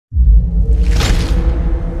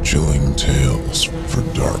Tales for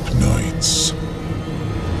Dark Nights.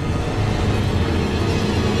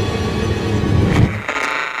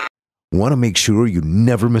 Want to make sure you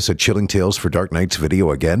never miss a Chilling Tales for Dark Nights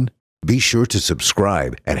video again? Be sure to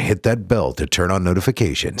subscribe and hit that bell to turn on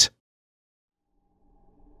notifications.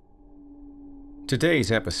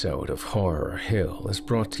 Today's episode of Horror Hill is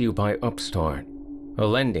brought to you by UPSTART, a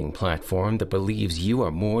lending platform that believes you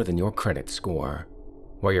are more than your credit score,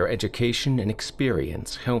 where your education and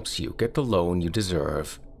experience helps you get the loan you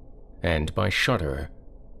deserve. And by SHUDDER,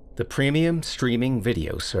 the premium streaming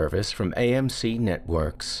video service from AMC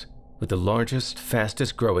Networks, with the largest,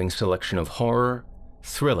 fastest-growing selection of horror,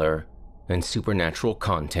 thriller, and supernatural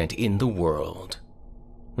content in the world.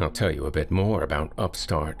 I'll tell you a bit more about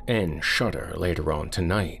UPSTART and SHUDDER later on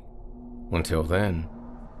tonight. Until then,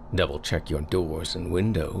 double-check your doors and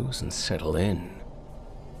windows and settle in.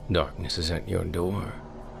 Darkness is at your door,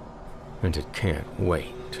 and it can't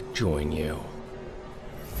wait to join you.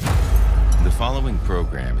 The following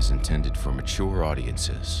program is intended for mature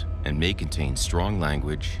audiences and may contain strong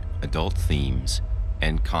language, adult themes,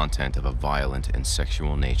 and content of a violent and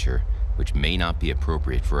sexual nature which may not be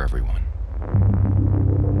appropriate for everyone.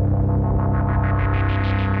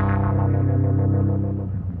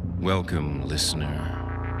 Welcome,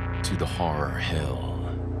 listener, to the Horror Hill.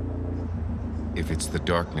 If it's the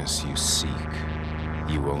darkness you seek,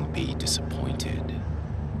 you won't be disappointed.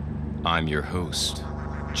 I'm your host,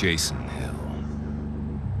 Jason Hill,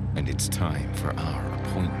 and it's time for our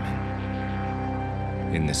appointment.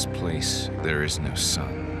 In this place, there is no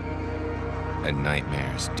sun, and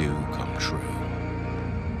nightmares do come true.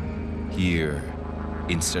 Here,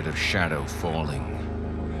 instead of shadow falling,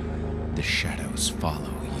 the shadows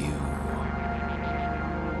follow you.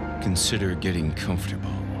 Consider getting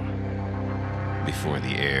comfortable before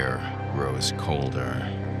the air grows colder.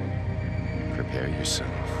 Prepare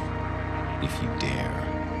yourself, if you dare.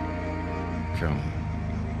 Come,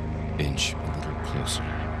 inch a little closer.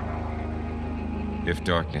 If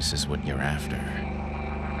darkness is what you're after,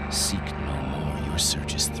 seek no more, your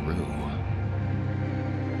search is through.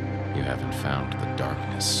 You haven't found the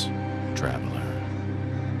darkness, traveler.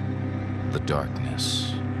 The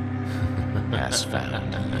darkness has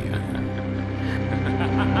found you.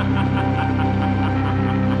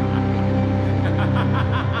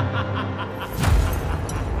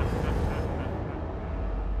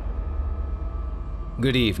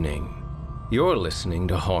 Good evening. You're listening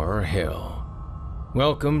to Horror Hill.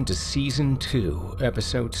 Welcome to Season 2,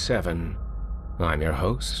 Episode 7. I'm your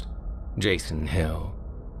host, Jason Hill,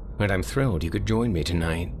 and I'm thrilled you could join me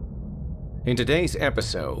tonight. In today's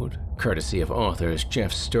episode, courtesy of authors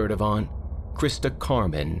Jeff Sturdivant, Krista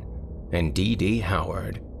Carmen, and D.D.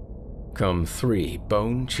 Howard, come 3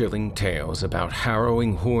 bone-chilling tales about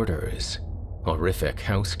harrowing hoarders, horrific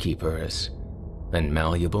housekeepers, and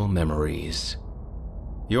malleable memories.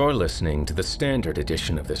 You're listening to the standard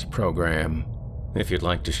edition of this program. If you'd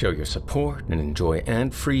like to show your support and enjoy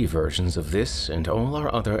ad-free versions of this and all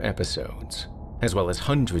our other episodes, as well as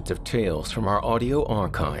hundreds of tales from our audio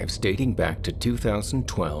archives dating back to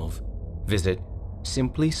 2012, visit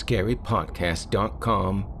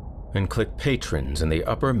simplyscarypodcast.com and click Patrons in the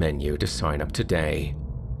upper menu to sign up today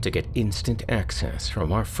to get instant access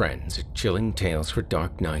from our friends at Chilling Tales for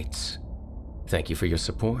Dark Nights. Thank you for your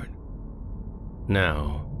support.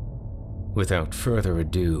 Now, without further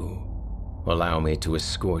ado, allow me to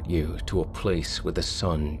escort you to a place where the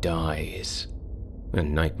sun dies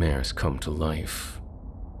and nightmares come to life,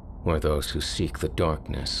 where those who seek the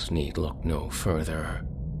darkness need look no further.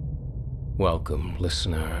 Welcome,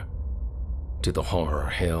 listener, to the Horror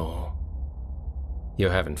Hill. You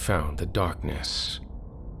haven't found the darkness.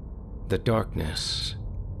 The darkness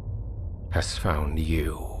has found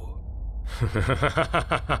you.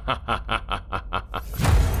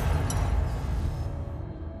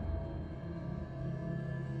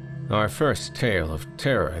 Our first tale of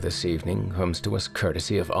terror this evening comes to us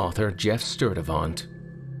courtesy of author Jeff Sturdivant.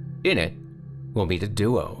 In it, we'll meet a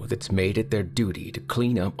duo that's made it their duty to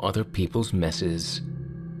clean up other people's messes,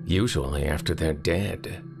 usually after they're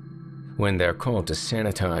dead. When they're called to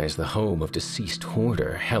sanitize the home of deceased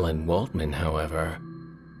hoarder Helen Waltman, however,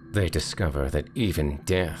 they discover that even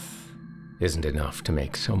death isn't enough to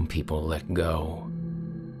make some people let go.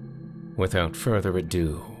 Without further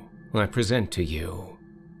ado, I present to you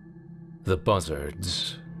The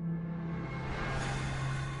Buzzards.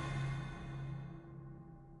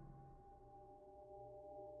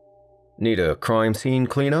 Need a crime scene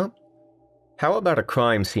cleanup? How about a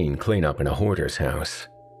crime scene cleanup in a hoarder's house?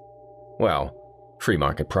 Well, free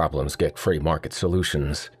market problems get free market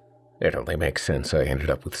solutions. It only makes sense I ended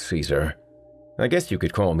up with Caesar. I guess you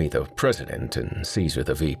could call me the president and Caesar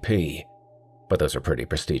the VP, but those are pretty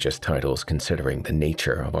prestigious titles considering the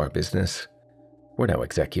nature of our business. We're no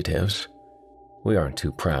executives. We aren't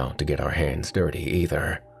too proud to get our hands dirty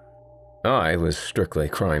either. I was strictly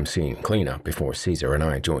crime scene cleanup before Caesar and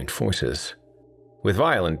I joined forces. With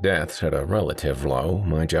violent deaths at a relative low,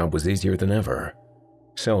 my job was easier than ever.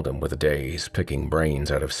 Seldom were the days picking brains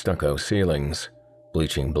out of stucco ceilings,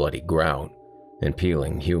 bleaching bloody grout, and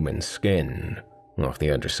peeling human skin off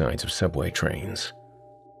the undersides of subway trains.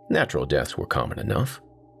 Natural deaths were common enough,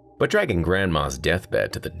 but dragging Grandma's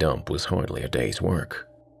deathbed to the dump was hardly a day's work.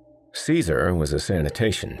 Caesar was a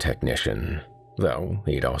sanitation technician, though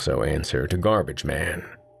he'd also answer to garbage man,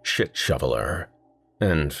 shit shoveler,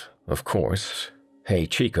 and, of course, hey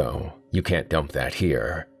Chico, you can't dump that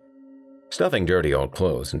here. Stuffing dirty old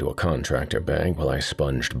clothes into a contractor bag while I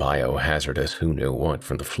sponged biohazardous who-knew-what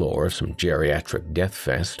from the floor of some geriatric death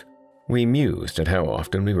fest, we mused at how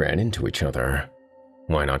often we ran into each other.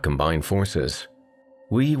 Why not combine forces?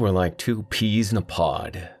 We were like two peas in a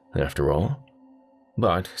pod, after all.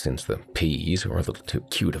 But since the peas were a little too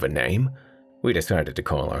cute of a name, we decided to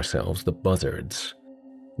call ourselves the Buzzards.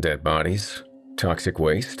 Dead bodies, toxic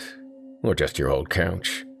waste, or just your old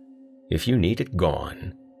couch. If you need it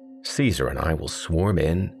gone, Caesar and I will swarm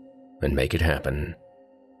in and make it happen.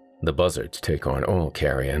 The Buzzards take on all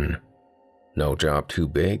carrion. No job too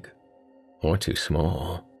big or too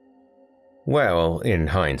small. Well, in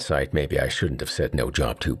hindsight, maybe I shouldn't have said no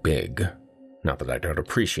job too big. Not that I don't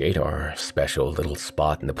appreciate our special little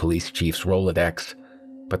spot in the police chief's Rolodex,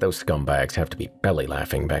 but those scumbags have to be belly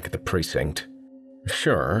laughing back at the precinct.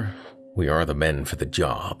 Sure, we are the men for the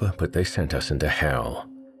job, but they sent us into hell,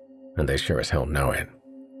 and they sure as hell know it.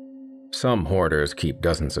 Some hoarders keep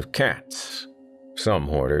dozens of cats. Some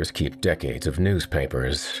hoarders keep decades of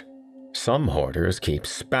newspapers. Some hoarders keep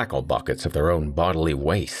spackle buckets of their own bodily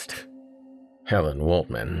waste. Helen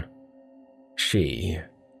Waltman. She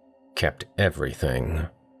kept everything.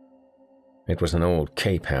 It was an old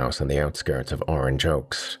cape house on the outskirts of Orange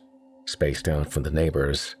Oaks, spaced out from the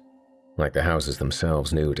neighbors, like the houses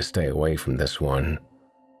themselves knew to stay away from this one.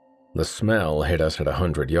 The smell hit us at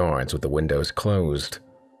 100 yards with the windows closed,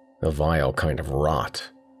 a vile kind of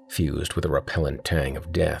rot, fused with a repellent tang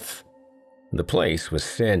of death. The place was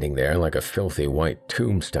standing there like a filthy white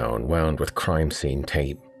tombstone wound with crime scene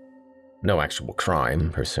tape. No actual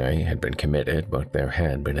crime, per se, had been committed, but there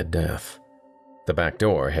had been a death. The back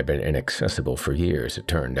door had been inaccessible for years, it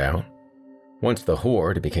turned out. Once the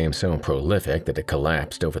hoard became so prolific that it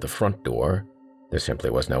collapsed over the front door, there simply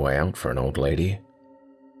was no way out for an old lady.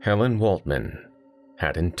 Helen Waltman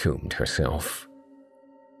had entombed herself.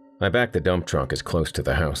 I backed the dump truck as close to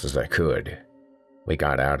the house as I could. We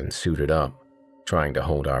got out and suited up, trying to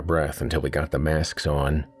hold our breath until we got the masks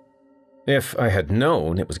on. If I had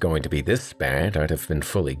known it was going to be this bad, I'd have been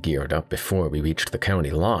fully geared up before we reached the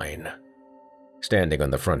county line. Standing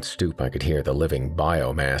on the front stoop, I could hear the living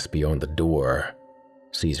biomass beyond the door.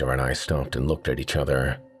 Caesar and I stopped and looked at each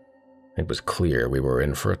other. It was clear we were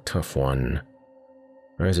in for a tough one.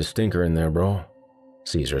 "There's a stinker in there, bro,"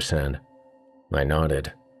 Caesar said. I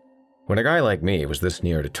nodded. When a guy like me was this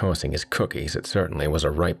near to tossing his cookies, it certainly was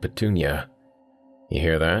a ripe petunia. "You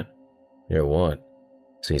hear that?" "Hear what?"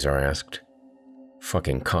 Caesar asked.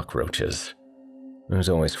 "Fucking cockroaches. There's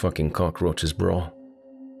always fucking cockroaches, bro."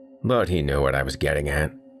 But he knew what I was getting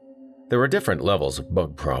at. There were different levels of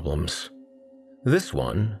bug problems. This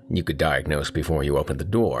one you could diagnose before you opened the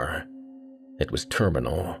door. It was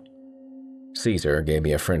terminal. Caesar gave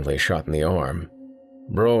me a friendly shot in the arm.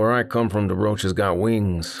 "Bro, where I come from, the roaches got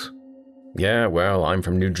wings." "Yeah, well, I'm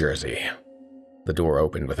from New Jersey." The door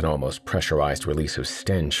opened with an almost pressurized release of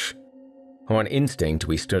stench. On instinct,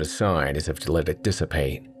 we stood aside as if to let it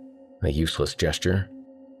dissipate. A useless gesture.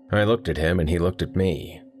 I looked at him and he looked at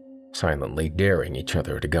me, silently daring each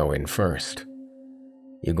other to go in first.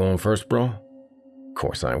 "You going first, bro?" Of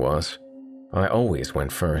course I was. I always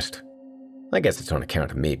went first. I guess it's on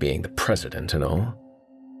account of me being the president and all.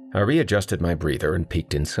 I readjusted my breather and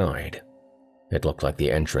peeked inside. It looked like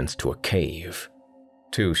the entrance to a cave.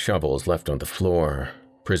 2 shovels left on the floor,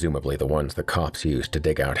 presumably the ones the cops used to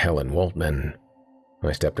dig out Helen Waltman.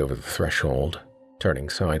 I stepped over the threshold, turning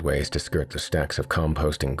sideways to skirt the stacks of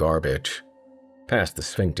composting garbage. Past the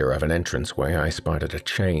sphincter of an entranceway, I spotted a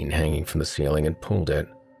chain hanging from the ceiling and pulled it.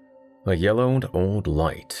 A yellowed old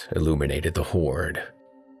light illuminated the hoard.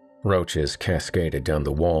 Roaches cascaded down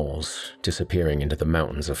the walls, disappearing into the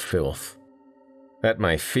mountains of filth. At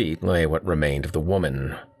my feet lay what remained of the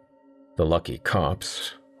woman. The lucky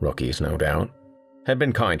cops, rookies no doubt, had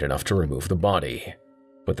been kind enough to remove the body.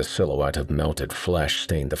 but the silhouette of melted flesh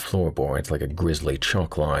stained the floorboards like a grisly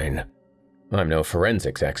chalk line. I'm no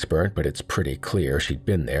forensics expert, but it's pretty clear she'd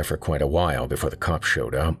been there for quite a while before the cops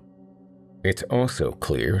showed up. It's also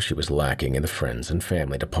clear she was lacking in the friends and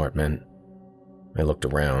family department. I looked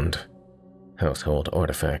around. Household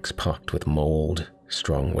artifacts pocked with mold,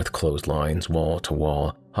 strung with clotheslines wall to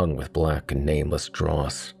wall, hung with black and nameless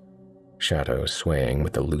dross. Shadows swaying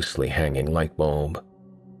with the loosely hanging light bulb,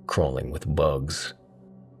 crawling with bugs,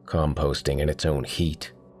 composting in its own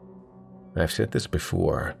heat. I've said this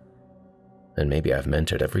before, and maybe I've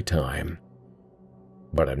meant it every time,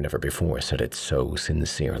 but I've never before said it so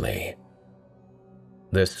sincerely.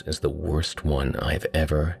 This is the worst one I've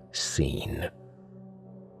ever seen.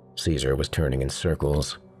 Caesar was turning in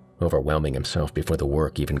circles, overwhelming himself before the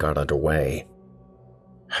work even got underway.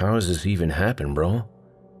 How does this even happen, bro?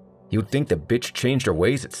 You'd think the bitch changed her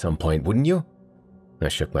ways at some point, wouldn't you? I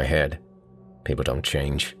shook my head. People don't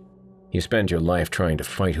change. You spend your life trying to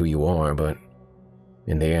fight who you are, but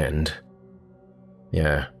in the end...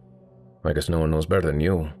 Yeah, I guess no one knows better than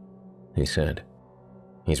you, he said.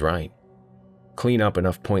 He's right. Clean up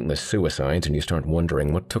enough pointless suicides and you start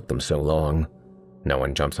wondering what took them so long. No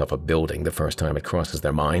one jumps off a building the first time it crosses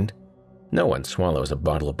their mind. No one swallows a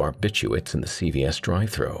bottle of barbiturates in the CVS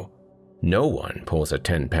drive-thru. No one pulls a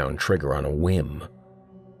 10-pound trigger on a whim.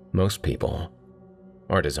 Most people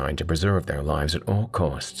are designed to preserve their lives at all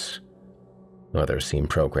costs. Others seem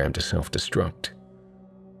programmed to self-destruct.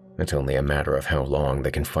 It's only a matter of how long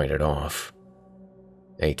they can fight it off.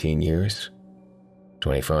 18 years?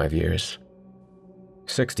 25 years?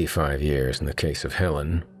 65 years in the case of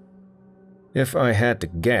Helen. If I had to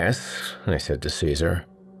guess, I said to Caesar,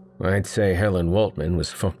 I'd say Helen Waltman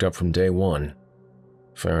was fucked up from day one.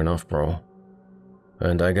 Fair enough, bro.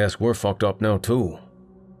 And I guess we're fucked up now too.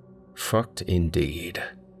 Fucked indeed.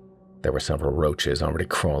 There were several roaches already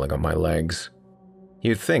crawling on my legs.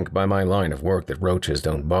 You'd think by my line of work that roaches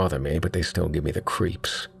don't bother me, but they still give me the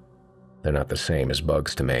creeps. They're not the same as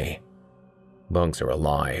bugs to me. Bugs are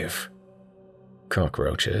alive.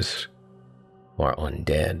 Cockroaches are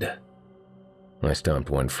undead. I stomped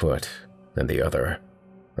one foot, then the other,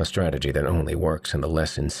 a strategy that only works in the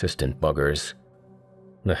less insistent buggers.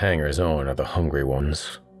 The hangers-on are the hungry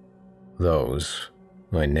ones. Those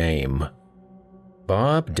I name.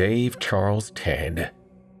 Bob, Dave, Charles, Ted.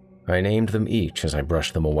 I named them each as I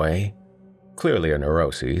brushed them away. Clearly a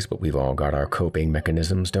neuroses, but we've all got our coping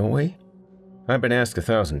mechanisms, don't we? I've been asked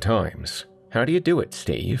 1,000 times, how do you do it,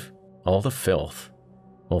 Steve? All the filth,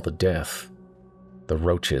 all the death, the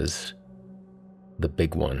roaches, the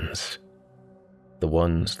big ones. The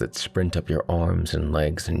ones that sprint up your arms and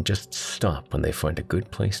legs and just stop when they find a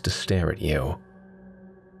good place to stare at you.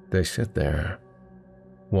 They sit there,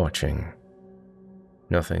 watching.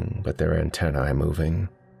 Nothing but their antennae moving.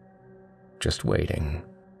 Just waiting.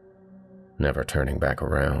 Never turning back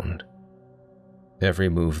around. Every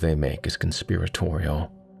move they make is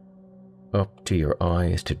conspiratorial. Up to your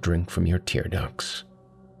eyes to drink from your tear ducts.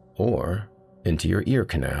 Or into your ear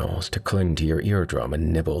canals to cling to your eardrum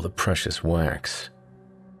and nibble the precious wax.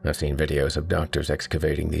 I've seen videos of doctors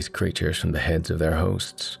excavating these creatures from the heads of their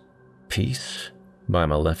hosts, piece by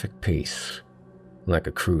malefic piece, like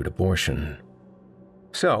a crude abortion.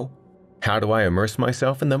 So, how do I immerse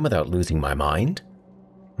myself in them without losing my mind?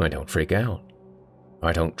 I don't freak out.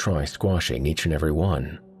 I don't try squashing each and every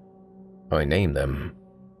one. I name them.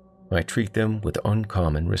 I treat them with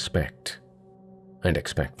uncommon respect. And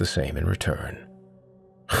expect the same in return.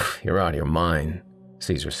 You're out of your mind,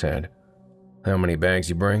 Caesar said. How many bags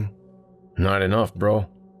you bring? Not enough, bro.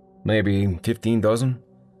 Maybe 15 dozen?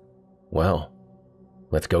 Well,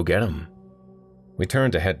 let's go get 'em. We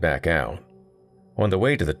turned to head back out. On the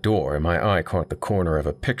way to the door, my eye caught the corner of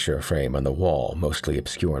a picture frame on the wall, mostly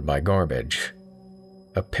obscured by garbage.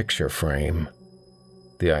 A picture frame.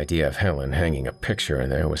 The idea of Helen hanging a picture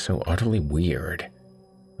in there was so utterly weird.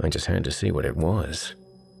 I just had to see what it was.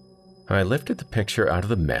 I lifted the picture out of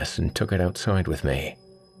the mess and took it outside with me.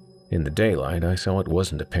 In the daylight, I saw it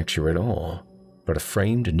wasn't a picture at all, but a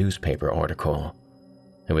framed newspaper article.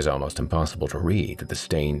 It was almost impossible to read through the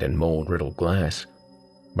stained and mold-riddled glass,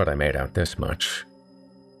 but I made out this much.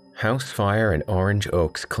 House fire in Orange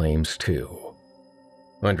Oaks claims 2.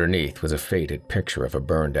 Underneath was a faded picture of a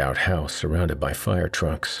burned-out house surrounded by fire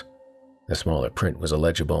trucks. The smaller print was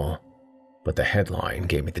illegible, but the headline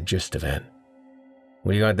gave me the gist of it.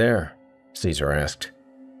 What do you got there? Caesar asked.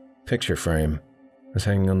 Picture frame. Was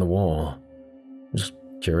hanging on the wall. Just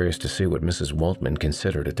curious to see what Mrs. Waltman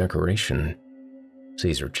considered a decoration.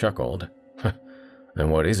 Caesar chuckled.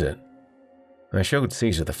 And what is it? I showed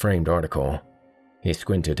Caesar the framed article. He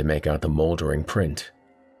squinted to make out the moldering print,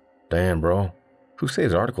 Damn, bro. Who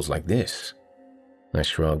saves articles like this? I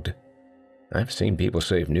shrugged. I've seen people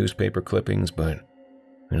save newspaper clippings, but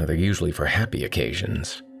they're usually for happy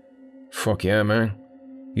occasions. Fuck yeah, man.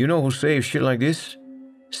 You know who saves shit like this?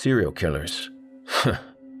 Serial killers. Huh.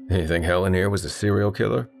 You think Helen here was a serial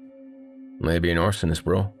killer? Maybe an arsonist,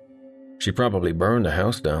 bro. She probably burned the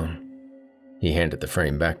house down. He handed the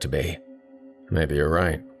frame back to me. Maybe you're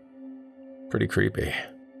right. Pretty creepy.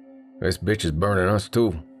 This bitch is burning us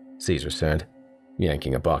too, Caesar said,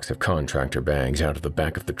 yanking a box of contractor bags out of the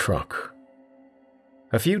back of the truck.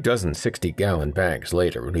 A few dozen 60-gallon bags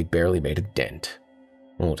later, we barely made a dent.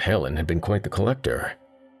 Old Helen had been quite the collector.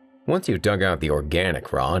 Once you dug out the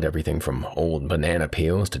organic rot, everything from old banana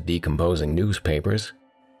peels to decomposing newspapers,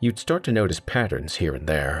 you'd start to notice patterns here and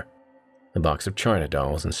there. A box of China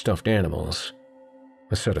dolls and stuffed animals.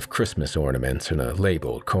 A set of Christmas ornaments in a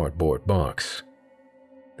labeled cardboard box.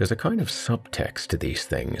 There's a kind of subtext to these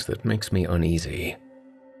things that makes me uneasy.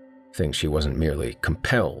 Things she wasn't merely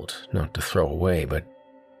compelled not to throw away, but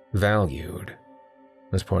valued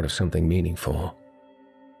as part of something meaningful.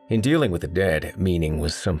 In dealing with the dead, meaning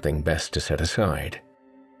was something best to set aside.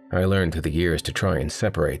 I learned through the years to try and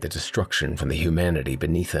separate the destruction from the humanity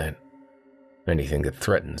beneath it. Anything that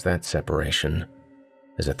threatens that separation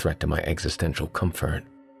is a threat to my existential comfort.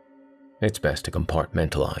 It's best to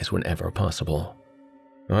compartmentalize whenever possible.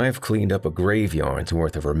 I've cleaned up a graveyard's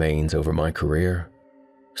worth of remains over my career.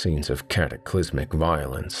 Scenes of cataclysmic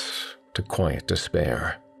violence to quiet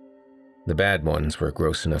despair. The bad ones were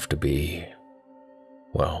gross enough to be,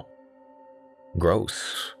 well,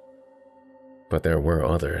 gross. But there were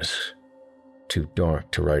others, too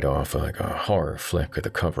dark to write off like a horror flick or the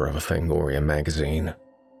cover of a Fangoria magazine.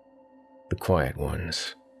 The quiet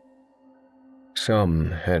ones.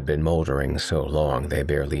 Some had been moldering so long they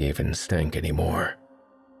barely even stank anymore.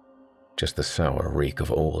 Just the sour reek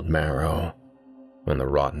of old marrow and the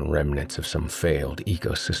rotten remnants of some failed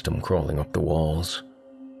ecosystem crawling up the walls,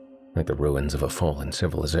 like the ruins of a fallen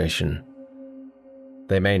civilization.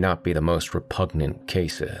 They may not be the most repugnant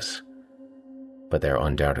cases, but they're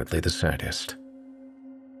undoubtedly the saddest.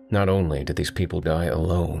 Not only did these people die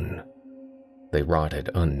alone, they rotted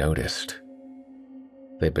unnoticed.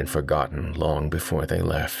 They'd been forgotten long before they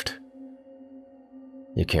left.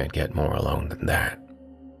 You can't get more alone than that.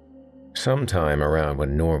 Sometime around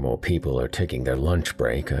when normal people are taking their lunch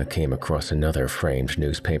break, I came across another framed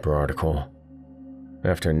newspaper article.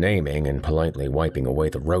 After naming and politely wiping away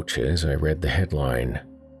the roaches, I read the headline,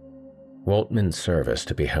 "Waltman service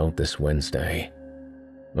to be held this Wednesday."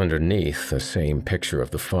 Underneath, the same picture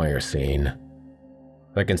of the fire scene.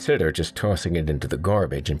 I considered just tossing it into the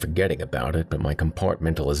garbage and forgetting about it, but my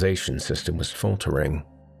compartmentalization system was faltering.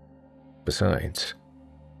 Besides,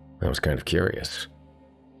 I was kind of curious.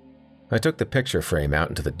 I took the picture frame out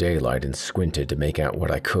into the daylight and squinted to make out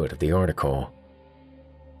what I could of the article.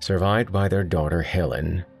 Survived by their daughter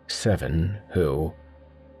Helen, 7, who...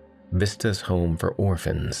 Vista's Home for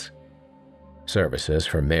Orphans. Services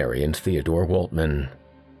for Mary and Theodore Waltman.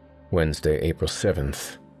 Wednesday, April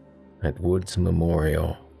 7th. At Woods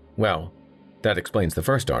Memorial. Well, that explains the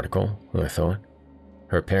first article, I thought.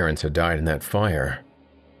 Her parents had died in that fire.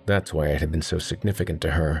 That's why it had been so significant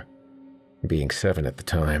to her, being 7 at the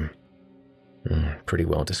time. Pretty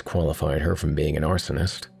well disqualified her from being an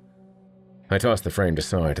arsonist. I tossed the frame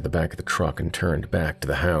aside to the back of the truck and turned back to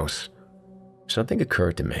the house. Something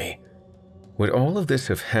occurred to me. Would all of this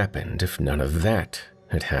have happened if none of that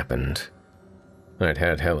had happened? I'd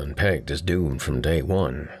had Helen pegged as doomed from day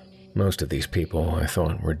one. Most of these people, I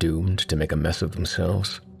thought, were doomed to make a mess of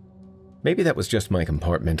themselves. Maybe that was just my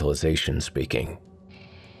compartmentalization speaking.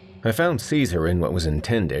 I found Caesar in what was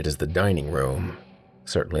intended as the dining room,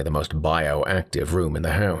 certainly the most bioactive room in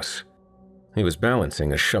the house. He was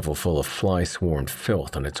balancing a shovelful of fly-swarmed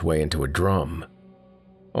filth on its way into a drum.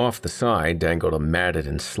 Off the side dangled a matted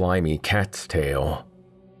and slimy cat's tail.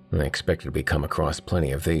 I expected we'd come across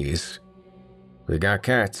plenty of these. "We got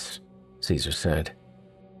cats," Caesar said.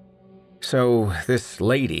 "So, this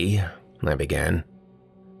lady," I began.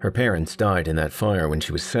 "Her parents died in that fire when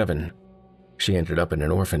she was 7. She ended up in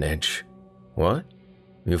an orphanage." "What?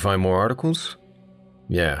 You find more articles?"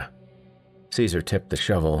 "Yeah." Caesar tipped the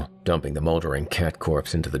shovel, dumping the moldering cat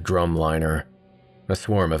corpse into the drum liner. A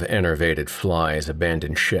swarm of enervated flies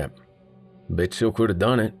abandoned ship. "Bet you could have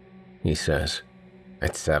done it," he says.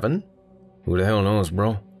 "At 7? Who the hell knows,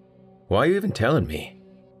 bro? Why are you even telling me?"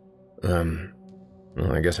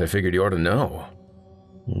 Well, I guess I figured you ought to know.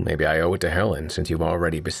 Maybe I owe it to Helen, since you've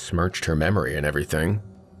already besmirched her memory and everything."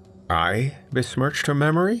 "I besmirched her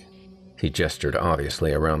memory?" He gestured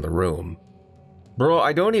obviously around the room. Bro,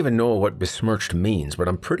 I don't even know what besmirched means, but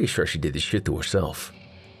I'm pretty sure she did this shit to herself.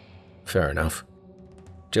 Fair enough.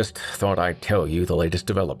 Just thought I'd tell you the latest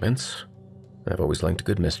developments. I've always liked a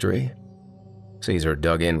good mystery. Caesar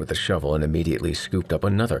dug in with the shovel and immediately scooped up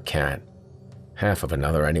another cat. Half of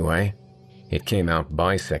another, anyway. It came out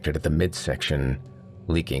bisected at the midsection,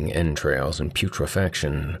 leaking entrails and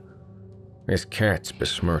putrefaction. This cat's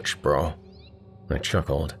besmirched, bro. I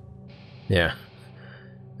chuckled. Yeah,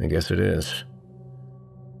 I guess it is.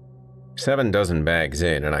 7 dozen bags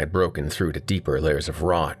in, and I'd broken through to deeper layers of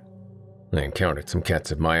rot. I encountered some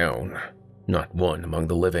cats of my own, not one among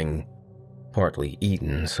the living. Partly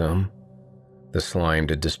eaten, some. The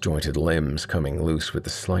slimed, disjointed limbs coming loose with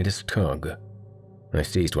the slightest tug. I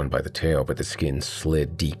seized one by the tail, but the skin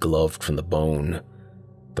slid degloved from the bone.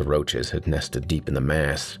 The roaches had nested deep in the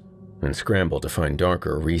mass, and scrambled to find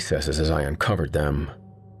darker recesses as I uncovered them.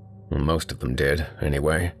 Well, most of them did,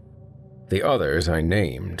 anyway. The others I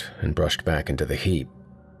named and brushed back into the heap.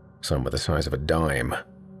 Some were the size of a dime.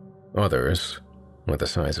 Others were the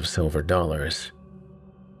size of silver dollars.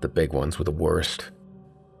 The big ones were the worst.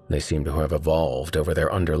 They seemed to have evolved over their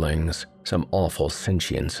underlings, some awful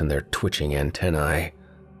sentience in their twitching antennae.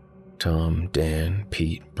 Tom, Dan,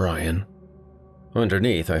 Pete, Brian.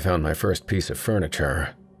 Underneath, I found my first piece of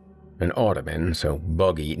furniture. An ottoman so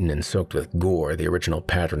bug-eaten and soaked with gore the original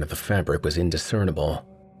pattern of the fabric was indiscernible.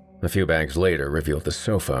 A few bags later revealed the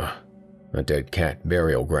sofa, a dead cat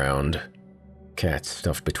burial ground. Cats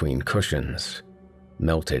stuffed between cushions,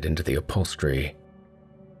 melted into the upholstery.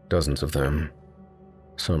 Dozens of them.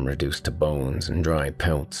 Some reduced to bones and dry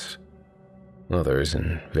pelts, others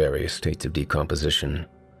in various states of decomposition.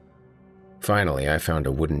 Finally, I found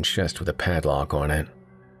a wooden chest with a padlock on it.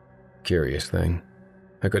 Curious thing.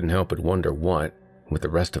 I couldn't help but wonder what, with the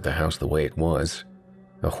rest of the house the way it was,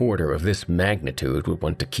 a hoarder of this magnitude would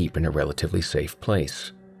want to keep in a relatively safe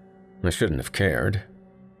place. I shouldn't have cared.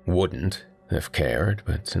 Wouldn't have cared,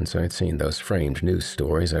 but since I'd seen those framed news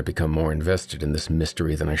stories, I'd become more invested in this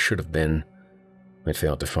mystery than I should have been. I'd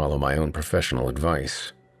failed to follow my own professional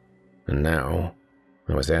advice. And now,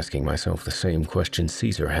 I was asking myself the same question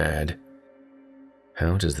Caesar had.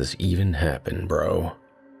 How does this even happen, bro?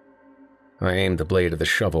 I aimed the blade of the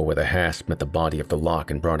shovel where the hasp met the body of the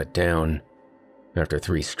lock and brought it down. After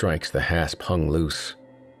 3 strikes, the hasp hung loose.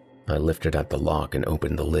 I lifted out the lock and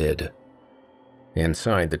opened the lid.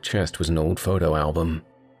 Inside the chest was an old photo album.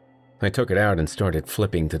 I took it out and started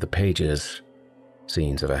flipping through the pages.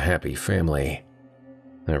 Scenes of a happy family.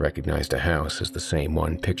 I recognized a house as the same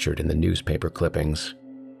one pictured in the newspaper clippings.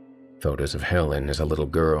 Photos of Helen as a little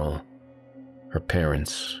girl. Her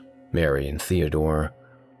parents, Mary and Theodore.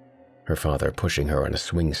 Her father pushing her on a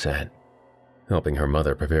swing set. Helping her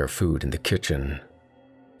mother prepare food in the kitchen.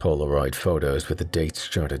 Polaroid photos with the dates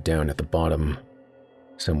jotted down at the bottom.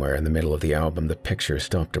 Somewhere in the middle of the album, the picture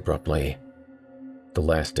stopped abruptly. The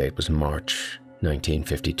last date was March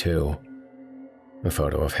 1952. A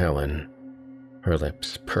photo of Helen. Her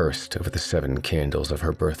lips pursed over the 7 candles of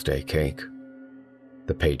her birthday cake.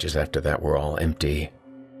 The pages after that were all empty.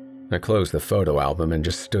 I closed the photo album and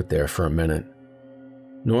just stood there for a minute.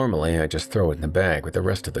 Normally, I just throw it in the bag with the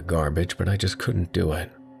rest of the garbage, but I just couldn't do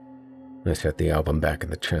it. I set the album back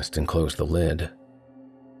in the chest and closed the lid.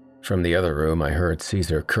 From the other room, I heard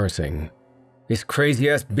Caesar cursing. "This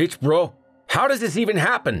crazy-ass bitch, bro! How does this even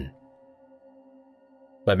happen?"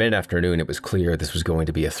 By mid-afternoon, it was clear this was going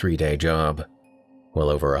to be a 3-day job.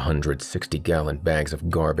 Well over 160-gallon bags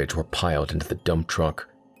of garbage were piled into the dump truck,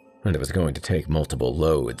 and it was going to take multiple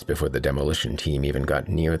loads before the demolition team even got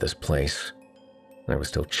near this place. I was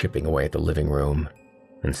still chipping away at the living room,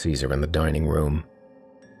 and Caesar in the dining room.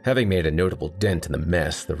 Having made a notable dent in the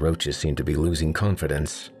mess, the roaches seemed to be losing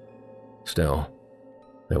confidence. Still,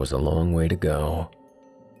 there was a long way to go.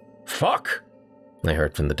 "Fuck!" I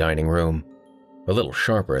heard from the dining room, a little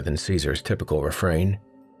sharper than Caesar's typical refrain.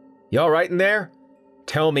 "You all right in there?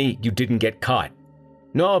 Tell me you didn't get caught."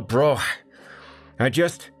 "No, bro. I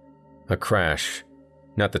just—" A crash.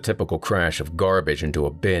 Not the typical crash of garbage into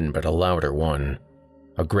a bin, but a louder one.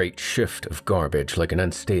 A great shift of garbage like an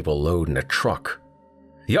unstable load in a truck.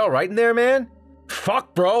 "You all right in there, man?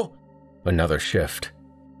 Fuck, bro!" Another shift.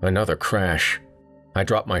 Another crash. I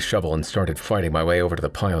dropped my shovel and started fighting my way over to the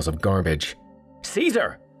piles of garbage.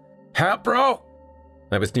 "Caesar! Help, bro!"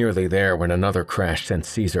 I was nearly there when another crash sent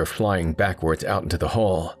Caesar flying backwards out into the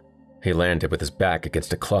hall. He landed with his back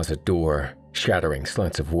against a closet door, shattering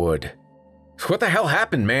slats of wood. "What the hell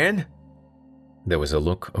happened, man?" There was a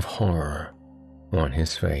look of horror on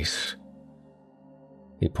his face.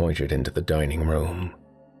 He pointed into the dining room.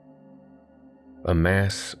 A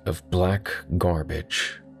mass of black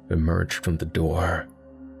garbage emerged from the door.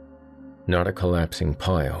 Not a collapsing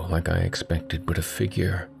pile like I expected, but a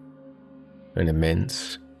figure. An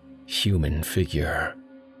immense, human figure.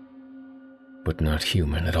 But not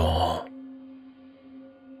human at all.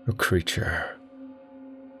 A creature.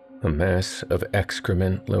 A mass of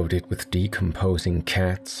excrement loaded with decomposing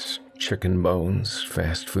cats, chicken bones,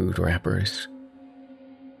 fast food wrappers.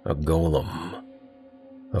 A golem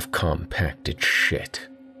of compacted shit.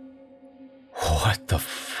 What the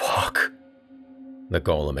fuck? The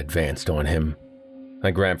golem advanced on him.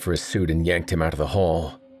 I grabbed for his suit and yanked him out of the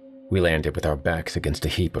hall. We landed with our backs against a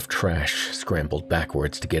heap of trash, scrambled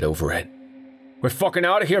backwards to get over it. "We're fucking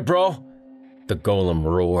out of here, bro!" The golem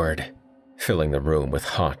roared, filling the room with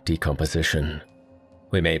hot decomposition.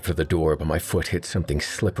 We made for the door, but my foot hit something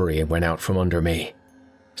slippery and went out from under me.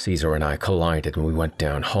 Caesar and I collided and we went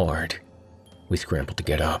down hard. We scrambled to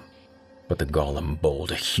get up, but the golem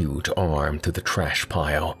bowled a huge arm through the trash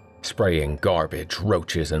pile, spraying garbage,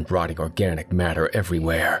 roaches, and rotting organic matter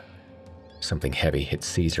everywhere. Something heavy hit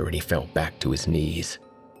Caesar and he fell back to his knees.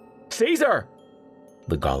 "Caesar!"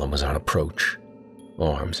 The golem was on approach.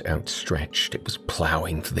 Arms outstretched, it was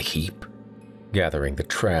plowing through the heap, gathering the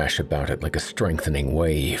trash about it like a strengthening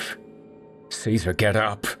wave. "Caesar, get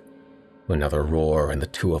up!" Another roar and the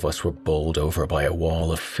two of us were bowled over by a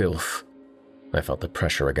wall of filth. I felt the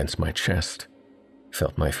pressure against my chest,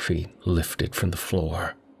 felt my feet lifted from the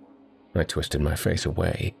floor. I twisted my face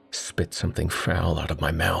away, spit something foul out of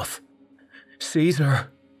my mouth.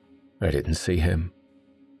 "Caesar!" I didn't see him.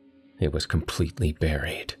 He was completely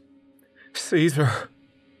buried. "Caesar!"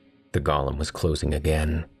 The golem was closing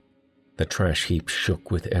again. The trash heap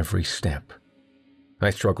shook with every step.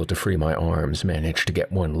 I struggled to free my arms, managed to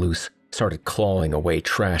get one loose, started clawing away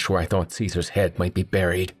trash where I thought Caesar's head might be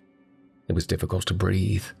buried. It was difficult to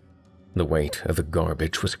breathe. The weight of the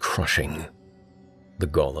garbage was crushing. The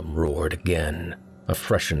golem roared again, a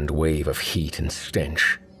freshened wave of heat and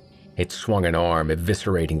stench. It swung an arm,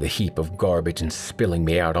 eviscerating the heap of garbage and spilling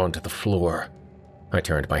me out onto the floor. I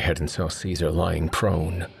turned my head and saw Caesar lying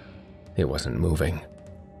prone. He wasn't moving.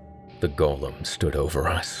 The golem stood over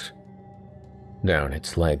us. Down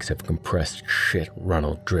its legs of compressed shit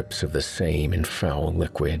runneled drips of the same and foul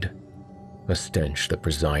liquid, a stench that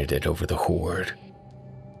presided over the horde.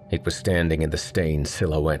 It was standing in the stained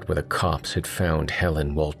silhouette where the cops had found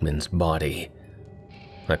Helen Waltman's body.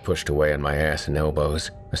 I pushed away on my ass and elbows,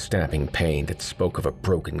 a stabbing pain that spoke of a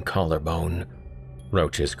broken collarbone.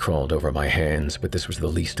 Roaches crawled over my hands, but this was the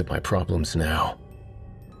least of my problems now.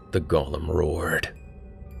 The golem roared.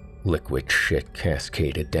 Liquid shit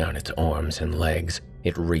cascaded down its arms and legs.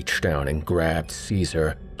 It reached down and grabbed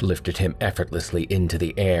Caesar, lifted him effortlessly into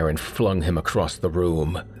the air and flung him across the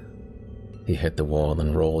room. He hit the wall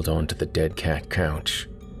and rolled onto the dead cat couch,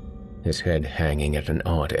 his head hanging at an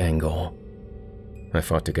odd angle. I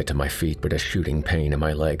fought to get to my feet, but a shooting pain in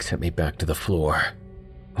my leg sent me back to the floor.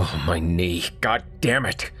 Oh, my knee. God damn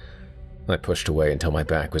it! I pushed away until my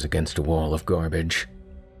back was against a wall of garbage.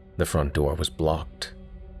 The front door was blocked.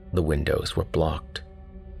 The windows were blocked.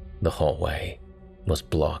 The hallway was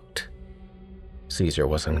blocked. Caesar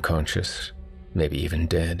was unconscious, maybe even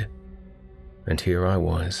dead. And here I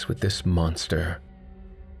was with this monster,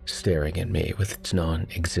 staring at me with its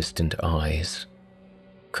non-existent eyes,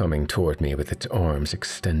 coming toward me with its arms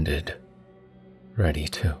extended, ready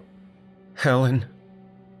to... "Helen!"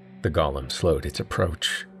 The golem slowed its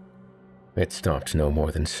approach. It stopped no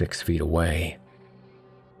more than 6 feet away.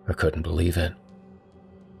 I couldn't believe it.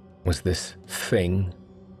 Was this thing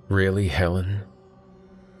really Helen?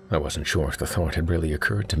 I wasn't sure if the thought had really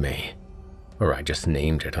occurred to me, or I just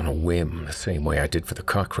named it on a whim the same way I did for the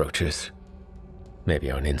cockroaches.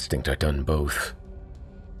 Maybe on instinct I'd done both.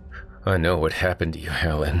 "I know what happened to you,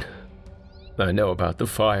 Helen. I know about the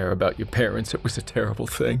fire, about your parents. It was a terrible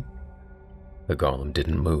thing." The golem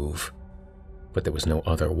didn't move, but there was no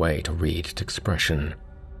other way to read its expression.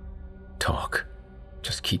 Talk.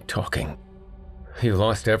 Just keep talking. "You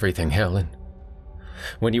lost everything, Helen.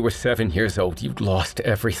 When you were 7 years old, you'd lost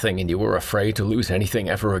everything and you were afraid to lose anything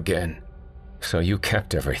ever again. So you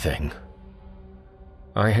kept everything.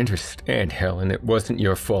 I understand, Helen. It wasn't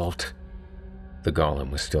your fault." The golem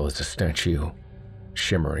was still as a statue,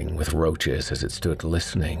 shimmering with roaches as it stood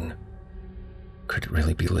listening. Could it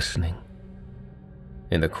really be listening?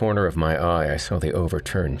 In the corner of my eye, I saw the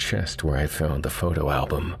overturned chest where I found the photo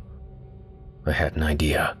album. I had an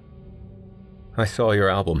idea. "I saw your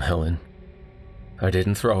album, Helen. I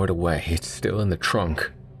didn't throw it away. It's still in the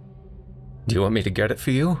trunk. Do you want me to get it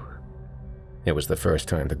for you?" It was the first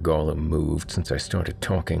time the golem moved since I started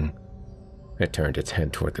talking. It turned its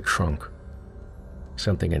head toward the trunk.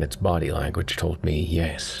 Something in its body language told me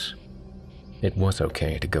yes, it was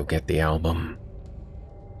okay to go get the album.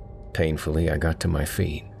 Painfully, I got to my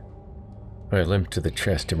feet. I limped to the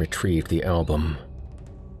chest and retrieved the album.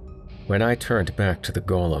 When I turned back to the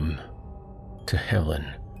golem, to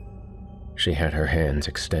Helen, she had her hands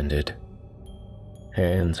extended.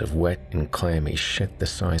 Hands of wet and clammy shit the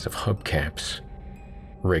size of hubcaps,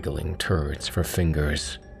 wriggling turds for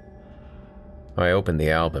fingers. I opened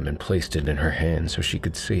the album and placed it in her hand so she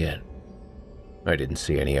could see it. I didn't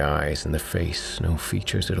see any eyes in the face, no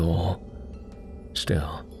features at all.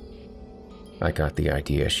 Still, I got the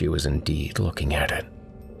idea she was indeed looking at it.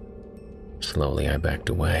 Slowly, I backed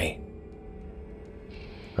away.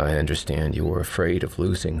 I understand you were afraid of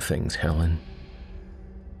losing things, Helen,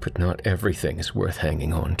 but not everything is worth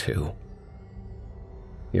hanging on to.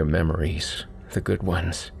 Your memories, the good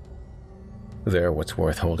ones, they're what's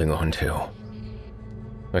worth holding on to.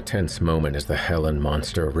 A tense moment as the Helen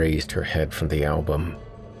monster raised her head from the album.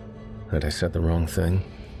 Had I said the wrong thing?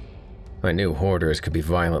 I knew hoarders could be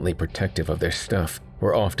violently protective of their stuff,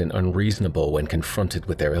 were often unreasonable when confronted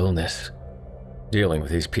with their illness. Dealing with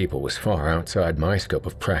these people was far outside my scope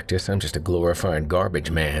of practice. I'm just a glorified garbage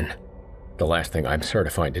man. The last thing I'm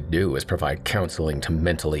certified to do is provide counseling to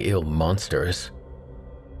mentally ill monsters.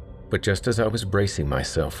 But just as I was bracing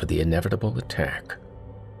myself for the inevitable attack,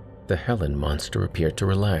 the Helen monster appeared to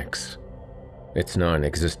relax. Its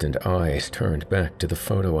non-existent eyes turned back to the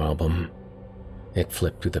photo album. It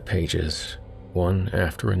flipped through the pages, one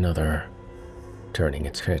after another, turning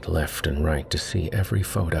its head left and right to see every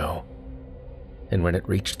photo. And when it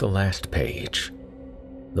reached the last page,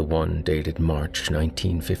 the one dated March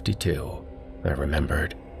 1952, I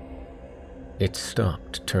remembered. It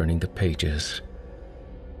stopped turning the pages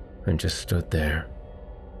and just stood there,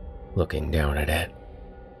 looking down at it.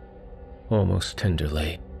 Almost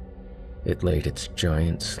tenderly, it laid its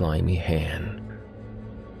giant slimy hand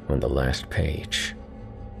on the last page.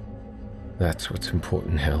 "That's what's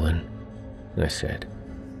important, Helen," I said.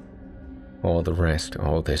 "All the rest,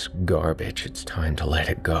 all this garbage, it's time to let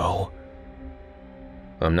it go.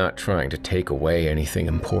 I'm not trying to take away anything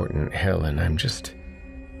important, Helen. I'm just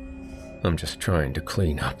trying to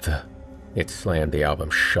clean up the..." It slammed the album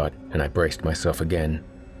shut, and I braced myself again.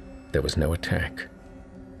 There was no attack.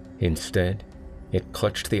 Instead, it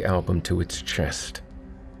clutched the album to its chest.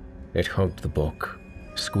 It hugged the book,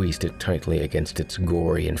 squeezed it tightly against its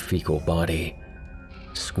gory and fecal body,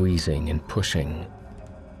 squeezing and pushing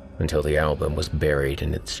until the album was buried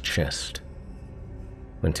in its chest,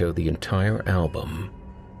 until the entire album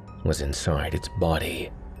was inside its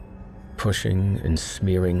body, pushing and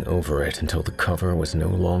smearing over it until the cover was no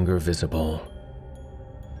longer visible.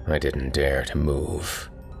 I didn't dare to move.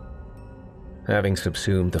 Having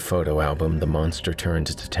subsumed the photo album, the monster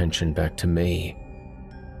turned its attention back to me.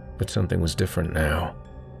 But something was different now.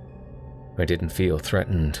 I didn't feel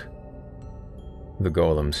threatened. The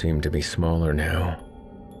golem seemed to be smaller now.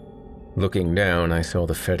 Looking down, I saw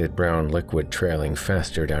the fetid brown liquid trailing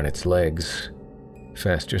faster down its legs.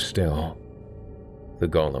 Faster still. The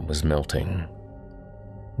golem was melting,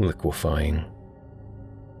 liquefying.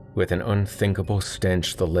 With an unthinkable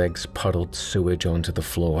stench, the legs puddled sewage onto the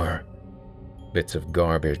floor. Bits of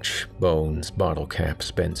garbage, bones, bottle caps,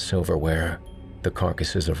 bent silverware, the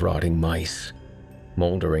carcasses of rotting mice.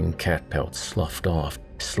 Moldering cat pelts sloughed off,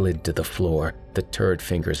 slid to the floor. The turd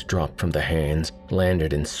fingers dropped from the hands,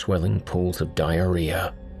 landed in swelling pools of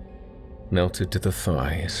diarrhea. Melted to the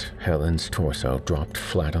thighs, Helen's torso dropped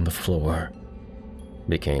flat on the floor.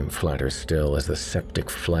 Became flatter still as the septic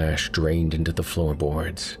flash drained into the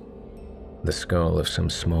floorboards. The skull of some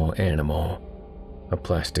small animal, a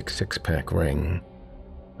plastic six-pack ring,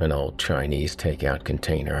 an old Chinese takeout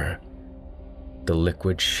container. The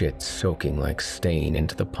liquid shit soaking like stain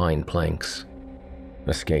into the pine planks,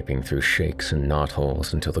 escaping through shakes and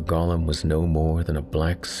knotholes until the golem was no more than a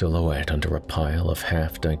black silhouette under a pile of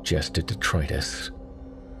half-digested detritus.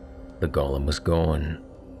 The golem was gone.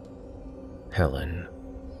 Helen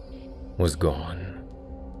was gone.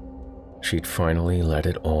 She'd finally let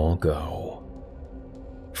it all go.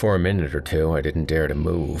 For a minute or two, I didn't dare to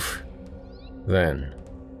move. Then,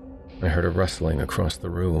 I heard a rustling across the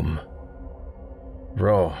room.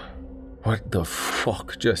 "Bro, what the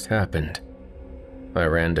fuck just happened?" I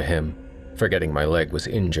ran to him, forgetting my leg was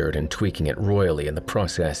injured and tweaking it royally in the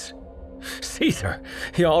process. "Caesar,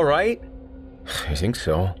 you alright?" "I think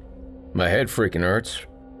so. My head freaking hurts."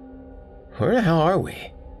 "Where the hell are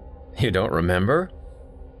we? You don't remember?"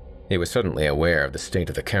 He was suddenly aware of the state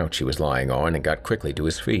of the couch he was lying on and got quickly to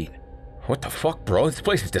his feet. "What the fuck, bro? This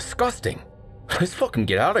place is disgusting. Let's fucking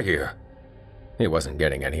get out of here." He wasn't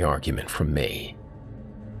getting any argument from me.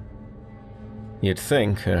 You'd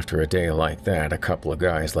think after a day like that, a couple of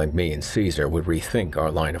guys like me and Caesar would rethink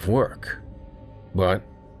our line of work. But,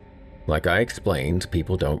 like I explained,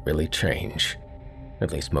 people don't really change.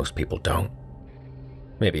 At least most people don't.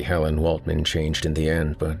 Maybe Helen Waltman changed in the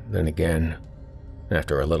end, but then again,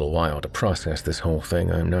 after a little while to process this whole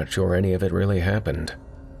thing, I'm not sure any of it really happened.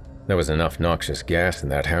 There was enough noxious gas in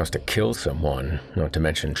that house to kill someone, not to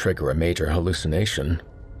mention trigger a major hallucination.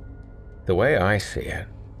 The way I see it,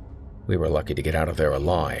 we were lucky to get out of there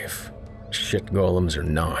alive, shit golems or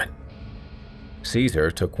not.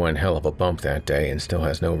 Caesar took one hell of a bump that day and still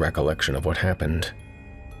has no recollection of what happened.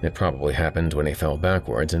 It probably happened when he fell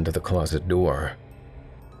backwards into the closet door.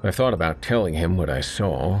 I thought about telling him what I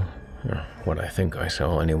saw, or what I think I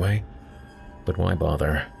saw anyway, but why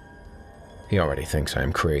bother? He already thinks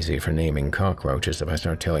I'm crazy for naming cockroaches. If I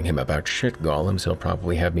start telling him about shit golems, he'll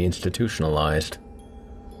probably have me institutionalized.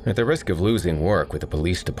 At the risk of losing work with the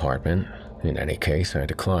police department, in any case, I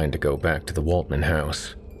declined to go back to the Waltman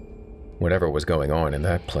house. Whatever was going on in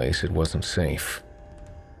that place, it wasn't safe.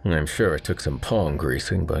 I'm sure it took some palm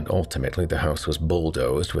greasing, but ultimately the house was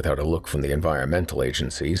bulldozed without a look from the environmental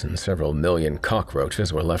agencies, and several million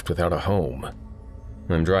cockroaches were left without a home.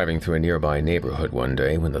 I'm driving through a nearby neighborhood one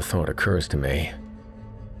day when the thought occurs to me.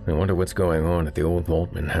 I wonder what's going on at the old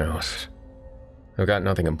Waltman house. I've got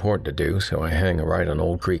nothing important to do, so I hang a right on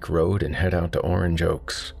Old Creek Road and head out to Orange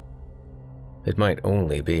Oaks. It might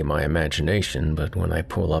only be my imagination, but when I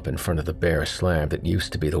pull up in front of the bare slab that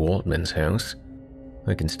used to be the Waltman's house,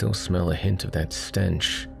 I can still smell a hint of that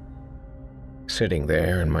stench. Sitting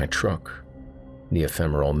there in my truck, the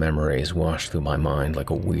ephemeral memories wash through my mind like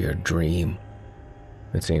a weird dream.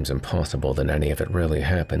 It seems impossible that any of it really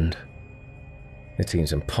happened. It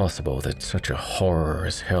seems impossible that such a horror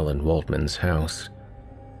as Helen Waltman's house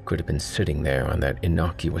could have been sitting there on that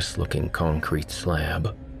innocuous-looking concrete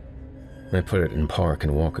slab. I put it in park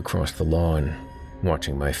and walk across the lawn,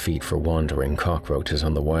 watching my feet for wandering cockroaches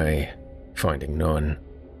on the way, finding none.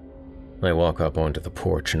 I walk up onto the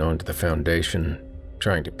porch and onto the foundation,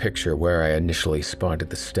 trying to picture where I initially spotted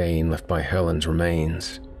the stain left by Helen's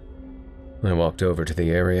remains. I walked over to the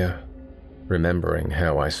area, remembering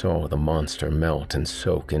how I saw the monster melt and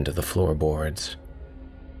soak into the floorboards.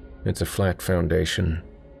 It's a flat foundation,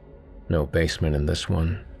 no basement in this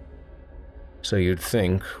one. So you'd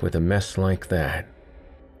think, with a mess like that,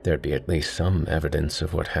 there'd be at least some evidence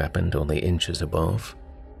of what happened only inches above.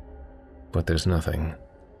 But there's nothing.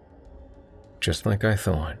 Just like I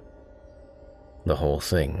thought. The whole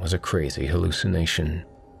thing was a crazy hallucination.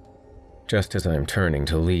 Just as I'm turning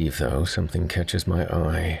to leave, though, something catches my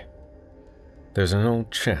eye. There's an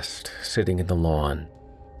old chest sitting in the lawn,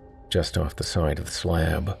 just off the side of the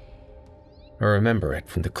slab. I remember it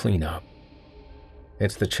from the cleanup.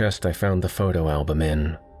 It's the chest I found the photo album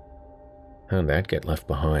in. How'd that get left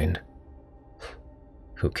behind?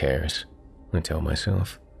 Who cares? I tell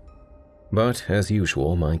myself. But, as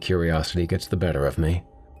usual, my curiosity gets the better of me.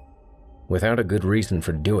 Without a good reason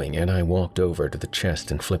for doing it, I walked over to the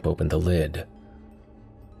chest and flip open the lid.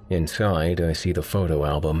 Inside, I see the photo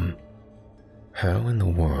album. How in the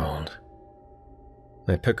world?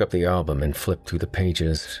 I pick up the album and flip through the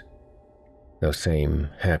pages. Those same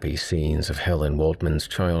happy scenes of Helen Waltman's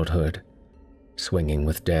childhood, swinging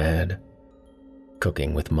with Dad,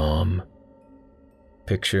 cooking with Mom.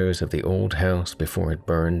 Pictures of the old house before it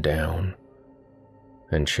burned down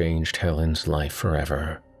and changed Helen's life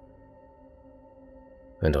forever.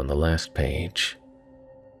 And on the last page,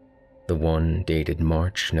 the one dated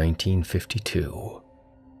March 1952,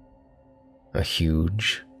 a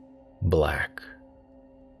huge, black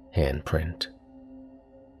handprint.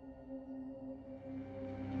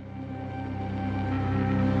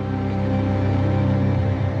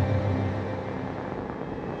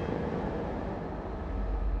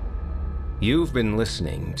 You've been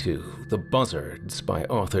listening to The Buzzards by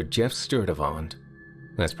author Jeff Sturdivant,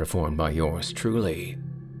 as performed by yours truly.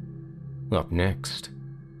 Up next,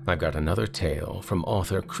 I've got another tale from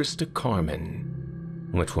author Krista Carmen,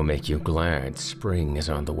 which will make you glad spring is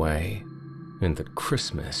on the way and that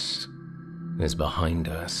Christmas is behind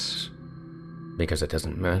us. Because it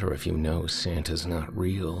doesn't matter if you know Santa's not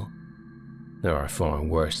real. There are far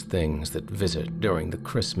worse things that visit during the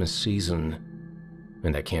Christmas season,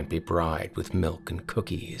 and they can't be bribed with milk and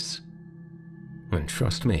cookies. And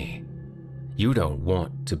trust me, you don't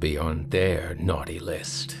want to be on their naughty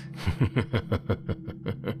list.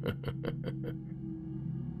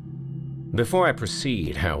 Before I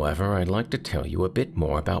proceed, however, I'd like to tell you a bit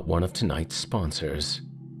more about one of tonight's sponsors,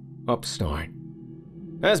 UPSTART.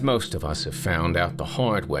 As most of us have found out the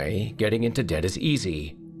hard way, getting into debt is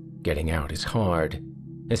easy, getting out is hard,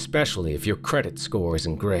 especially if your credit score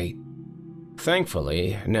isn't great.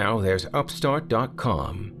 Thankfully, now there's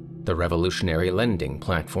UPSTART.com, the revolutionary lending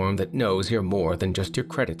platform that knows you're more than just your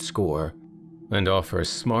credit score and offers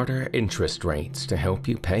smarter interest rates to help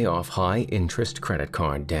you pay off high-interest credit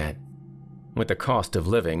card debt. With the cost of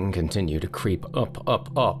living continue to creep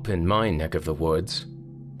up in my neck of the woods,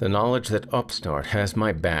 the knowledge that UPSTART has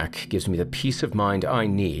my back gives me the peace of mind I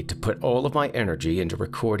need to put all of my energy into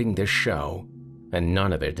recording this show, and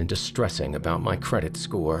none of it into stressing about my credit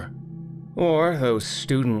score. Or those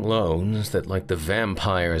student loans that, like the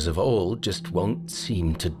vampires of old, just won't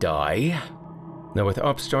seem to die. Now with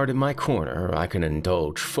UPSTART in my corner, I can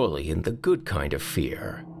indulge fully in the good kind of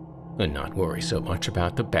fear, and not worry so much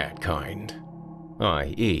about the bad kind,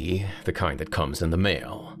 i.e., the kind that comes in the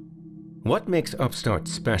mail. What makes UPSTART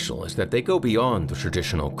special is that they go beyond the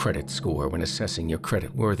traditional credit score when assessing your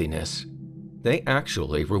creditworthiness. They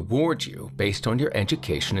actually reward you based on your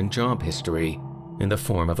education and job history in the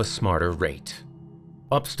form of a smarter rate.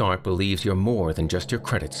 UPSTART believes you're more than just your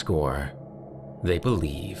credit score. They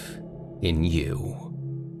believe in you.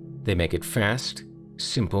 They make it fast,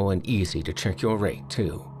 simple, and easy to check your rate,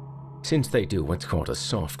 too. Since they do what's called a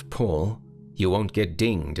soft pull, you won't get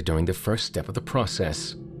dinged during the first step of the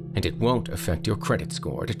process, and it won't affect your credit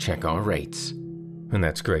score to check our rates. And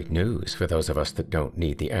that's great news for those of us that don't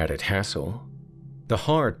need the added hassle. The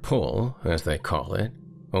hard pull, as they call it,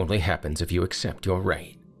 only happens if you accept your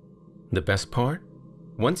rate. The best part?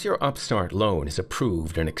 Once your UPSTART loan is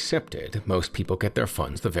approved and accepted, most people get their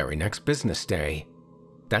funds the very next business day.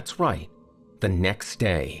 That's right, the next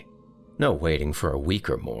day. No waiting for a week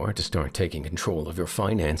or more to start taking control of your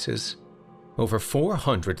finances. Over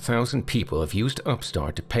 400,000 people have used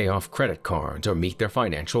UPSTART to pay off credit cards or meet their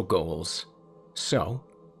financial goals. So,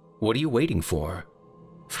 what are you waiting for?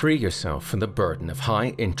 Free yourself from the burden of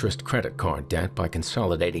high-interest credit card debt by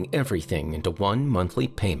consolidating everything into one monthly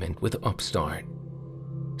payment with UPSTART.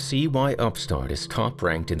 See why UPSTART is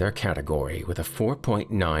top-ranked in their category with a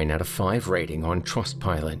 4.9 out of 5 rating on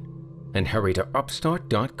Trustpilot, and hurry to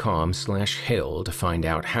upstart.com/hill to find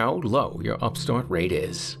out how low your UPSTART rate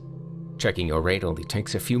is. Checking your rate only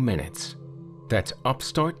takes a few minutes. That's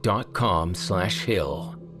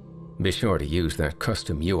upstart.com/hill. Be sure to use that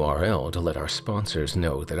custom URL to let our sponsors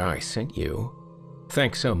know that I sent you.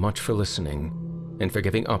 Thanks so much for listening, and for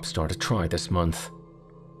giving UPSTART a try this month.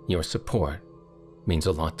 Your support means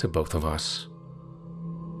a lot to both of us.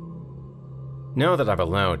 Now that I've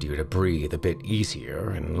allowed you to breathe a bit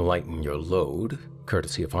easier and lighten your load,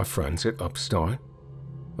 courtesy of our friends at UPSTART,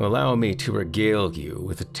 allow me to regale you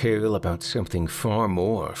with a tale about something far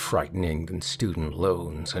more frightening than student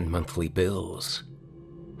loans and monthly bills.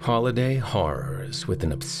 Holiday horrors with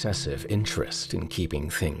an obsessive interest in keeping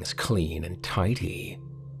things clean and tidy,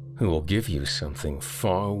 who will give you something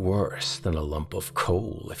far worse than a lump of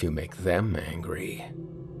coal if you make them angry.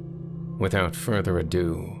 Without further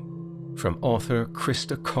ado, from author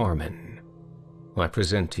Krista Carmen, I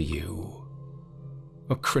present to you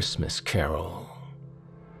A Christmas Carol.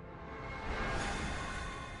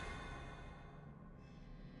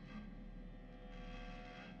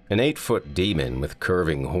 An 8-foot demon with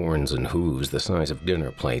curving horns and hooves the size of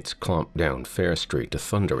dinner plates clomped down Fair Street to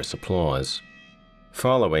thunderous applause.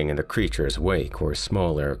 Following in the creature's wake were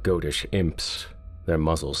smaller, goatish imps, their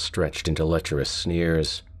muzzles stretched into lecherous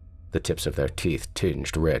sneers, the tips of their teeth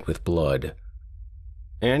tinged red with blood.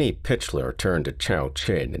 Annie Pitchler turned to Chow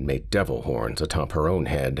Chin and made devil horns atop her own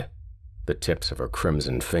head, the tips of her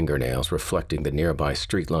crimson fingernails reflecting the nearby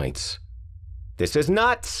streetlights. "This is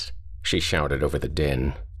nuts!" she shouted over the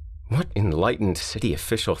din. What enlightened city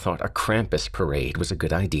official thought a Krampus parade was a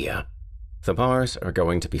good idea? The bars are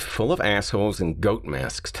going to be full of assholes in goat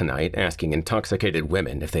masks tonight asking intoxicated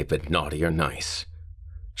women if they've been naughty or nice.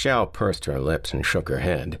 Chow pursed her lips and shook her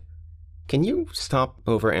head. Can you stop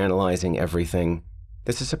overanalyzing everything?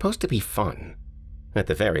 This is supposed to be fun. At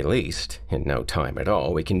the very least, in no time at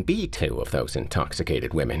all, we can be 2 of those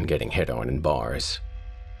intoxicated women getting hit on in bars.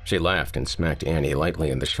 She laughed and smacked Annie lightly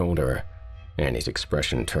in the shoulder. Annie's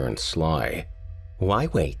expression turned sly. Why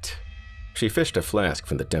wait? She fished a flask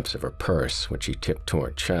from the depths of her purse, which she tipped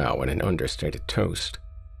toward Chow in an understated toast.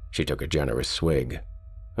 She took a generous swig,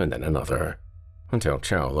 and then another, until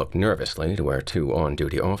Chow looked nervously to where 2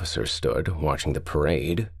 on-duty officers stood, watching the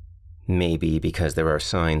parade. Maybe because there are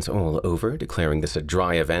signs all over declaring this a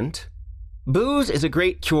dry event? Booze is a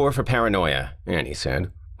great cure for paranoia, Annie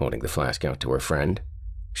said, holding the flask out to her friend.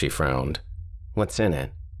 She frowned. What's in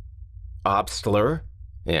it? Obstler,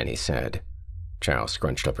 Annie said. Chow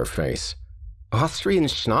scrunched up her face. Austrian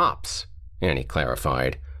schnapps, Annie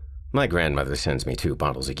clarified. My grandmother sends me 2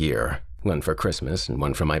 bottles a year. one for Christmas and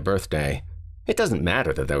one for my birthday. It doesn't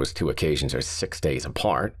matter that those two occasions are 6 days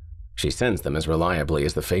apart. She sends them as reliably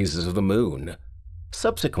as the phases of the moon.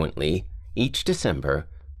 Subsequently, each December,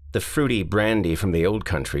 the fruity brandy from the old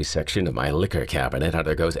country section of my liquor cabinet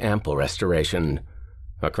undergoes ample restoration.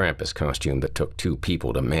 A Krampus costume that took 2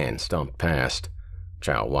 people to man stomped past.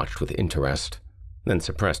 Chow watched with interest, then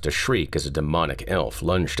suppressed a shriek as a demonic elf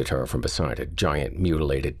lunged at her from beside a giant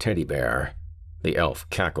mutilated teddy bear. The elf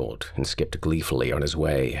cackled and skipped gleefully on his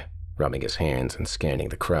way, rubbing his hands and scanning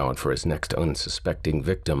the crowd for his next unsuspecting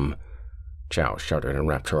victim. Chow shuddered and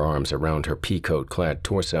wrapped her arms around her peacoat-clad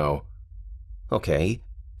torso. Okay,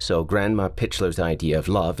 so Grandma Pitchler's idea of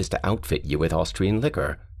love is to outfit you with Austrian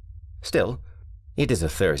liquor. Still, it is a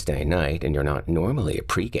Thursday night and you're not normally a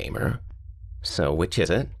pre-gamer. So which is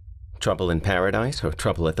it? Trouble in Paradise or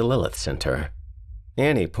Trouble at the Lilith Center?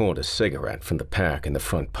 Annie pulled a cigarette from the pack in the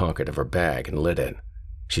front pocket of her bag and lit it.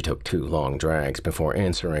 She took 2 long drags before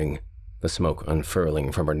answering, the smoke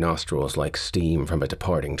unfurling from her nostrils like steam from a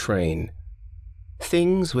departing train.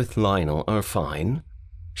 Things with Lionel are fine.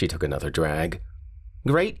 She took another drag.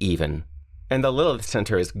 Great, even. And the Lilith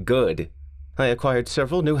Center is good. I acquired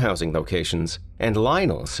several new housing locations, and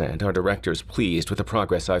Lionel said our director's pleased with the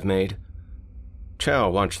progress I've made.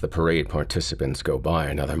 Chow watched the parade participants go by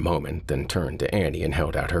another moment, then turned to Annie and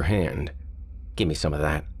held out her hand. "Give me some of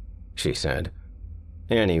that," she said.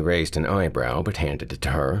 Annie raised an eyebrow but handed it to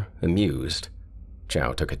her, amused.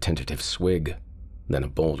 Chow took a tentative swig, then a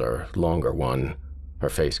bolder, longer one, her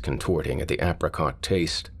face contorting at the apricot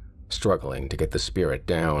taste, struggling to get the spirit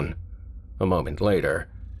down. A moment later,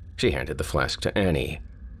 she handed the flask to Annie,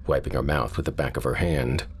 wiping her mouth with the back of her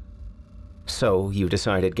hand. "So you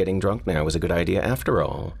decided getting drunk now was a good idea after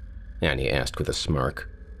all?" Annie asked with a smirk.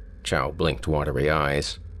 Chow blinked watery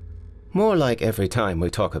eyes. "More like every time we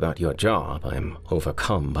talk about your job, I'm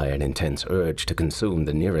overcome by an intense urge to consume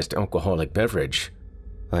the nearest alcoholic beverage.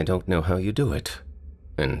 I don't know how you do it.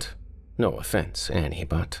 And no offense, Annie,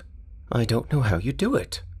 but I don't know how you do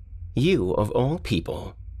it. You, of all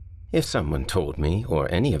people. If someone told me, or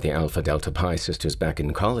any of the Alpha Delta Pi sisters back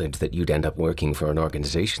in college, that you'd end up working for an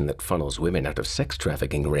organization that funnels women out of sex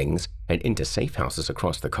trafficking rings and into safe houses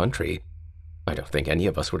across the country, I don't think any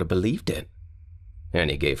of us would have believed it."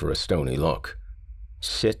 Annie gave her a stony look.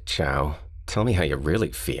 "Shit, Chow. Tell me how you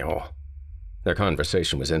really feel." Their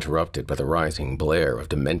conversation was interrupted by the rising blare of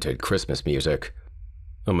demented Christmas music.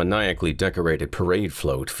 A maniacally decorated parade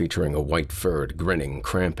float featuring a white-furred, grinning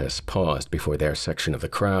Krampus paused before their section of the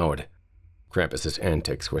crowd. Krampus's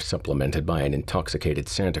antics were supplemented by an intoxicated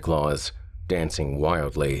Santa Claus, dancing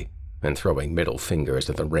wildly and throwing middle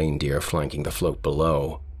fingers at the reindeer flanking the float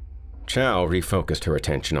below. Chow refocused her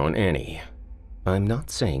attention on Annie. "I'm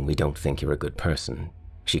not saying we don't think you're a good person,"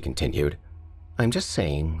 she continued. "I'm just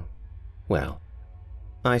saying, well,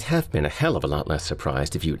 I'd have been a hell of a lot less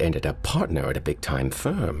surprised if you'd ended up partner at a big-time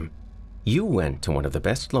firm. You went to one of the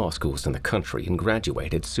best law schools in the country and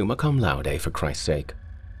graduated summa cum laude, for Christ's sake.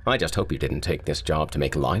 I just hope you didn't take this job to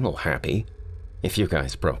make Lionel happy. If you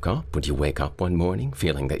guys broke up, would you wake up one morning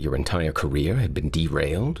feeling that your entire career had been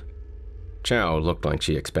derailed?" Chow looked like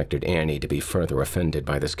she expected Annie to be further offended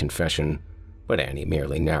by this confession, but Annie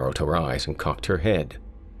merely narrowed her eyes and cocked her head.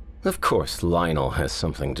 "Of course Lionel has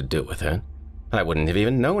something to do with it. I wouldn't have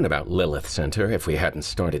even known about Lilith Center if we hadn't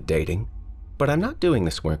started dating. But I'm not doing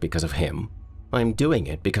this work because of him. I'm doing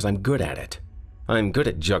it because I'm good at it. I'm good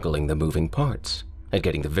at juggling the moving parts, at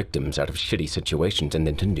getting the victims out of shitty situations and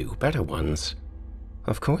into new, better ones."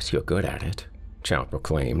 "Of course you're good at it," Chow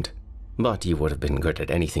proclaimed. "But you would have been good at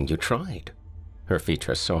anything you tried." Her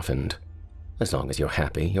features softened. "As long as you're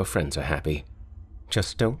happy, your friends are happy.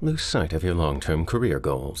 Just don't lose sight of your long-term career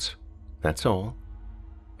goals. That's all."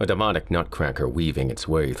 A demonic nutcracker weaving its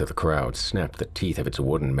way through the crowd snapped the teeth of its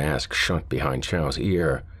wooden mask shut behind Chow's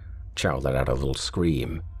ear. Chow let out a little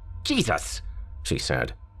scream. "Jesus!" she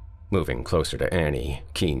said, moving closer to Annie,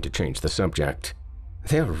 keen to change the subject.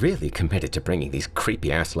 "They're really committed to bringing these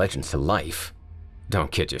creepy-ass legends to life."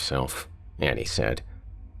 "Don't kid yourself," Annie said.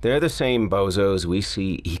 "They're the same bozos we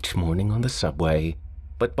see each morning on the subway,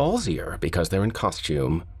 but ballsier because they're in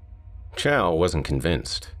costume." Chow wasn't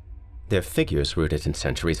convinced. Their figures rooted in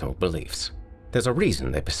centuries-old beliefs. There's a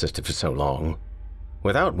reason they persisted for so long.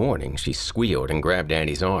 Without warning, she squealed and grabbed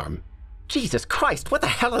Annie's arm. "Jesus Christ, what the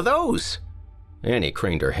hell are those?" Annie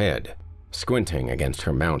craned her head, squinting against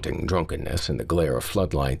her mounting drunkenness in the glare of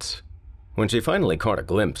floodlights. When she finally caught a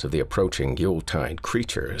glimpse of the approaching Yuletide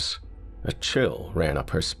creatures, a chill ran up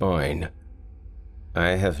her spine.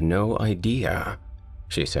 "I have no idea,"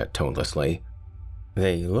 she said tonelessly.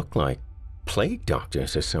 "They look like plague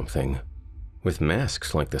doctors or something." with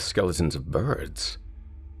masks like the skeletons of birds.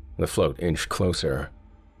 The float inched closer,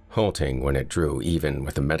 halting when it drew even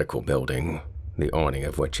with the medical building, the awning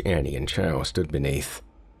of which Annie and Chow stood beneath.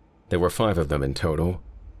 There were 5 of them in total,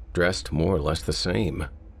 dressed more or less the same.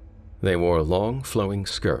 They wore long, flowing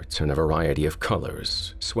skirts in a variety of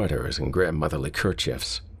colors, sweaters and grandmotherly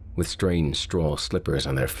kerchiefs, with strange straw slippers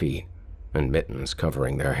on their feet and mittens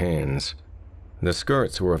covering their hands. The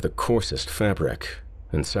skirts were of the coarsest fabric,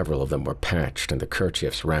 and several of them were patched and the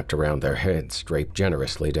kerchiefs wrapped around their heads draped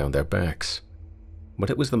generously down their backs. But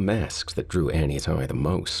it was the masks that drew Annie's eye the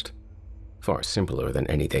most. Far simpler than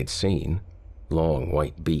any they'd seen, long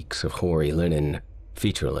white beaks of hoary linen,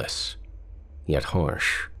 featureless, yet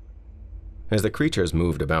harsh. As the creatures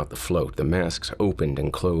moved about the float, the masks opened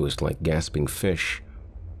and closed like gasping fish,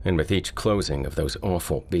 and with each closing of those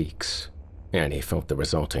awful beaks, Annie felt the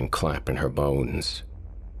resulting clap in her bones.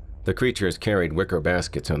 The creatures carried wicker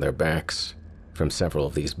baskets on their backs. From several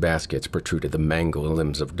of these baskets protruded the mangled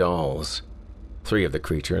limbs of dolls. 3 of the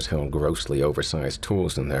creatures held grossly oversized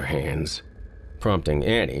tools in their hands, prompting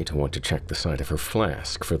Annie to want to check the side of her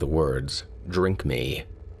flask for the words, "Drink me."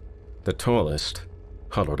 The tallest,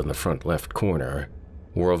 huddled in the front left corner,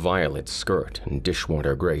 wore a violet skirt and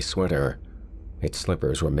dishwater gray sweater. Its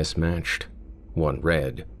slippers were mismatched, one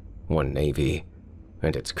red, one navy,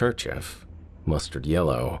 and its kerchief, mustard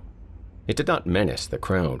yellow. It did not menace the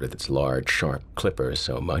crowd with its large, sharp clippers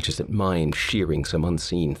so much as it mimed shearing some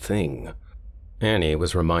unseen thing. Annie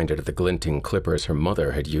was reminded of the glinting clippers her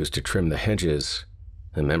mother had used to trim the hedges,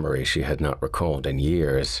 a memory she had not recalled in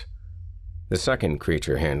years. The second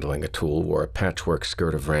creature handling a tool wore a patchwork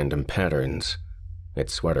skirt of random patterns.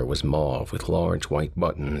 Its sweater was mauve with large white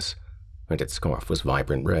buttons, and its scarf was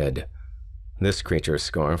vibrant red. This creature's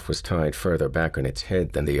scarf was tied further back on its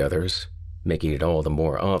head than the others, making it all the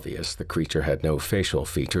more obvious the creature had no facial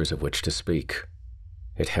features of which to speak.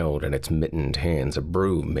 It held in its mittened hands a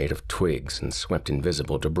broom made of twigs and swept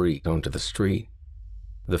invisible debris onto the street.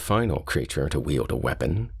 The final creature to wield a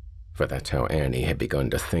weapon, for that's how Annie had begun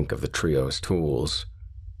to think of the trio's tools,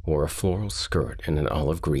 wore a floral skirt and an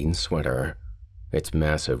olive green sweater. Its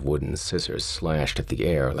massive wooden scissors slashed at the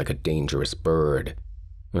air like a dangerous bird,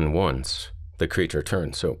 and once the creature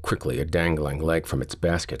turned so quickly a dangling leg from its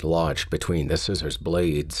basket lodged between the scissors'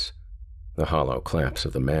 blades. The hollow claps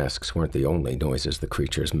of the masks weren't the only noises the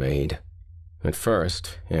creatures made. At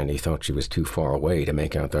first, Annie thought she was too far away to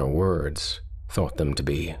make out their words, thought them to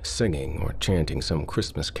be singing or chanting some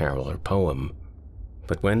Christmas carol or poem.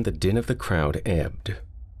 But when the din of the crowd ebbed,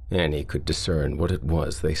 Annie could discern what it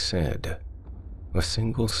was they said. A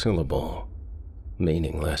single syllable,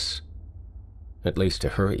 meaningless, at least to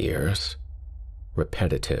her ears,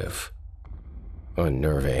 repetitive,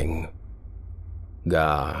 unnerving.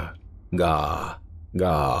 Ga, ga,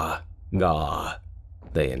 ga, ga,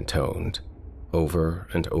 they intoned, over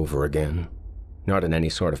and over again. Not in any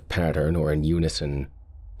sort of pattern or in unison.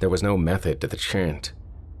 There was no method to the chant.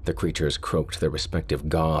 The creatures croaked their respective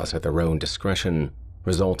gaws at their own discretion,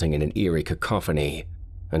 resulting in an eerie cacophony,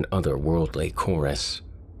 an otherworldly chorus.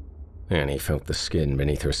 Annie felt the skin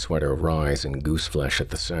beneath her sweater rise in gooseflesh at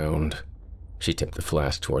the sound. She tipped the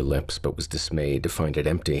flask to her lips but was dismayed to find it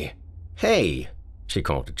empty. "Hey!" she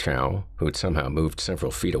called to Chow, who had somehow moved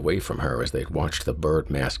several feet away from her as they had watched the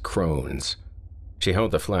bird-masked crones. She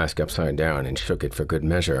held the flask upside down and shook it for good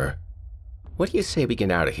measure. "What do you say we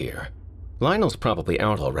get out of here? Lionel's probably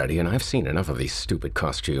out already, and I've seen enough of these stupid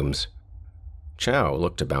costumes." Chow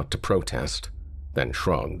looked about to protest, then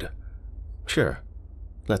shrugged. "Sure,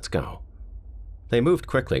 let's go." They moved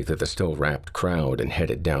quickly through the still-wrapped crowd and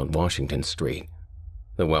headed down Washington Street,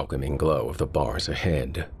 the welcoming glow of the bars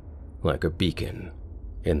ahead, like a beacon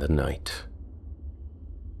in the night.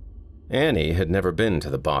 Annie had never been to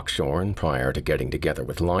the Bokshorn prior to getting together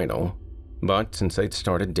with Lionel, but since they'd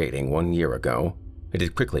started dating 1 year ago, it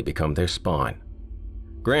had quickly become their spot.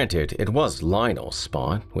 Granted, it was Lionel's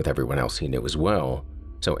spot, with everyone else he knew as well,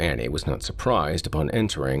 so Annie was not surprised upon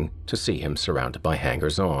entering to see him surrounded by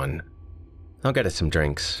hangers-on. "I'll get us some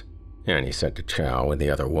drinks," Annie said to Chow, and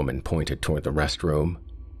the other woman pointed toward the restroom.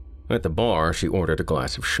 At the bar, she ordered a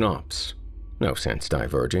glass of schnapps, no sense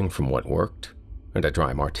diverging from what worked, and a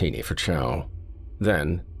dry martini for Chow,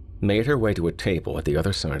 then made her way to a table at the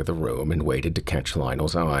other side of the room and waited to catch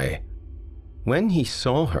Lionel's eye. When he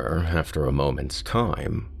saw her after a moment's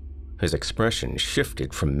time, his expression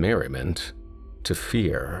shifted from merriment to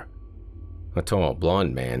fear. A tall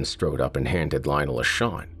blonde man strode up and handed Lionel a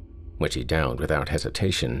shot, which he downed without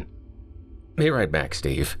hesitation. "Be right back,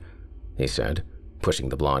 Steve," he said, pushing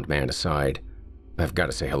the blonde man aside. "I've got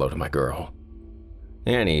to say hello to my girl."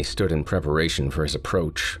 Annie stood in preparation for his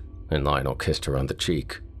approach, and Lionel kissed her on the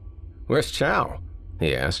cheek. "Where's Chow?"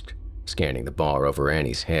 he asked, scanning the bar over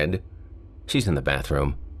Annie's head. "She's in the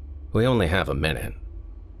bathroom. We only have a minute."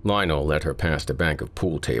 Lionel led her past a bank of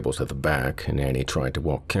pool tables at the back, and Annie tried to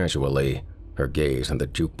walk casually, her gaze on the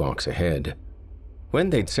jukebox ahead. When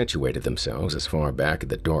they'd situated themselves as far back at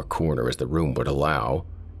the dark corner as the room would allow,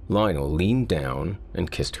 Lionel leaned down and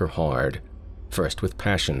kissed her hard, first with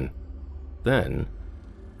passion, then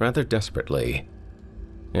rather desperately.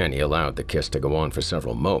 Annie allowed the kiss to go on for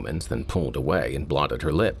several moments, then pulled away and blotted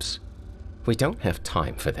her lips. "We don't have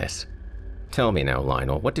time for this. Tell me now,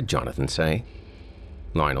 Lionel, what did Jonathan say?"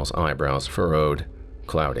 Lionel's eyebrows furrowed,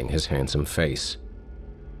 clouding his handsome face.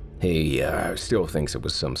 "He still thinks it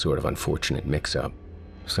was some sort of unfortunate mix-up,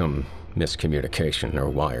 some miscommunication or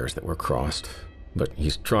wires that were crossed, but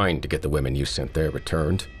he's trying to get the women you sent there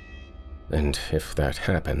returned. And if that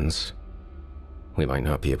happens, we might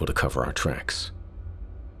not be able to cover our tracks."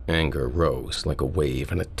 Anger rose like a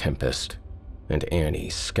wave in a tempest, and Annie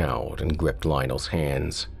scowled and gripped Lionel's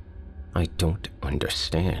hands. "I don't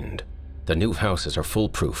understand. The new houses are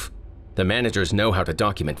foolproof. The managers know how to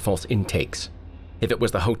document false intakes. If it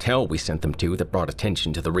was the hotel we sent them to that brought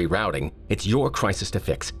attention to the rerouting, it's your crisis to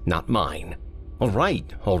fix, not mine." All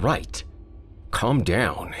right. Calm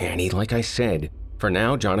down, Annie, like I said. For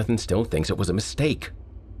now, Jonathan still thinks it was a mistake.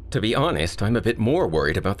 To be honest, I'm a bit more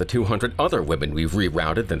worried about the 200 other women we've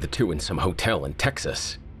rerouted than the 2 in some hotel in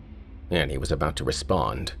Texas. Annie was about to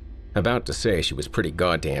respond, about to say she was pretty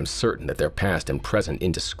goddamn certain that their past and present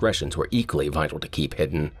indiscretions were equally vital to keep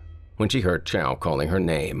hidden, when she heard Chow calling her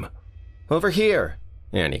name. "Over here,"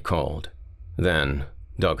 Annie called, then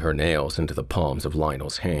dug her nails into the palms of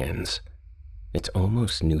Lionel's hands. "It's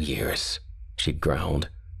almost New Year's," she growled.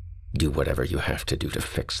 "Do whatever you have to do to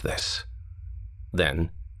fix this." Then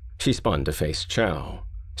she spun to face Chow,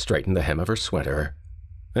 straightened the hem of her sweater,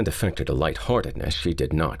 and affected a lightheartedness she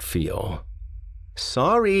did not feel.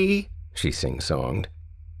 "Sorry," she sing-songed.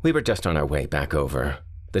 "We were just on our way back over.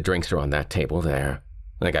 The drinks are on that table there.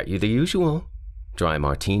 I got you the usual. Dry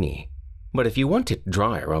martini. But if you want it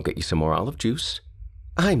drier, I'll get you some more olive juice."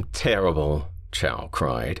 "I'm terrible," Chow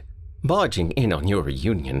cried. "Barging in on your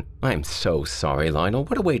reunion. I'm so sorry, Lionel.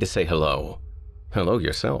 What a way to say hello." "Hello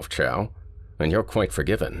yourself, Chow. And you're quite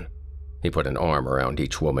forgiven." He put an arm around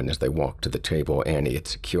each woman as they walked to the table Annie had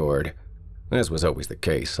secured. As was always the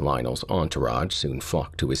case, Lionel's entourage soon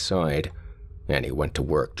flocked to his side. Annie went to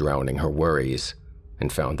work drowning her worries,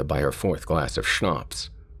 and found that by her 4th glass of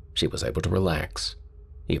schnapps, she was able to relax,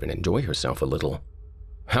 even enjoy herself a little.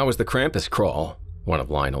 "How was the Krampus crawl?" one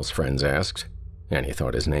of Lionel's friends asked. Annie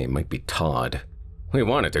thought his name might be Todd. "We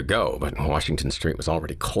wanted to go, but Washington Street was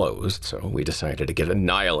already closed, so we decided to get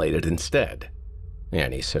annihilated instead."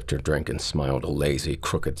 Annie sipped her drink and smiled a lazy,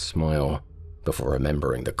 crooked smile, before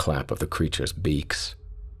remembering the clap of the creature's beaks.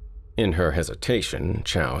 In her hesitation,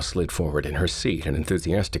 Chow slid forward in her seat and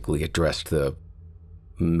enthusiastically addressed the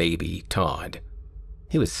maybe Todd.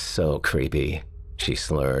 "He was so creepy," she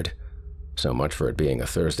slurred. So much for it being a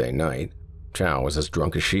Thursday night. Chow was as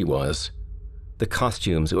drunk as she was. "The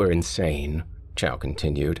costumes were insane," Chow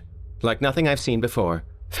continued. "Like nothing I've seen before.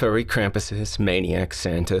 Furry Krampuses, maniac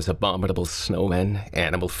Santas, abominable snowmen,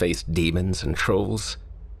 animal-faced demons, and trolls.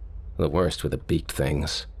 The worst were the beaked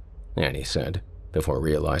things," Annie said, before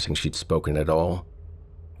realizing she'd spoken at all.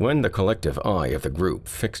 When the collective eye of the group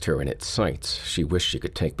fixed her in its sights, she wished she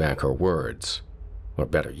could take back her words. Or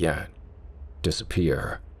better yet,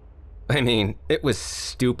 disappear. "I mean, it was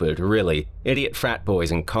stupid, really. Idiot frat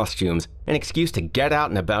boys in costumes. An excuse to get out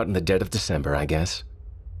and about in the dead of December, I guess."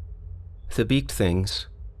 "The beaked things,"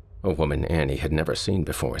 a woman Annie had never seen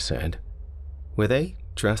before said. "Were they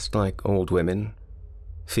dressed like old women?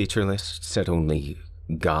 Featureless, said only,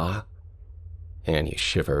 'Ga'?" Annie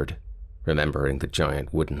shivered, remembering the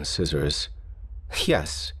giant wooden scissors.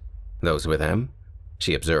 "Yes, those were them."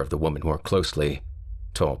 She observed the woman more closely.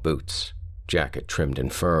 Tall boots, jacket trimmed in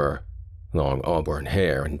fur, long auburn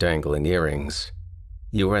hair and dangling earrings.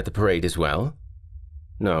 "You were at the parade as well?"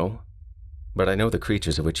 "No, but I know the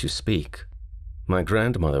creatures of which you speak. My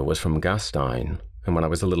grandmother was from Gastein, and when I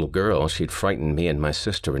was a little girl, she'd frightened me and my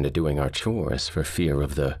sister into doing our chores for fear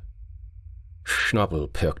of the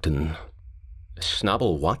Schnabelpirkten."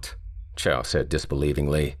 "Schnabel what?" Chow said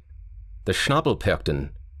disbelievingly. "The Schnabelpirkten,"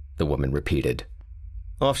 the woman repeated.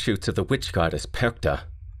 "Offshoots of the witch goddess Perkta.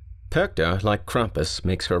 Perkta, like Krampus,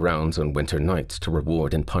 makes her rounds on winter nights to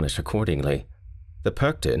reward and punish accordingly. The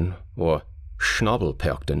Perkten, or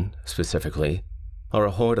Schnabelpirkten specifically, are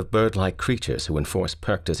a horde of bird-like creatures who enforce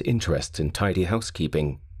Perkta's interests in tidy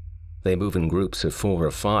housekeeping. They move in groups of 4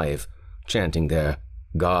 or 5, chanting their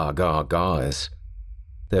ga-ga-gas.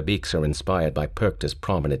 Their beaks are inspired by Perkta's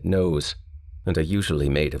prominent nose and are usually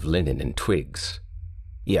made of linen and twigs.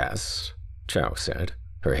 Yes, Chow said,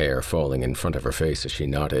 her hair falling in front of her face as she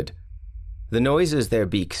nodded. The noises their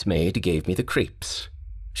beaks made gave me the creeps.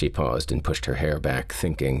 She paused and pushed her hair back,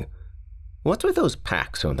 thinking, what were those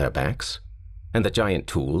packs on their backs? And the giant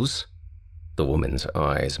tools? The woman's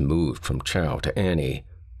eyes moved from Chow to Annie,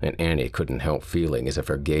 and Annie couldn't help feeling as if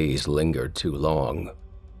her gaze lingered too long.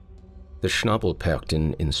 The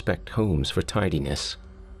Schnabelperkten inspect homes for tidiness,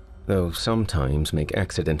 though sometimes make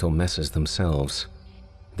accidental messes themselves.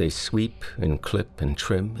 They sweep and clip and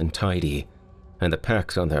trim and tidy, and the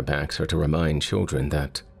packs on their backs are to remind children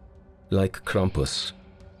that, like Krampus,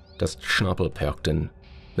 das Schnabelperkten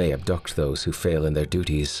may abduct those who fail in their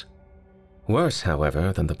duties. Worse,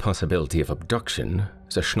 however, than the possibility of abduction,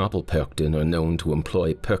 the Schnabelperkten are known to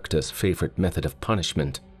employ Perkta's favorite method of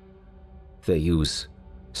punishment. They use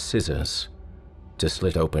scissors to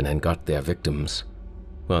slit open and gut their victims,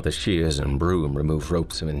 while the shears and broom remove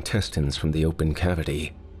ropes of intestines from the open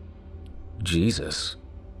cavity. Jesus,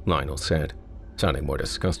 Lionel said, sounding more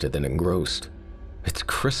disgusted than engrossed. It's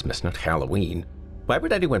Christmas, not Halloween. Why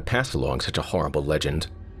would anyone pass along such a horrible legend?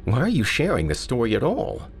 Why are you sharing this story at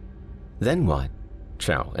all? Then what?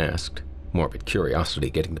 Chow asked, morbid curiosity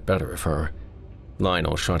getting the better of her.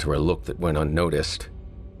 Lionel shot her a look that went unnoticed.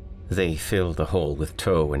 They fill the hole with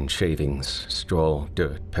tow and shavings, straw,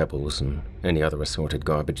 dirt, pebbles, and any other assorted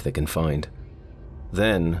garbage they can find.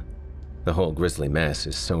 Then, the whole grisly mess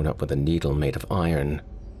is sewn up with a needle made of iron,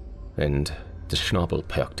 and the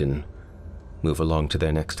Schnabelperkten move along to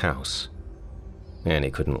their next house.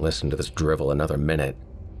 Annie couldn't listen to this drivel another minute.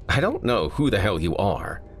 I don't know who the hell you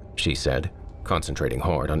are, she said, concentrating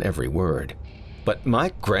hard on every word. But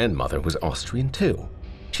my grandmother was Austrian too.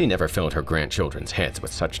 She never filled her grandchildren's heads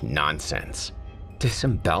with such nonsense.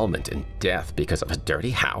 Disembowelment and death because of a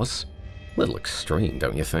dirty house? Little extreme,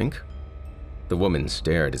 don't you think? The woman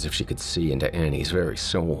stared as if she could see into Annie's very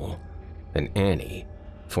soul, and Annie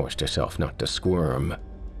forced herself not to squirm.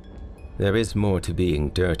 There is more to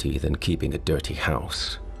being dirty than keeping a dirty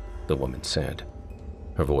house, the woman said.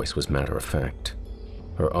 Her voice was matter-of-fact,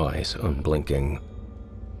 her eyes unblinking.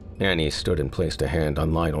 Annie stood and placed a hand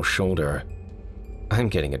on Lionel's shoulder. I'm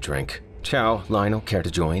getting a drink. Chow, Lionel, care to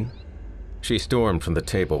join? She stormed from the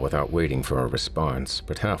table without waiting for a response,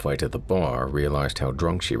 but halfway to the bar realized how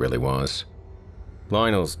drunk she really was.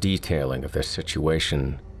 Lionel's detailing of their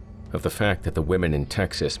situation, of the fact that the women in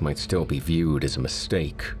Texas might still be viewed as a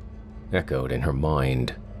mistake, echoed in her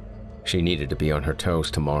mind. She needed to be on her toes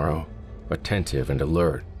tomorrow, attentive and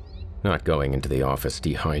alert, not going into the office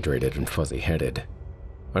dehydrated and fuzzy-headed.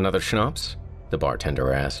 Another schnapps? The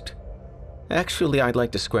bartender asked. Actually, I'd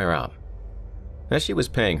like to square up. As she was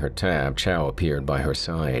paying her tab, Chow appeared by her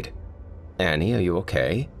side. Annie, are you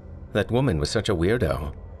okay? That woman was such a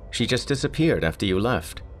weirdo. She just disappeared after you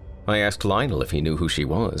left. I asked Lionel if he knew who she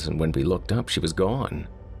was, and when we looked up, she was gone.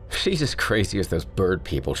 She's as crazy as those bird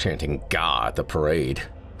people chanting "Gah" at the parade.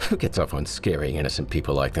 Who gets off on scaring innocent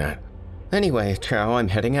people like that? Anyway, Chow, I'm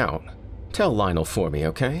heading out. Tell Lionel for me,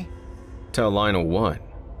 okay? Tell Lionel what?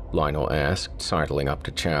 Lionel asked, sidling up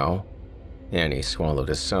to Chow. Annie swallowed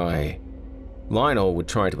a sigh. Lionel would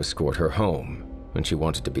try to escort her home, and she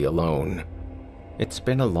wanted to be alone. It's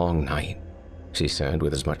been a long night, she said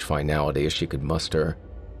with as much finality as she could muster.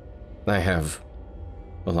 I have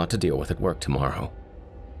a lot to deal with at work tomorrow.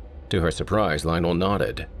 To her surprise, Lionel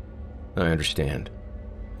nodded. I understand.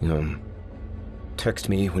 Text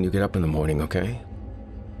me when you get up in the morning, okay?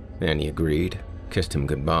 Annie agreed, kissed him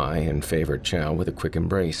goodbye, and favored Chow with a quick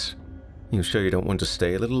embrace. You sure you don't want to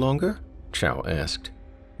stay a little longer? Chow asked.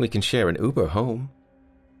 We can share an Uber home.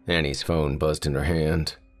 Annie's phone buzzed in her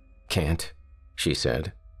hand. Can't, she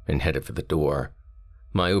said, and headed for the door.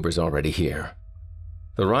 My Uber's already here.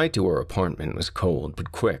 The ride to her apartment was cold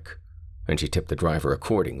but quick, and she tipped the driver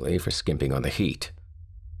accordingly for skimping on the heat.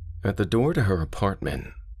 At the door to her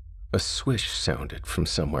apartment, a swish sounded from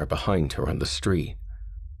somewhere behind her on the street.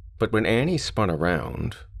 But when Annie spun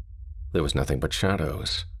around, there was nothing but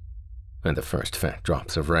shadows, and the first fat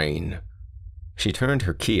drops of rain. She turned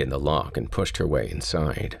her key in the lock and pushed her way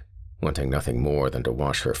inside, wanting nothing more than to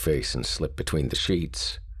wash her face and slip between the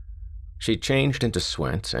sheets. She changed into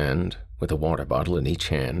sweats and, with a water bottle in each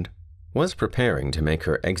hand, was preparing to make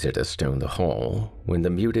her exodus down the hall when the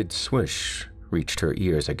muted swish reached her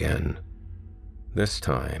ears again. This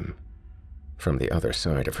time, from the other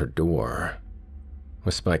side of her door.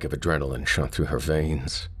 A spike of adrenaline shot through her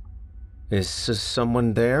veins. Is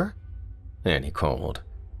someone there? Annie called.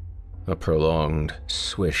 A prolonged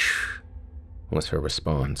swish was her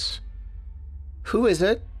response. Who is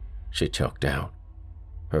it? She choked out.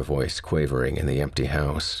 her voice quavering in the empty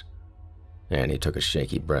house. Annie took a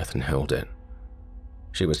shaky breath and held it.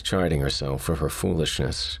 She was chiding herself for her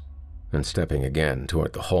foolishness and stepping again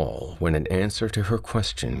toward the hall when an answer to her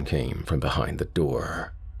question came from behind the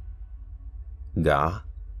door. "Ga?"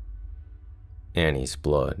 Annie's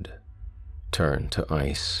blood turned to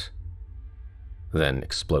ice, then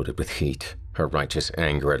exploded with heat, her righteous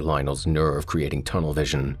anger at Lionel's nerve creating tunnel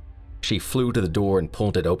vision. She flew to the door and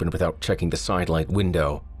pulled it open without checking the sidelight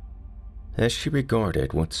window. As she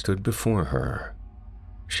regarded what stood before her,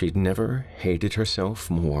 she'd never hated herself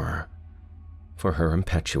more for her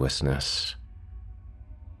impetuousness.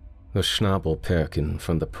 The Schnabelperken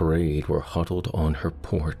from the parade were huddled on her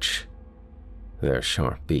porch, their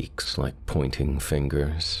sharp beaks like pointing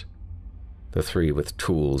fingers. The three with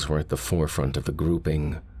tools were at the forefront of the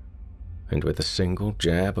grouping, and with a single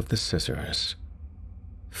jab of the scissors,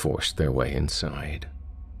 forced their way inside.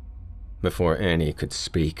 Before Annie could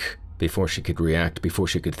speak, before she could react, before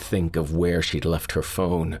she could think of where she'd left her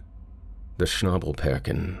phone, the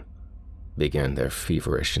Schnabelperken began their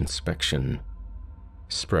feverish inspection,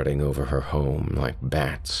 spreading over her home like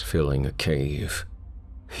bats filling a cave.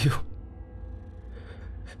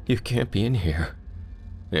 You can't be in here,"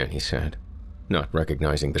 Annie said, not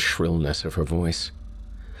recognizing the shrillness of her voice.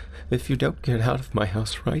 "If you don't get out of my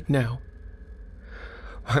house right now,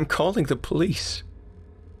 I'm calling the police."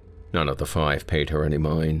 None of the five paid her any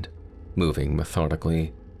mind, moving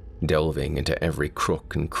methodically, delving into every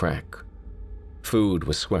crook and crack. Food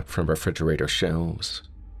was swept from refrigerator shelves,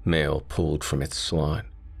 mail pulled from its slot,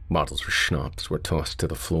 bottles of schnapps were tossed to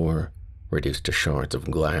the floor, reduced to shards of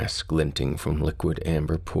glass glinting from liquid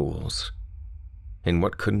amber pools. In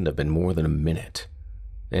what couldn't have been more than a minute,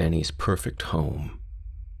 Annie's perfect home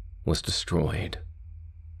was destroyed.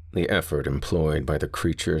 The effort employed by the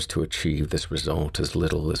creatures to achieve this result as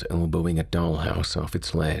little as elbowing a dollhouse off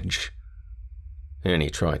its ledge. Annie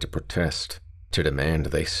tried to protest, to demand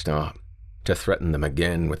they stop, to threaten them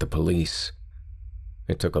again with the police.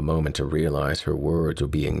 It took a moment to realize her words were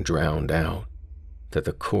being drowned out, that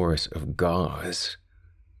the chorus of gauze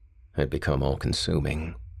had become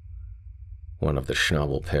all-consuming. One of the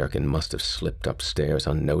Schnabelperken must have slipped upstairs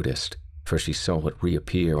unnoticed, for she saw it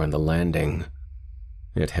reappear on the landing.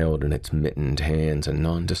 It held in its mittened hands a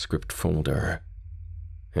nondescript folder.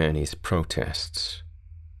 Annie's protests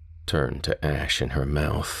turned to ash in her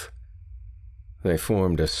mouth. They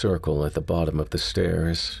formed a circle at the bottom of the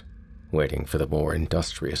stairs, waiting for the more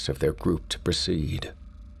industrious of their group to proceed.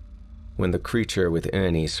 When the creature with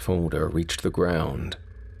Annie's folder reached the ground,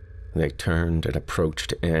 they turned and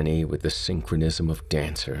approached Annie with the synchronism of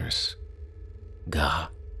dancers. Ga,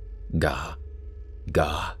 ga,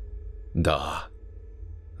 ga, ga.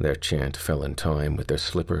 Their chant fell in time with their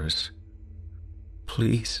slippers.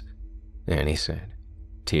 "Please," Annie said,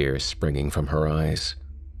 tears springing from her eyes.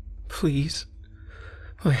 "Please.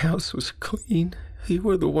 My house was clean. You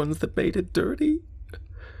were the ones that made it dirty.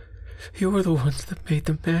 You were the ones that made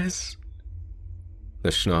the mess." The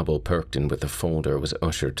Schnabelperken with the folder was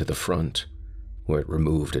ushered to the front, where it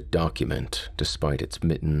removed a document despite its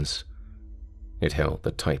mittens. It held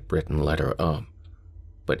the typewritten letter up,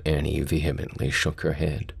 but Annie vehemently shook her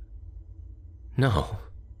head. "No,"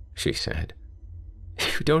 she said.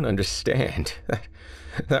 "You don't understand.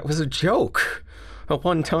 That was a joke, a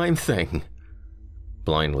one-time thing."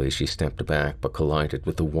 Blindly, she stepped back but collided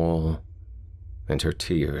with the wall, and her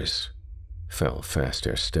tears fell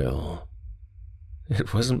faster still.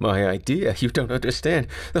 "It wasn't my idea. You don't understand.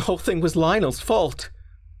 The whole thing was Lionel's fault."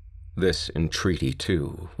 This entreaty,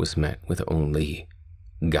 too, was met with only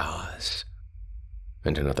gauze,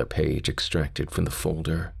 and another page extracted from the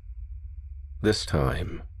folder. This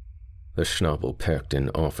time, the Schnabelperken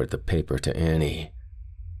offered the paper to Annie,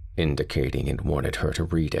 indicating it wanted her to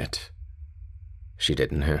read it. She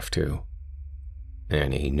didn't have to.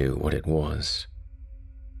 Annie knew what it was.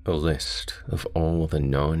 A list of all the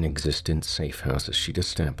non-existent safe houses she'd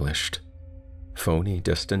established. Phony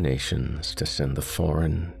destinations to send the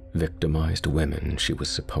foreign, victimized women she was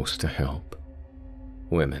supposed to help.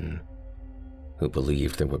 Women who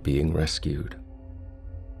believed they were being rescued,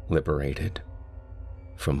 liberated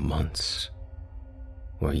from months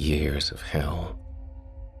or years of hell.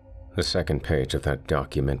 The second page of that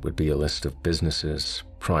document would be a list of businesses,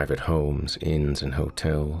 private homes, inns, and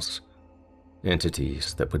hotels.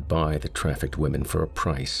 Entities that would buy the trafficked women for a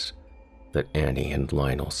price that Annie and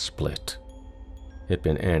Lionel split. It'd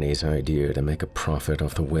been Annie's idea to make a profit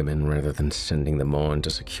off the women rather than sending them on to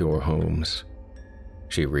secure homes.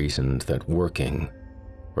 She reasoned that working,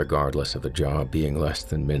 regardless of the job being less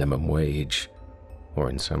than minimum wage, or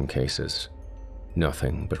in some cases,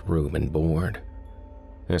 nothing but room and board,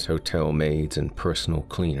 as hotel maids and personal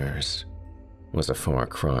cleaners, was a far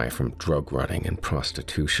cry from drug running and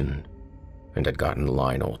prostitution, and had gotten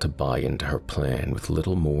Lionel to buy into her plan with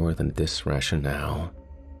little more than this rationale.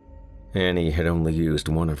 Annie had only used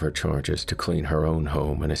one of her charges to clean her own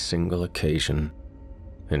home on a single occasion,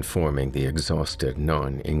 informing the exhausted,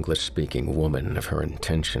 non-English-speaking woman of her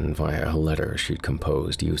intention via a letter she'd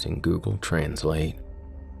composed using Google Translate.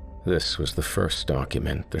 This was the first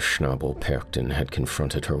document the Schnabel-Perchten had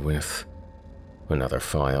confronted her with, another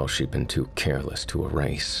file she'd been too careless to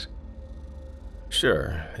erase.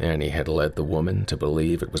 Sure, Annie had led the woman to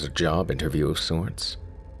believe it was a job interview of sorts,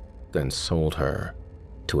 then sold her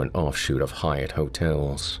to an offshoot of Hyatt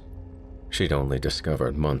Hotels. She'd only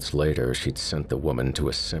discovered months later she'd sent the woman to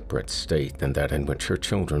a separate state than that in which her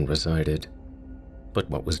children resided. But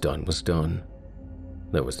what was done was done.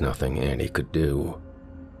 There was nothing Annie could do.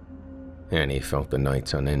 Annie felt the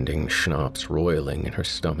night's unending schnapps roiling in her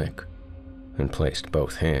stomach and placed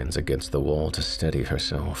both hands against the wall to steady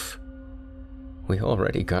herself. "We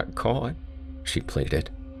already got caught," she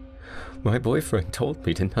pleaded. "My boyfriend told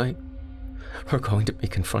me tonight. We're going to be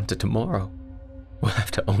confronted tomorrow. We'll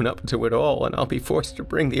have to own up to it all, and I'll be forced to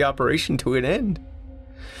bring the operation to an end.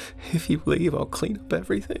 If you leave, I'll clean up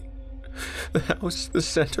everything. The house, the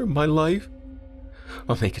center of my life.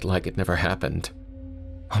 I'll make it like it never happened.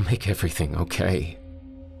 I'll make everything okay."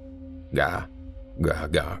 Gah, gah,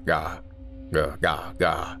 gah, gah, gah, gah,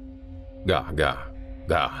 gah, gah, gah,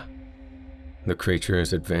 gah. The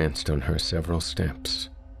creatures advanced on her several steps.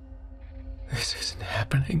 "This isn't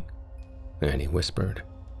happening," Annie whispered.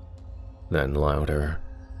 Then louder,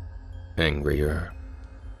 angrier,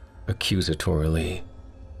 accusatorily.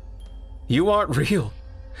 "You aren't real.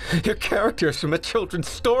 Your character's from a children's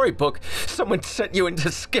storybook. Someone sent you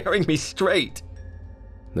into scaring me straight."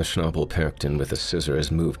 The Schnabel-Perchten with the scissors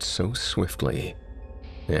moved so swiftly,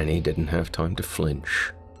 Annie didn't have time to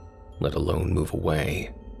flinch, let alone move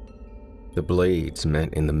away. The blades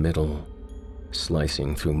met in the middle,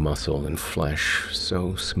 slicing through muscle and flesh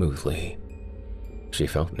so smoothly. She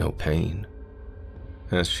felt no pain.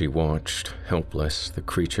 As she watched, helpless, the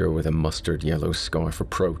creature with a mustard yellow scarf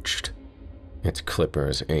approached, its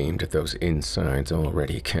clippers aimed at those insides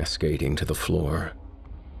already cascading to the floor.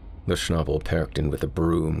 The Schnabel-Perchten with a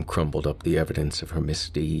broom crumbled up the evidence of her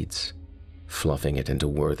misdeeds, fluffing it into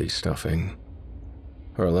worthy stuffing.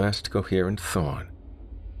 Her last coherent thought,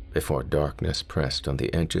 before darkness pressed on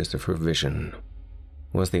the edges of her vision,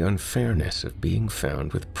 was the unfairness of being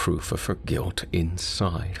found with proof of her guilt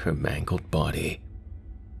inside her mangled body.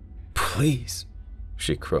 "Please,"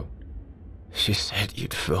 she croaked. "She said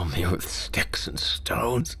you'd fill me with sticks and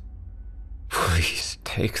stones. Please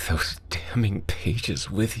take those damning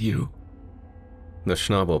pages with you." The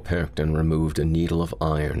Schnabel-Perchten removed a needle of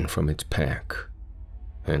iron from its pack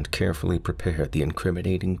and carefully prepared the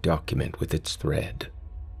incriminating document with its thread.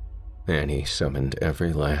 Annie summoned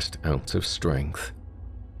every last ounce of strength.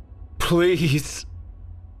 "Please!"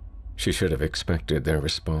 She should have expected their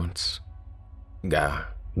response. Gah,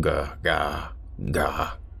 gah, gah,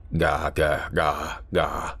 gah, gah, gah, gah,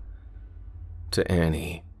 gah. To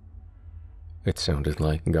Annie, it sounded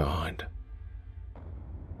like God.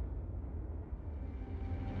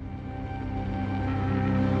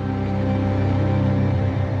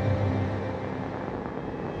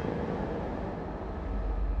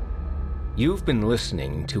 You've been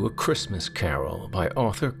listening to A Christmas Carol by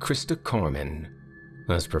author Krista Carmen,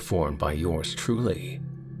 as performed by yours truly.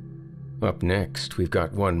 Up next, we've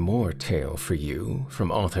got one more tale for you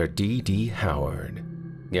from author D.D. Howard,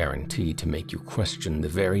 guaranteed to make you question the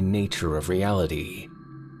very nature of reality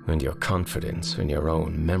and your confidence in your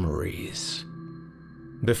own memories.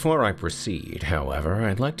 Before I proceed, however,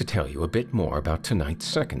 I'd like to tell you a bit more about tonight's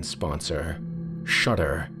second sponsor,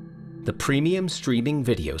 SHUDDER, the premium streaming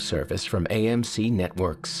video service from AMC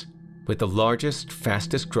Networks, with the largest,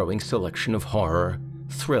 fastest-growing selection of horror,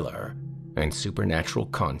 thriller, and supernatural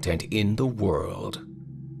content in the world.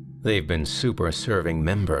 They've been super serving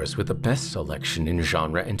members with the best selection in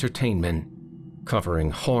genre entertainment, covering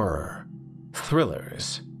horror,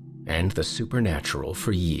 thrillers, and the supernatural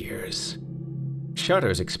for years.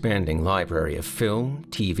 Shudder's expanding library of film,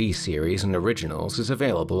 TV series, and originals is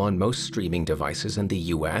available on most streaming devices in the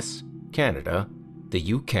US, Canada, the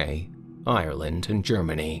UK, Ireland, and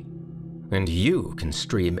Germany. And you can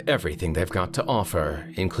stream everything they've got to offer,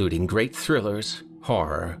 including great thrillers,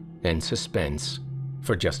 horror, and suspense,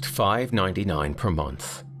 for just $5.99 per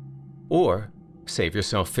month. Or save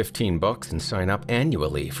yourself $15 and sign up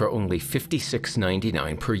annually for only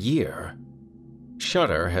 $56.99 per year.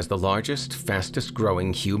 Shudder has the largest,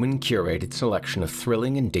 fastest-growing human-curated selection of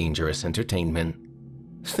thrilling and dangerous entertainment.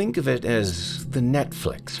 Think of it as the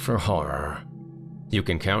Netflix for horror. You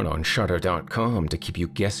can count on SHUDDER.com to keep you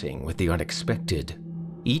guessing with the unexpected.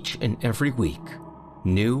 Each and every week,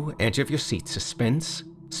 new edge-of-your-seat suspense,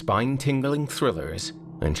 spine-tingling thrillers,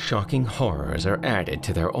 and shocking horrors are added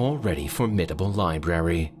to their already formidable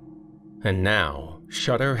library. And now,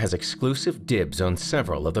 Shudder has exclusive dibs on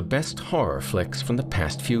several of the best horror flicks from the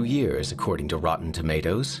past few years, according to Rotten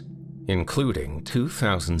Tomatoes, including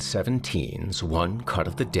 2017's One Cut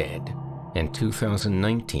of the Dead and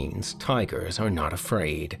 2019's Tigers Are Not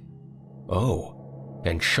Afraid. Oh,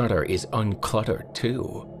 and Shudder is uncluttered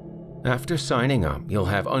too. After signing up, you'll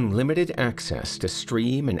have unlimited access to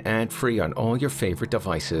stream and ad-free on all your favorite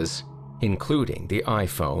devices, including the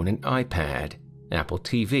iPhone and iPad, Apple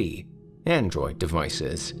TV, Android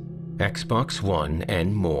devices, Xbox One,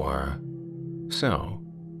 and more. So,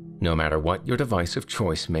 no matter what your device of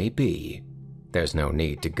choice may be, there's no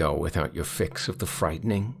need to go without your fix of the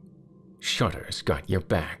frightening. Shudder's got your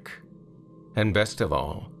back. And best of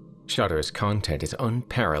all, Shudder's content is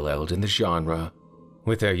unparalleled in the genre.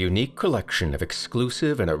 With their unique collection of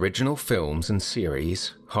exclusive and original films and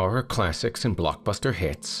series, horror classics and blockbuster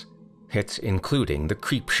hits including the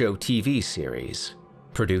Creepshow TV series,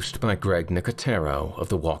 produced by Greg Nicotero of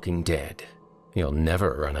The Walking Dead. You'll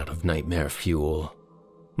never run out of nightmare fuel.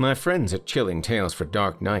 My friends at Chilling Tales for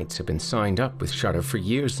Dark Nights have been signed up with Shudder for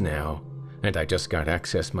years now, and I just got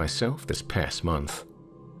access myself this past month.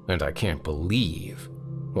 And I can't believe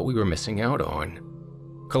what we were missing out on.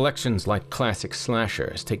 Collections like classic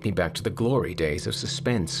slashers take me back to the glory days of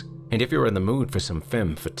suspense, and if you're in the mood for some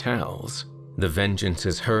femme fatales, the Vengeance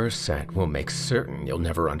is Hers set will make certain you'll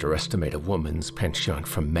never underestimate a woman's penchant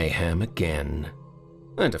for mayhem again.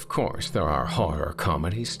 And of course, there are horror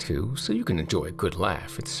comedies too, so you can enjoy a good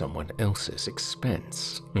laugh at someone else's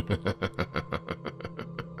expense.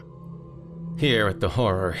 Here at the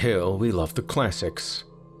Horror Hill, we love the classics,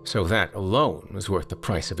 so that alone was worth the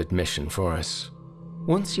price of admission for us.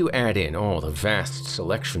 Once you add in all the vast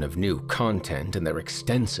selection of new content and their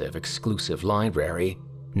extensive exclusive library,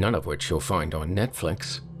 none of which you'll find on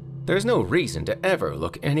Netflix, there's no reason to ever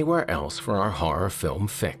look anywhere else for our horror film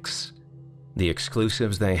fix. The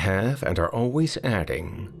exclusives they have and are always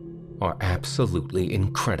adding are absolutely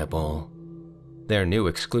incredible. Their new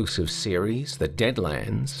exclusive series, The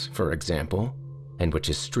Deadlands, for example, and which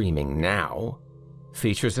is streaming now,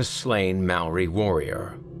 features a slain Maori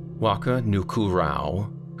warrior, Waka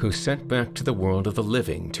Nuku-Rao, who's sent back to the world of the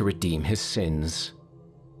living to redeem his sins.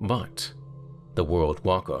 But the world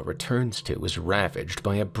Waka returns to is ravaged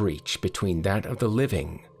by a breach between that of the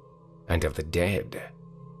living and of the dead,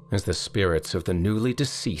 as the spirits of the newly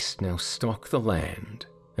deceased now stalk the land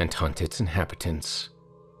and hunt its inhabitants.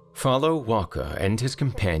 Follow Waka and his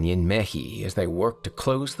companion Mehi as they work to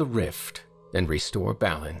close the rift and restore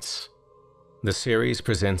balance. The series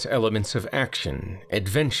presents elements of action,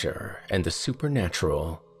 adventure, and the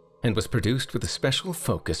supernatural, and was produced with a special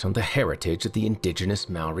focus on the heritage of the indigenous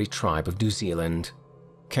Maori tribe of New Zealand.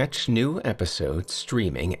 Catch new episodes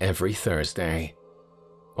streaming every Thursday.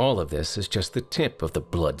 All of this is just the tip of the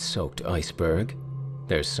blood-soaked iceberg.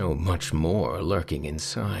 There's so much more lurking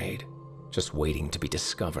inside, just waiting to be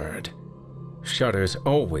discovered. Shudder's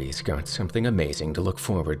always got something amazing to look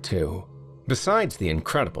forward to. Besides the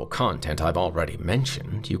incredible content I've already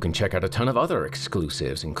mentioned, you can check out a ton of other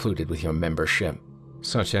exclusives included with your membership,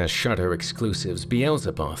 such as Shudder exclusives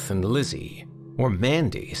Beelzebub and Lizzie, or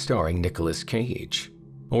Mandy starring Nicolas Cage.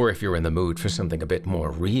 Or if you're in the mood for something a bit more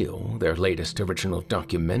real, their latest original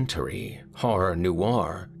documentary, Horror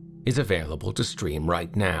Noir, is available to stream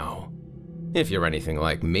right now. If you're anything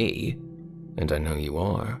like me, and I know you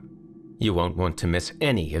are, you won't want to miss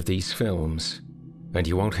any of these films, and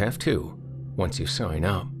you won't have to once you sign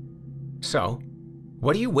up. So,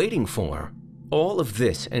 what are you waiting for? All of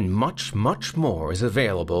this and much, much more is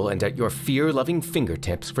available and at your fear-loving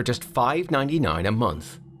fingertips for just $5.99 a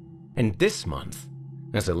month. And this month,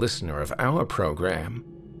 as a listener of our program,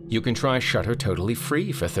 you can try Shudder totally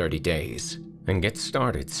free for 30 days and get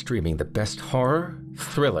started streaming the best horror,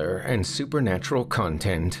 thriller, and supernatural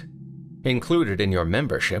content. Included in your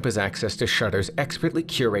membership is access to Shudder's expertly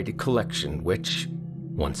curated collection, which,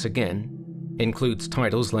 once again, includes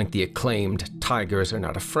titles like the acclaimed Tigers Are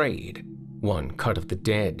Not Afraid, One Cut of the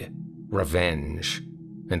Dead, Revenge,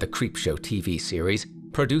 and the Creepshow TV series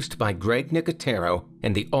produced by Greg Nicotero,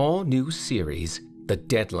 and the all-new series The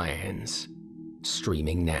Deadlands,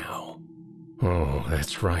 streaming now. Oh,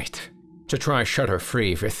 that's right. To try Shudder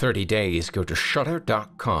free for 30 days, go to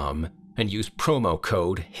shudder.com and use promo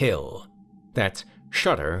code HILL. That's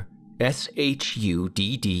Shudder, SHUDDER.com,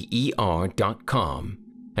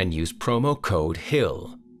 and use promo code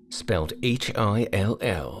HILL, spelled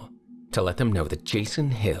H-I-L-L, to let them know that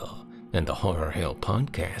Jason Hill and the Horror Hill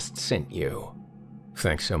podcast sent you.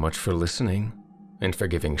 Thanks so much for listening and for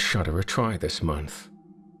giving Shudder a try this month.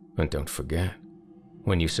 And don't forget,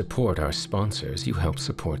 when you support our sponsors, you help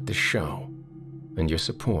support the show, and your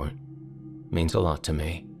support means a lot to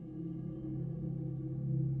me.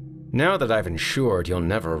 Now that I've ensured you'll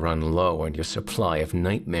never run low on your supply of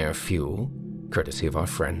nightmare fuel, courtesy of our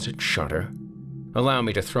friends at Shudder, allow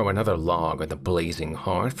me to throw another log on the blazing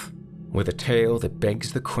hearth with a tale that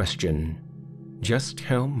begs the question, just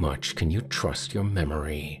how much can you trust your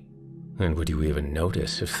memory? And would you even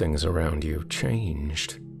notice if things around you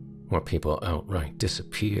changed, or people outright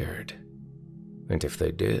disappeared? And if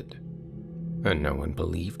they did, and no one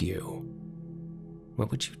believed you,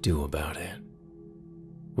 what would you do about it?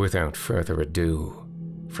 Without further ado,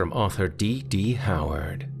 from author D.D.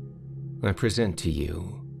 Howard, I present to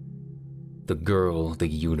you The Girl the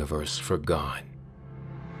Universe Forgot.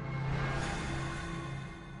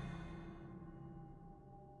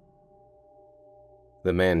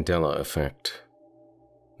 The Mandela Effect.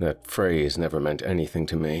 That phrase never meant anything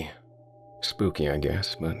to me. Spooky, I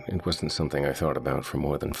guess, but it wasn't something I thought about for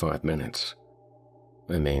more than 5 minutes.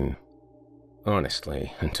 I mean,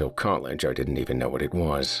 honestly, until college, I didn't even know what it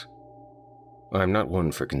was. I'm not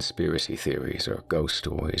one for conspiracy theories or ghost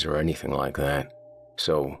stories or anything like that,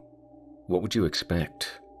 so what would you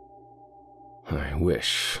expect? I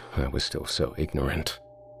wish I was still so ignorant.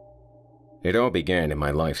 It all began in my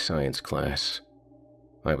life science class.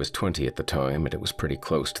 I was 20 at the time, and it was pretty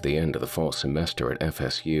close to the end of the fall semester at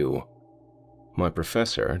FSU. My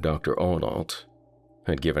professor, Dr. Arnault,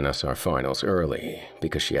 had given us our finals early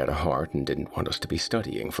because she had a heart and didn't want us to be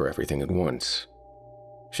studying for everything at once.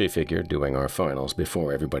 She figured doing our finals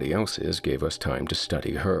before everybody else's gave us time to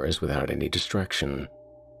study hers without any distraction,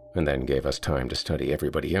 and then gave us time to study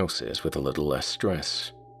everybody else's with a little less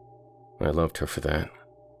stress. I loved her for that.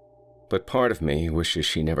 But part of me wishes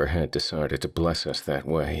she never had decided to bless us that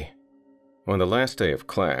way. On the last day of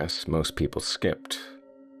class, most people skipped.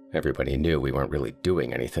 Everybody knew we weren't really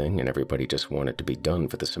doing anything, and everybody just wanted to be done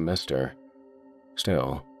for the semester.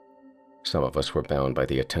 Still, some of us were bound by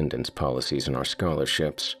the attendance policies in our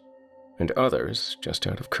scholarships, and others, just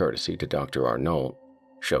out of courtesy to Dr. Arnault,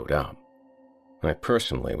 showed up. I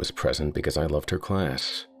personally was present because I loved her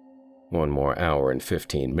class. 1 more hour and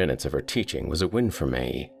 15 minutes of her teaching was a win for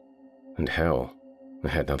me. And hell, I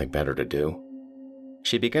had nothing better to do.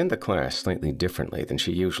 She began the class slightly differently than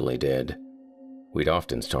she usually did. We'd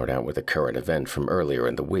often start out with a current event from earlier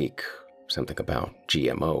in the week, something about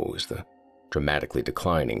GMOs, the dramatically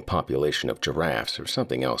declining population of giraffes, or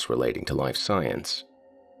something else relating to life science.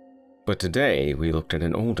 But today, we looked at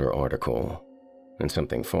an older article, and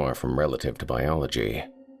something far from relative to biology.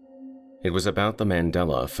 It was about the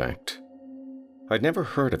Mandela Effect. I'd never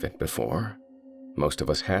heard of it before. Most of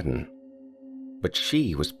us hadn't. But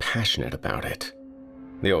she was passionate about it.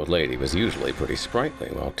 The old lady was usually pretty sprightly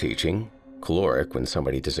while teaching, caloric when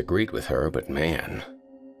somebody disagreed with her, but man,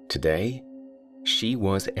 today, she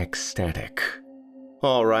was ecstatic.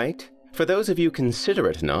 All right, for those of you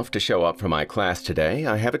considerate enough to show up for my class today,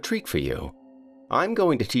 I have a treat for you. I'm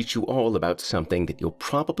going to teach you all about something that you'll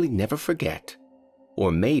probably never forget.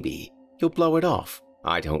 Or maybe you'll blow it off,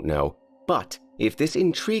 I don't know. But if this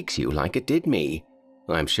intrigues you like it did me,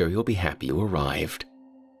 I'm sure you'll be happy you arrived.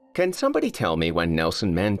 Can somebody tell me when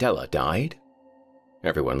Nelson Mandela died?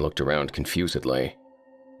 Everyone looked around confusedly.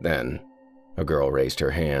 Then, a girl raised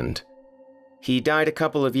her hand. He died a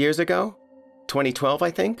couple of years ago? 2012,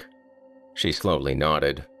 I think? She slowly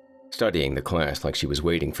nodded, studying the class like she was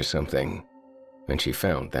waiting for something. And she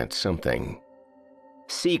found that something.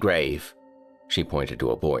 Seagrave, she pointed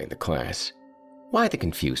to a boy in the class. Why the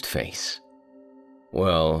confused face?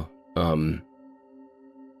 Well,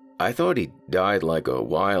 I thought he died like a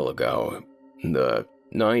while ago, in the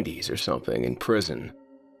 90s or something, in prison.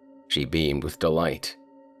 She beamed with delight.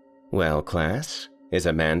 Well, class, is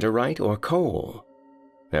Amanda right or Cole?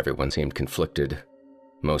 Everyone seemed conflicted.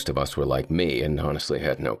 Most of us were like me and honestly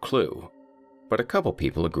had no clue. But a couple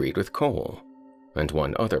people agreed with Cole, and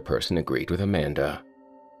one other person agreed with Amanda.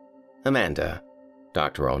 Amanda,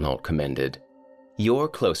 Dr. Arnault commended. You're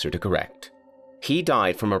closer to correct. He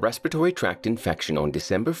died from a respiratory tract infection on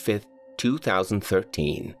December 5th,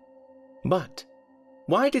 2013. But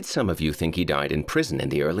why did some of you think he died in prison in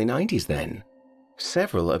the early 90s then?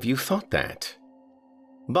 Several of you thought that.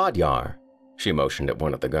 Badyar, she motioned at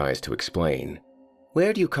one of the guys to explain.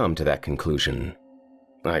 Where do you come to that conclusion?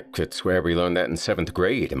 I could swear we learned that in 7th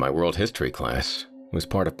grade in my world history class. It was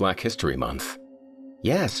part of Black History Month.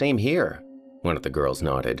 Yeah, same here. One of the girls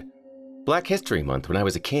nodded. Black History Month when I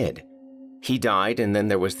was a kid. He died and then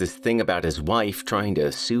there was this thing about his wife trying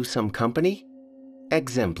to sue some company?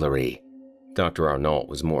 Exemplary. Dr. Arnault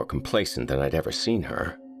was more complacent than I'd ever seen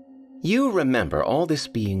her. You remember all this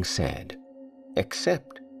being said.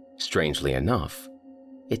 Except, strangely enough,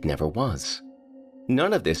 it never was.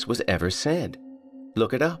 None of this was ever said.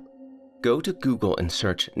 Look it up. Go to Google and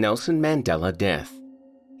search Nelson Mandela death.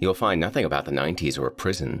 You'll find nothing about the 90s or a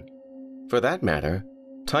prison. For that matter,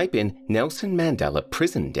 type in Nelson Mandela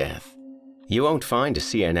prison death. You won't find a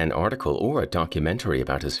CNN article or a documentary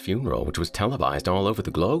about his funeral, which was televised all over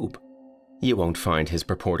the globe. You won't find his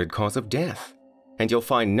purported cause of death. And you'll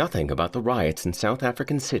find nothing about the riots in South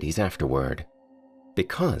African cities afterward.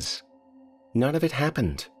 Because none of it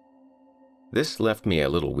happened. This left me a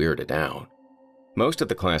little weirded out. Most of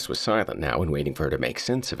the class was silent now and waiting for her to make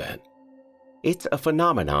sense of it. It's a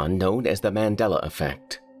phenomenon known as the Mandela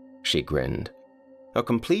effect, she grinned. A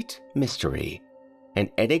complete mystery.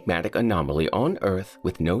 An enigmatic anomaly on Earth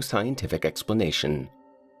with no scientific explanation.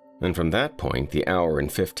 And from that point, the hour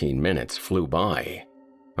and 15 minutes flew by.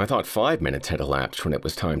 I thought 5 minutes had elapsed when it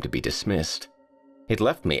was time to be dismissed. It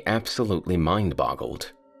left me absolutely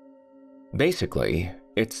mind-boggled. Basically,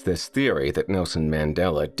 it's this theory that Nelson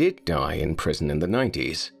Mandela did die in prison in the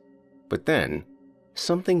 90s. But then,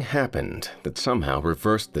 something happened that somehow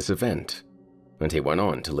reversed this event, and he went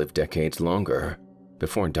on to live decades longer,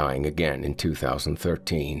 before dying again in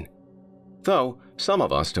 2013. Though, some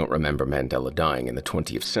of us don't remember Mandela dying in the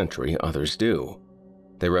 20th century, others do.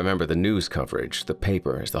 They remember the news coverage, the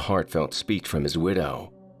papers, the heartfelt speech from his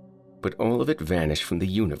widow. But all of it vanished from the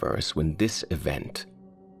universe when this event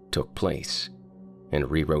took place and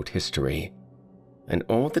rewrote history. And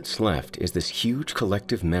all that's left is this huge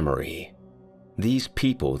collective memory. These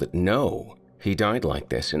people that know he died like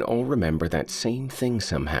this and all remember that same thing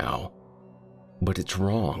somehow. But it's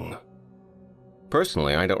wrong.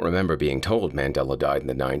 Personally, I don't remember being told Mandela died in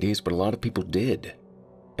the 90s, but a lot of people did.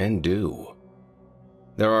 And do.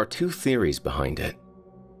 There are two theories behind it.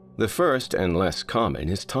 The first and less common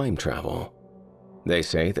is time travel. They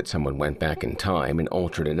say that someone went back in time and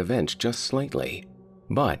altered an event just slightly,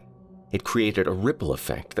 but it created a ripple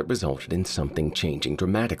effect that resulted in something changing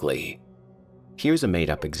dramatically. Here's a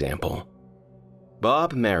made-up example.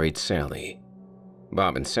 Bob married Sally.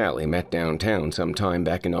 Bob and Sally met downtown sometime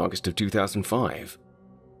back in August of 2005.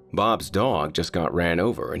 Bob's dog just got ran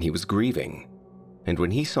over and he was grieving. And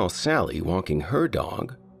when he saw Sally walking her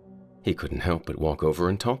dog, he couldn't help but walk over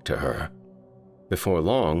and talk to her. Before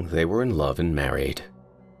long, they were in love and married.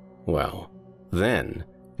 Well, then,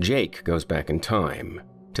 Jake goes back in time,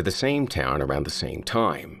 to the same town around the same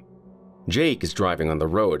time. Jake is driving on the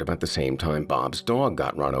road about the same time Bob's dog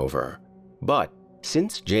got run over. But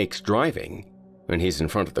since Jake's driving, and he's in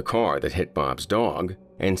front of the car that hit Bob's dog,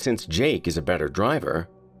 and since Jake is a better driver,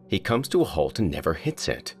 he comes to a halt and never hits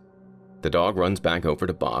it. The dog runs back over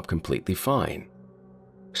to Bob completely fine.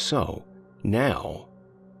 So, now,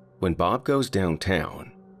 when Bob goes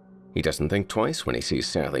downtown, he doesn't think twice when he sees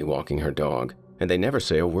Sally walking her dog, and they never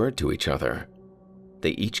say a word to each other.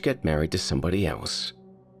 They each get married to somebody else,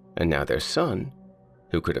 and now their son,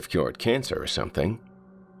 who could have cured cancer or something,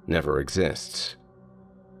 never exists.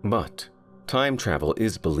 But time travel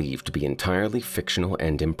is believed to be entirely fictional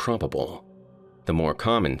and improbable. The more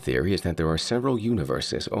common theory is that there are several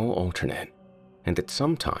universes, all alternate, and that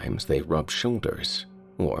sometimes they rub shoulders,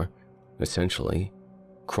 or, essentially,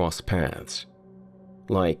 cross paths.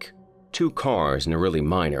 Like two cars in a really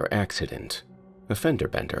minor accident, a fender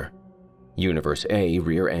bender. Universe A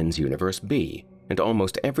rear-ends Universe B, and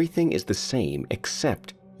almost everything is the same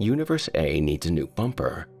except Universe A needs a new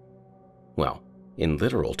bumper. Well, in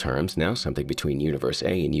literal terms, now something between Universe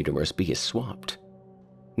A and Universe B is swapped.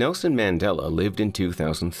 Nelson Mandela lived in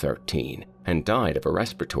 2013 and died of a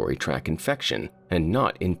respiratory tract infection and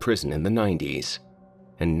not in prison in the 90s.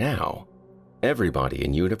 And now, everybody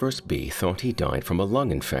in Universe B thought he died from a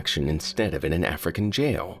lung infection instead of in an African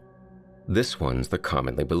jail. This one's the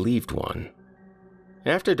commonly believed one.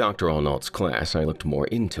 After Dr. Arnault's class, I looked more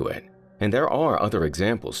into it, and there are other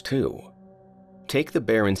examples too. Take the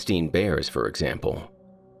Berenstein Bears, for example.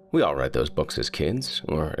 We all read those books as kids,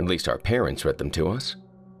 or at least our parents read them to us.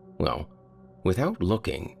 Well, without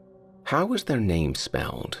looking, how is their name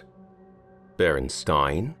spelled?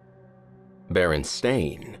 Berenstein?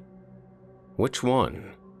 Berenstain? Which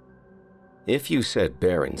one? If you said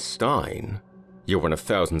Berenstein, you're one of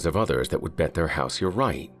thousands of others that would bet their house you're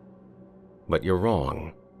right. But you're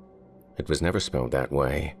wrong. It was never spelled that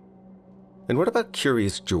way. And what about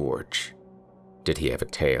Curious George? Did he have a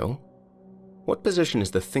tail? What position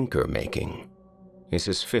is the thinker making? Is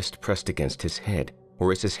his fist pressed against his head,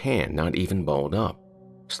 or is his hand not even balled up,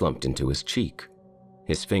 slumped into his cheek,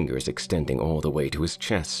 his fingers extending all the way to his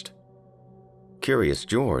chest? Curious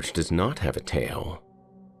George does not have a tail,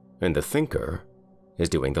 and the thinker is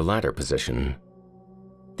doing the latter position.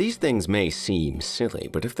 These things may seem silly,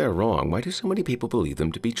 but if they're wrong, why do so many people believe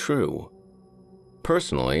them to be true?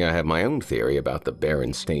 Personally, I have my own theory about the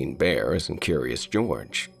Berenstain Bears and Curious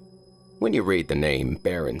George. When you read the name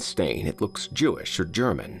Berenstain, it looks Jewish or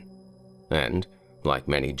German. And, like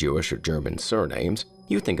many Jewish or German surnames,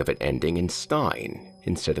 you think of it ending in Stein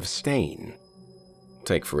instead of Stain.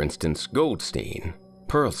 Take, for instance, Goldstein,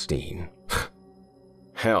 Pearlstein.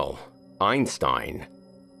 Hell, Einstein.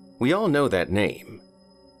 We all know that name.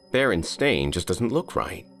 Berenstain just doesn't look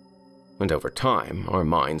right. And over time, our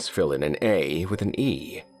minds fill in an A with an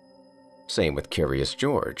E. Same with Curious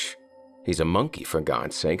George. He's a monkey, for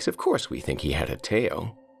God's sakes. Of course we think he had a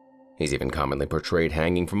tail. He's even commonly portrayed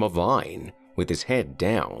hanging from a vine, with his head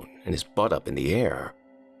down and his butt up in the air,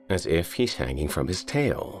 as if he's hanging from his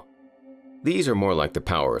tail. These are more like the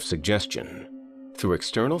power of suggestion. Through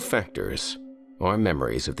external factors, our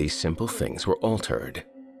memories of these simple things were altered.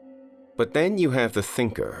 But then you have the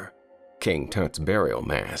thinker, King Tut's burial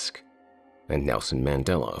mask, and Nelson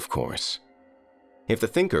Mandela, of course. If the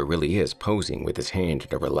thinker really is posing with his hand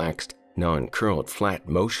in a relaxed, non-curled flat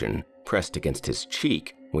motion pressed against his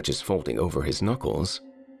cheek, which is folding over his knuckles,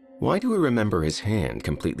 why do we remember his hand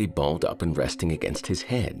completely balled up and resting against his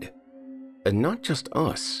head? And not just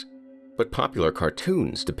us, but popular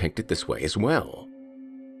cartoons depict it this way as well.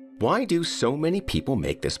 Why do so many people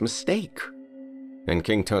make this mistake? And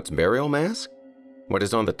King Tut's burial mask? What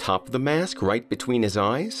is on the top of the mask, right between his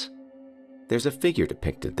eyes? There's a figure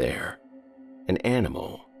depicted there. An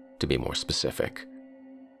animal, to be more specific.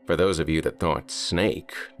 For those of you that thought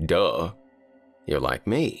snake, duh, you're like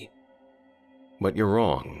me. But you're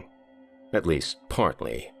wrong. At least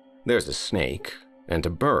partly. There's a snake and a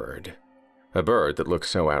bird. A bird that looks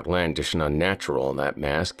so outlandish and unnatural in that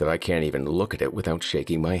mask that I can't even look at it without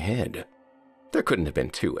shaking my head. There couldn't have been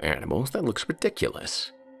two animals. That looks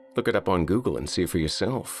ridiculous. Look it up on Google and see for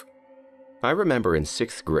yourself. I remember in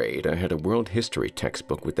 6th grade I had a world history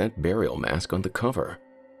textbook with that burial mask on the cover.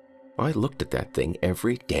 I looked at that thing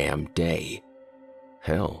every damn day.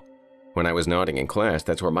 Hell, when I was nodding in class,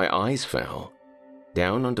 that's where my eyes fell.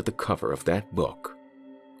 Down onto the cover of that book,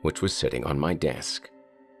 which was sitting on my desk.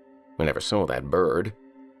 I never saw that bird.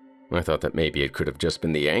 I thought that maybe it could have just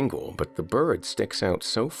been the angle, but the bird sticks out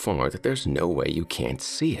so far that there's no way you can't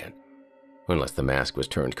see it. Unless the mask was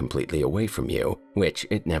turned completely away from you, which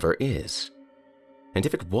it never is. And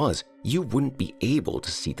if it was, you wouldn't be able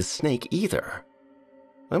to see the snake either.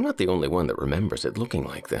 I'm not the only one that remembers it looking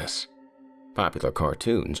like this. Popular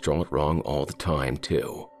cartoons draw it wrong all the time,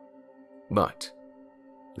 too. But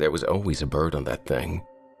there was always a bird on that thing,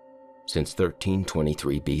 since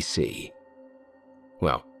 1323 BC.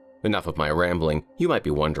 Well, enough of my rambling. You might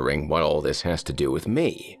be wondering what all this has to do with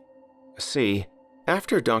me. See,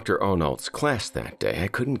 after Dr. Arnault's class that day, I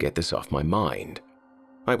couldn't get this off my mind.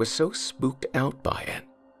 I was so spooked out by it,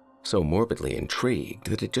 so morbidly intrigued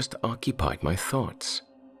that it just occupied my thoughts.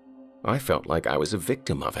 I felt like I was a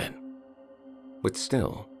victim of it. But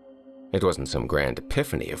still, it wasn't some grand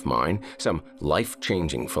epiphany of mine, some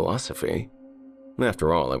life-changing philosophy.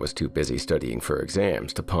 After all, I was too busy studying for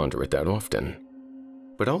exams to ponder it that often.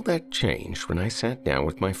 But all that changed when I sat down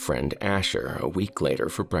with my friend Asher a week later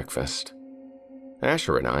for breakfast.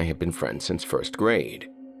 Asher and I had been friends since 1st grade.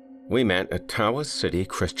 We met at Tawas City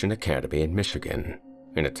Christian Academy in Michigan,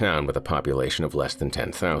 in a town with a population of less than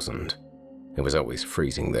 10,000. It was always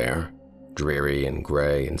freezing there, dreary and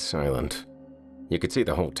gray and silent. You could see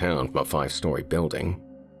the whole town from a 5-story building.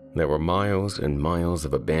 There were miles and miles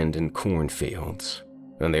of abandoned cornfields,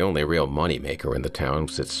 and the only real moneymaker in the town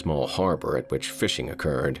was its small harbor at which fishing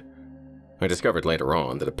occurred. I discovered later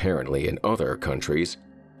on that apparently in other countries,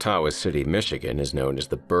 Tawas City, Michigan is known as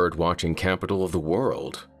the bird-watching capital of the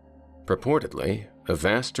world. Purportedly, a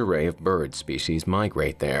vast array of bird species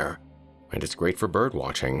migrate there, and it's great for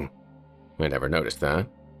bird-watching. I never noticed that.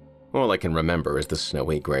 All I can remember is the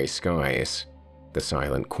snowy gray skies, the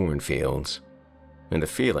silent cornfields, and the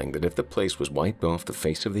feeling that if the place was wiped off the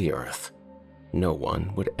face of the earth, no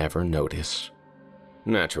one would ever notice.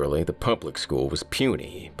 Naturally, the public school was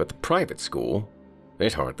puny, but the private school,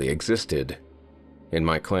 it hardly existed. In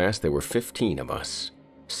my class, there were 15 of us,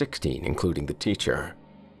 16 including the teacher.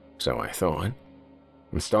 So I thought.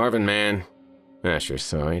 I'm starving, man, Asher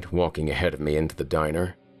sighed, walking ahead of me into the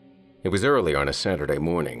diner. It was early on a Saturday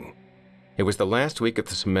morning. It was the last week of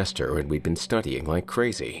the semester and we'd been studying like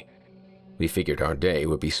crazy. We figured our day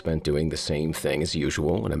would be spent doing the same thing as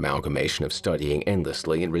usual, an amalgamation of studying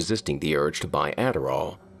endlessly and resisting the urge to buy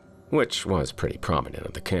Adderall, which was pretty prominent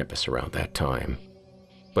on the campus around that time.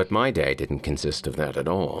 But my day didn't consist of that at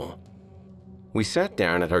all. We sat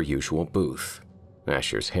down at our usual booth.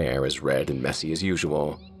 Asher's hair as red and messy as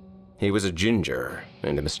usual. He was a ginger,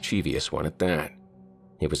 and a mischievous one at that.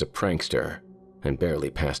 He was a prankster, and barely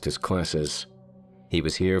passed his classes. He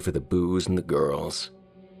was here for the booze and the girls,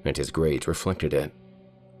 and his grades reflected it.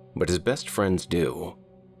 But as best friends do,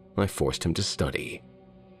 I forced him to study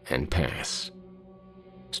and pass.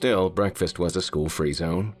 Still, breakfast was a school-free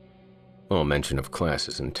zone. All mention of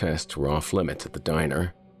classes and tests were off limits at the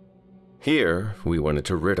diner. Here, we wanted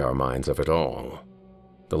to rid our minds of it all.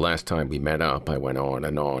 The last time we met up, I went on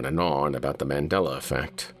and on and on about the Mandela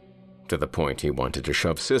effect, to the point he wanted to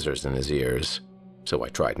shove scissors in his ears, so I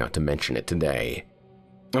tried not to mention it today.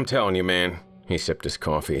 I'm telling you, man, he sipped his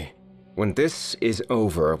coffee. When this is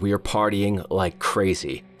over, we are partying like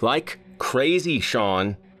crazy. Like crazy,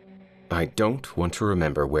 Sean. I don't want to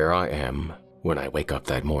remember where I am when I wake up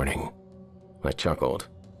that morning. I chuckled.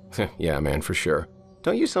 Yeah, man, for sure.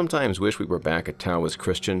 Don't you sometimes wish we were back at Tawas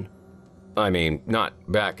Christian? I mean, not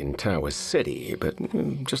back in Tawas City, but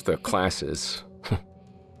just the classes.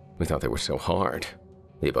 We thought they were so hard.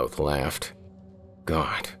 We both laughed.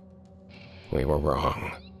 God, we were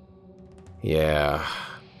wrong. Yeah,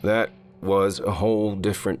 that was a whole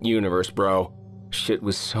different universe, bro. Shit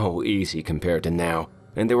was so easy compared to now,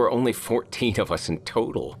 and there were only 14 of us in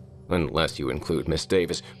total, unless you include Miss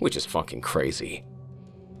Davis, which is fucking crazy.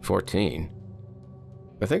 14?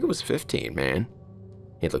 I think it was 15, man.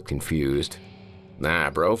 He looked confused. Nah,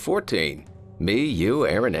 bro, 14. Me, you,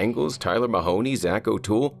 Aaron Engels, Tyler Mahoney, Zach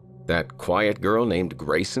O'Toole, that quiet girl named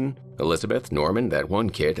Grayson, Elizabeth, Norman, that one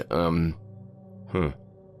kid,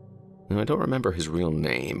 I don't remember his real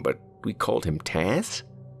name, but we called him Taz?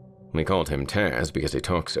 We called him Taz because he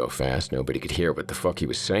talked so fast nobody could hear what the fuck he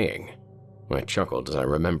was saying. I chuckled as I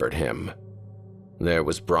remembered him. There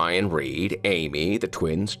was Brian Reed, Amy, the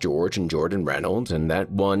twins, George and Jordan Reynolds, and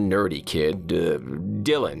that one nerdy kid,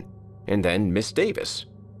 Dylan, and then Miss Davis.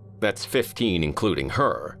 That's 15 including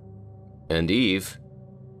her. And Eve.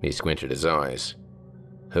 He squinted his eyes.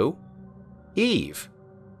 Who? Eve.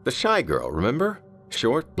 The shy girl, remember?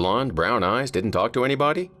 Short, blonde, brown eyes, didn't talk to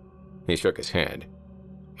anybody? He shook his head.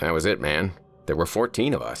 That was it, man. There were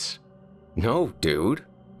 14 of us. No, dude,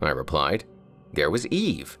 I replied. There was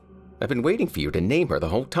Eve. I've been waiting for you to name her the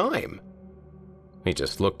whole time. He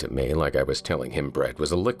just looked at me like I was telling him bread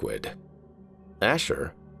was a liquid.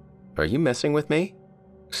 Asher, are you messing with me?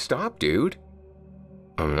 Stop, dude.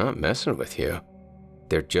 I'm not messing with you.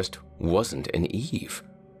 There just wasn't an Eve.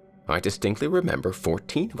 I distinctly remember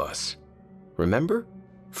 14 of us. Remember?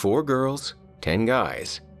 4 girls, 10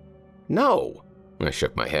 guys. No, I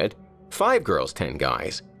shook my head. 5 girls, 10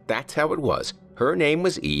 guys. That's how it was. Her name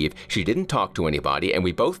was Eve, she didn't talk to anybody, and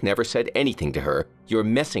we both never said anything to her. You're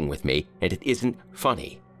messing with me, and it isn't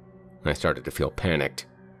funny. I started to feel panicked.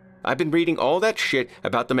 I've been reading all that shit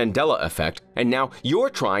about the Mandela effect, and now you're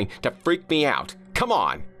trying to freak me out. Come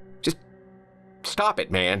on! Just stop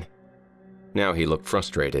it, man. Now he looked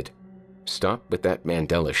frustrated. Stop with that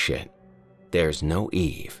Mandela shit. There's no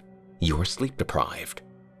Eve. You're sleep deprived.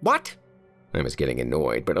 What? I was getting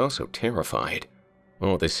annoyed, but also terrified.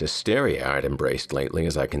 All this hysteria I'd embraced lately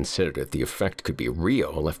as I considered if the effect could be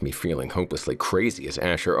real left me feeling hopelessly crazy as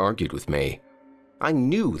Asher argued with me. I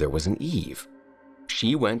knew there was an Eve.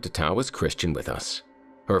 She went to Tawas Christian with us.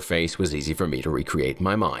 Her face was easy for me to recreate in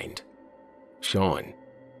my mind. Sean,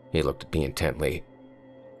 he looked at me intently.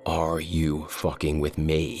 Are you fucking with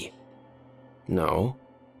me? No,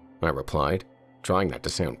 I replied, trying not to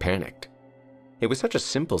sound panicked. It was such a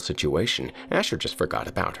simple situation. Asher just forgot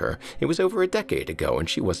about her. It was over a decade ago, and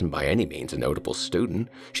she wasn't by any means a notable student.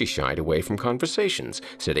 She shied away from conversations,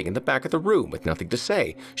 sitting in the back of the room with nothing to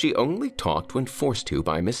say. She only talked when forced to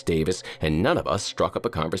by Miss Davis, and none of us struck up a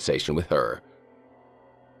conversation with her.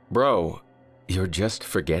 Bro, you're just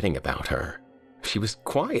forgetting about her. She was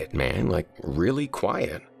quiet, man, like really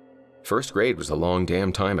quiet. First grade was a long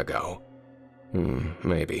damn time ago.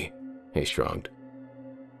 Maybe, he shrugged.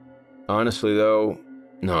 Honestly, though,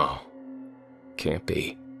 no. Can't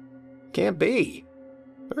be. Can't be.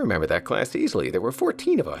 I remember that class easily. There were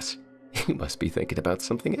 14 of us. You must be thinking about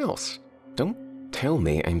something else. Don't tell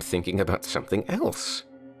me I'm thinking about something else.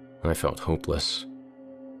 I felt hopeless.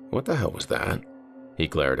 What the hell was that? He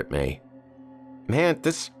glared at me. Man,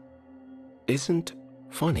 this isn't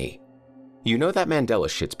funny. You know that Mandela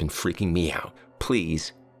shit's been freaking me out.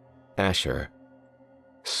 Please, Asher,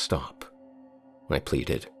 stop. I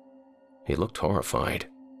pleaded. He looked horrified.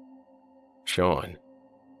 Sean,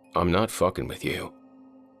 I'm not fucking with you.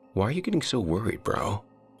 Why are you getting so worried, bro?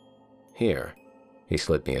 Here, he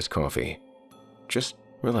slid me his coffee. Just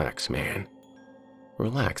relax, man.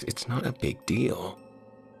 Relax, it's not a big deal.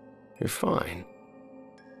 You're fine.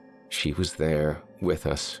 She was there with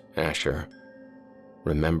us, Asher.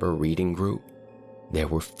 Remember reading group? There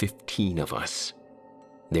were 15 of us.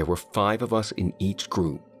 There were 5 of us in each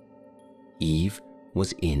group. Eve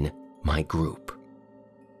was in my group.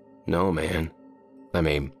 No, man. I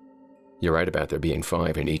mean, you're right about there being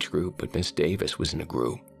 5 in each group, but Miss Davis was in a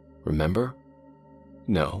group. Remember?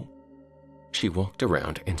 No. She walked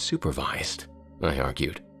around and supervised, I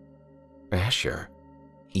argued. Asher,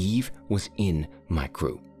 Eve was in my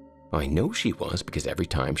group. I know she was because every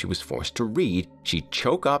time she was forced to read, she'd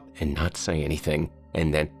choke up and not say anything.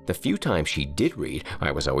 And then the few times she did read,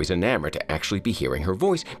 I was always enamored to actually be hearing her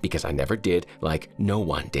voice because I never did like no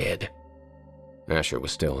one did. Asher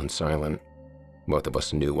was still and silent. Both of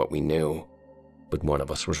us knew what we knew, but one of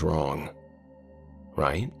us was wrong.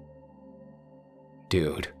 Right?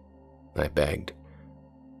 Dude, I begged.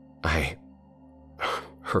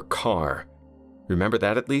 Her car. Remember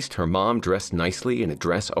that at least? Her mom dressed nicely in a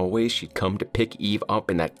dress always. She'd come to pick Eve up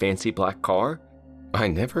in that fancy black car. I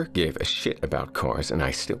never gave a shit about cars, and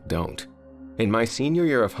I still don't. In my senior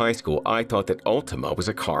year of high school, I thought that Ultima was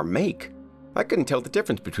a car make. I couldn't tell the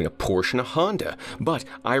difference between a Porsche and a Honda, but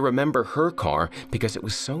I remember her car because it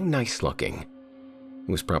was so nice looking.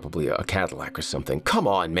 It was probably a Cadillac or something. Come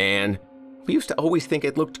on, man. We used to always think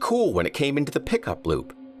it looked cool when it came into the pickup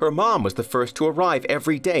loop. Her mom was the first to arrive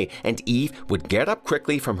every day, and Eve would get up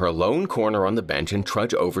quickly from her lone corner on the bench and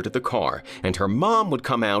trudge over to the car, and her mom would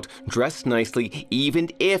come out dressed nicely even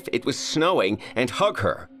if it was snowing and hug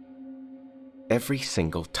her. Every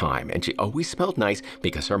single time, and she always smelled nice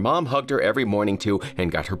because her mom hugged her every morning too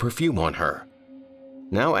and got her perfume on her.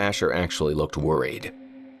 Now Asher actually looked worried.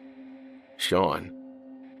 Sean,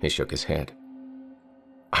 he shook his head.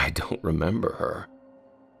 I don't remember her.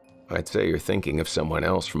 I'd say you're thinking of someone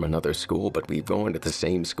else from another school, but we've gone to the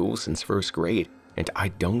same school since first grade, and I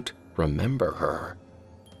don't remember her.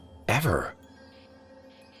 Ever.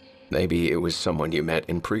 Maybe it was someone you met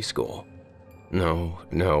in preschool. No.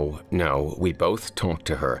 We both talked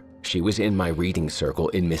to her. She was in my reading circle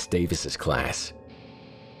in Miss Davis's class.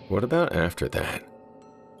 What about after that?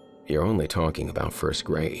 You're only talking about first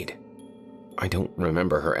grade. I don't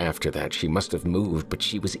remember her after that. She must have moved, but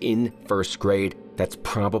she was in first grade. That's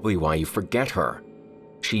probably why you forget her.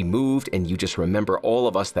 She moved and you just remember all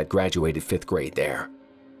of us that graduated 5th grade there.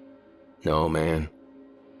 No, man.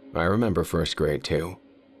 I remember first grade too.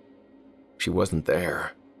 She wasn't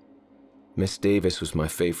there. Miss Davis was my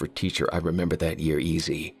favorite teacher. I remember that year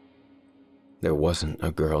easy. There wasn't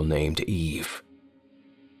a girl named Eve.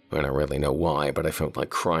 I don't really know why, but I felt like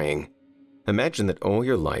crying. Imagine that all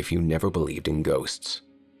your life you never believed in ghosts.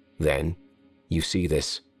 Then, you see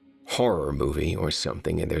this horror movie or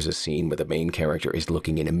something, and there's a scene where the main character is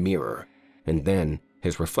looking in a mirror, and then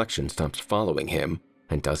his reflection stops following him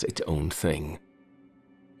and does its own thing.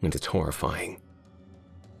 And it's horrifying.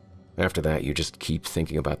 After that, you just keep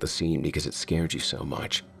thinking about the scene because it scared you so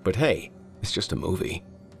much. But hey, it's just a movie.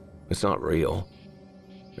 It's not real.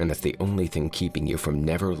 And that's the only thing keeping you from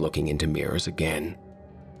never looking into mirrors again.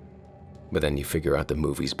 But then you figure out the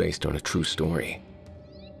movie's based on a true story.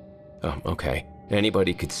 Oh, okay.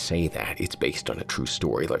 Anybody could say that it's based on a true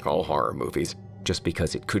story like all horror movies. Just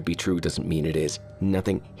because it could be true doesn't mean it is.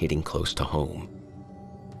 Nothing hitting close to home.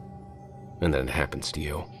 And then it happens to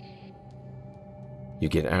you. You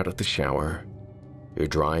get out of the shower, you're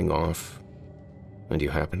drying off, and you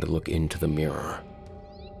happen to look into the mirror.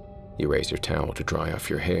 You raise your towel to dry off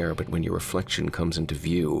your hair, but when your reflection comes into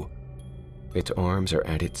view, its arms are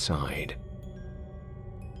at its side,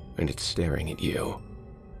 and it's staring at you.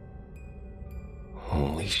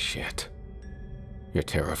 Holy shit. You're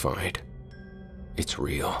terrified. It's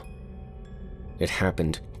real. It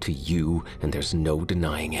happened to you, and there's no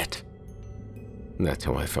denying it. That's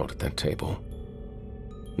how I felt at that table.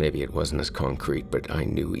 Maybe it wasn't as concrete, but I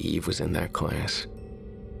knew Eve was in that class.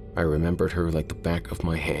 I remembered her like the back of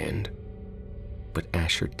my hand, but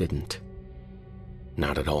Asher didn't.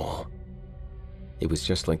 Not at all. It was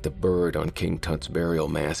just like the bird on King Tut's burial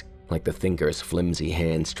mask, like the thinker's flimsy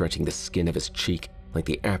hand stretching the skin of his cheek, like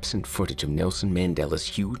the absent footage of Nelson Mandela's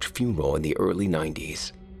huge funeral in the early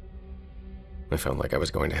 90s. I felt like I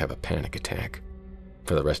was going to have a panic attack.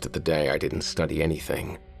 For the rest of the day, I didn't study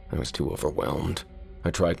anything. I was too overwhelmed. I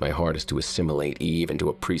tried my hardest to assimilate Eve into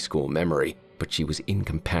a preschool memory, but she was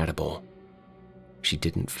incompatible. She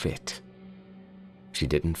didn't fit. She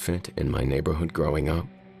didn't fit in my neighborhood growing up.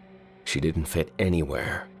 She didn't fit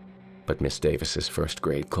anywhere. but Miss Davis's first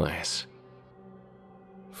grade class.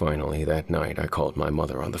 Finally, that night, I called my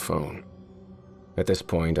mother on the phone. At this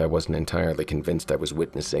point, I wasn't entirely convinced I was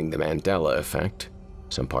witnessing the Mandela effect.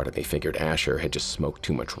 Some part of me figured Asher had just smoked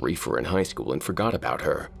too much reefer in high school and forgot about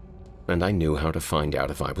her, and I knew how to find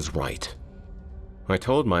out if I was right. I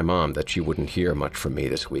told my mom that she wouldn't hear much from me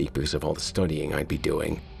this week because of all the studying I'd be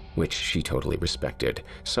doing, which she totally respected,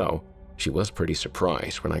 so she was pretty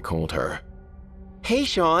surprised when I called her. Hey,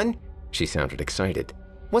 Sean! She sounded excited.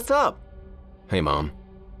 What's up? Hey, Mom.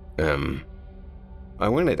 I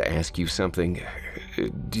wanted to ask you something.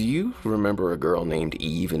 Do you remember a girl named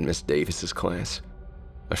Eve in Miss Davis's class?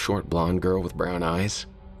 A short blonde girl with brown eyes?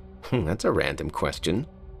 That's a random question,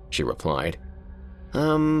 she replied.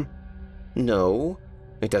 No.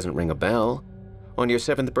 It doesn't ring a bell. On your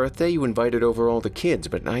 7th birthday, you invited over all the kids,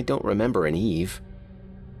 but I don't remember an Eve.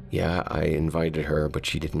 Yeah, I invited her, but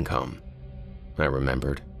she didn't come. I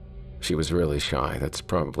remembered. She was really shy. That's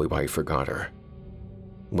probably why you forgot her.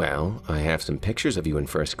 Well, I have some pictures of you in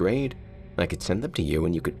 1st grade. I could send them to you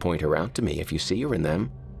and you could point her out to me if you see her in them.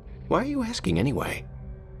 Why are you asking anyway?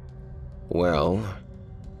 Well,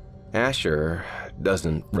 Asher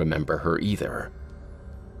doesn't remember her either.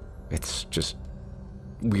 It's just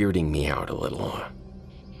weirding me out a little.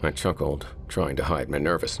 I chuckled, trying to hide my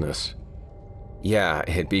nervousness. Yeah,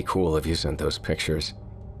 it'd be cool if you sent those pictures.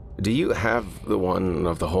 Do you have the one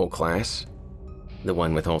of the whole class? The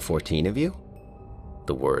one with all 14 of you?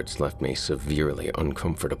 The words left me severely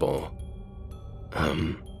uncomfortable.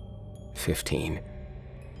 15.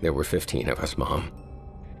 There were 15 of us, Mom.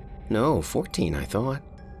 No, 14, I thought.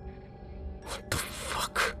 What the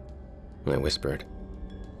fuck? I whispered.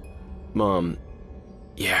 Mom,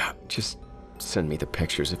 yeah, just send me the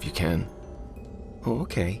pictures if you can. Oh,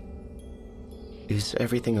 okay. Is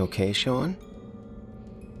everything okay, Sean?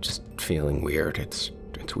 Just feeling weird. It's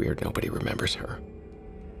weird nobody remembers her.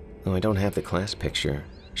 Oh, I don't have the class picture,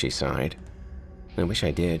 she sighed. I wish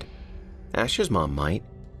I did. Asher's mom might.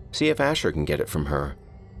 See if Asher can get it from her.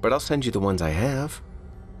 But I'll send you the ones I have.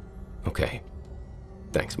 Okay.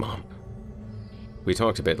 Thanks, Mom. We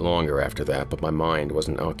talked a bit longer after that, but my mind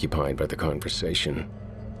wasn't occupied by the conversation.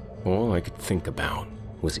 All I could think about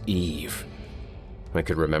was Eve. I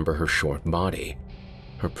could remember her short body,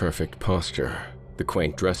 her perfect posture, the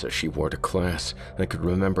quaint dresses she wore to class. I could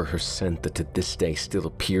remember her scent that to this day still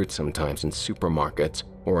appeared sometimes in supermarkets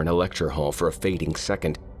or in a lecture hall for a fading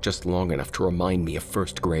second, just long enough to remind me of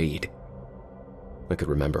 1st grade. I could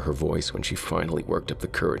remember her voice when she finally worked up the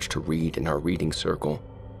courage to read in our reading circle.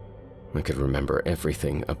 I could remember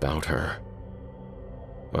everything about her.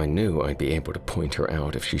 I knew I'd be able to point her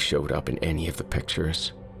out if she showed up in any of the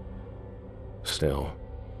pictures. Still,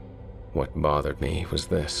 what bothered me was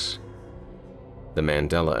this. The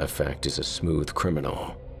Mandela effect is a smooth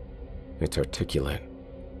criminal. It's articulate,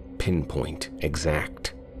 pinpoint,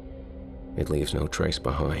 exact. It leaves no trace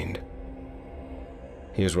behind.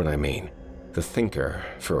 Here's what I mean. The thinker,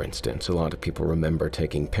 for instance, a lot of people remember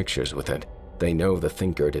taking pictures with it. They know the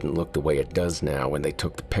thinker didn't look the way it does now when they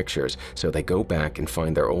took the pictures, so they go back and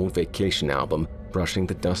find their old vacation album, brushing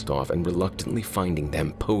the dust off and reluctantly finding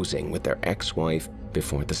them posing with their ex-wife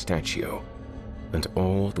before the statue. And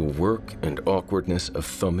all the work and awkwardness of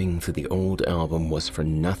thumbing through the old album was for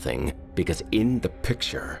nothing, because in the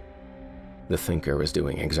picture, the thinker was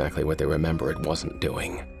doing exactly what they remember it wasn't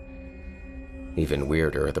doing. Even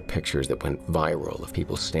weirder are the pictures that went viral of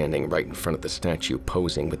people standing right in front of the statue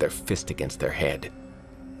posing with their fist against their head.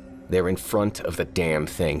 They're in front of the damn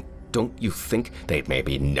thing. Don't you think they'd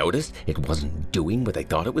maybe notice it wasn't doing what they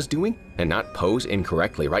thought it was doing and not pose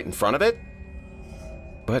incorrectly right in front of it?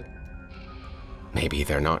 But maybe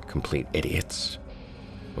they're not complete idiots,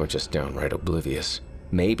 or just downright oblivious.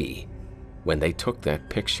 Maybe when they took that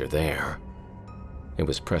picture there, it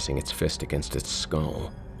was pressing its fist against its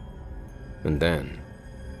skull. And then,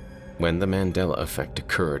 when the Mandela effect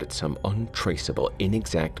occurred at some untraceable,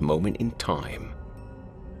 inexact moment in time,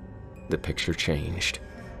 the picture changed.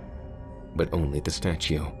 But only the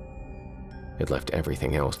statue. It left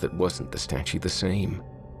everything else that wasn't the statue the same,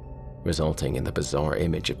 resulting in the bizarre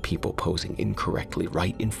image of people posing incorrectly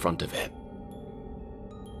right in front of it.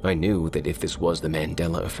 I knew that if this was the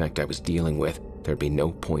Mandela effect I was dealing with, there'd be no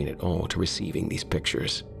point at all to receiving these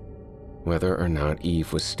pictures. Whether or not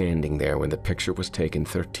Eve was standing there when the picture was taken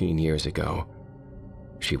 13 years ago,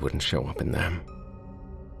 she wouldn't show up in them.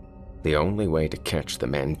 The only way to catch the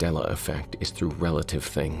Mandela effect is through relative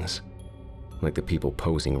things, like the people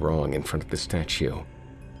posing wrong in front of the statue.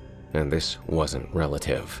 And this wasn't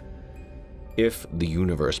relative. If the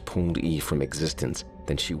universe pulled Eve from existence,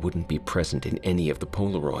 then she wouldn't be present in any of the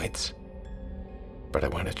Polaroids. but I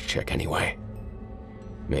wanted to check anyway.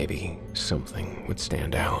 Maybe something would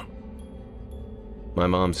stand out. My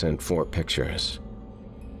mom sent 4 pictures.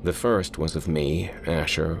 The first was of me,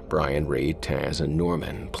 Asher, Brian Reed, Taz, and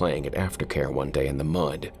Norman playing at aftercare one day in the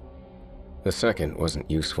mud. The second wasn't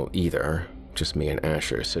useful either, just me and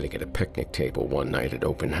Asher sitting at a picnic table one night at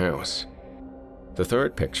open house. The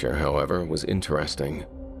third picture, however, was interesting.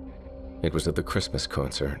 It was at the Christmas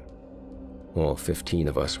concert. All 15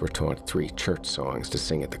 of us were taught 3 church songs to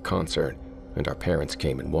sing at the concert, and our parents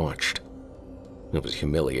came and watched. It was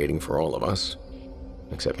humiliating for all of us,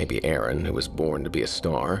 except maybe Aaron, who was born to be a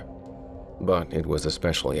star, but it was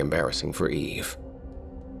especially embarrassing for Eve.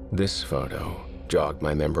 This photo jogged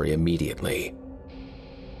my memory immediately,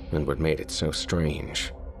 and what made it so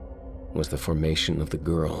strange was the formation of the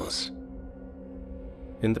girls.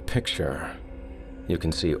 In the picture, you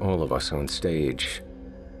can see all of us on stage.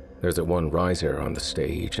 There's a one riser on the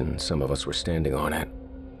stage, and some of us were standing on it,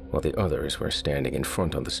 while the others were standing in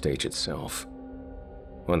front on the stage itself.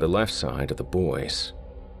 On the left side are the boys,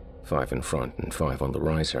 5 in front and 5 on the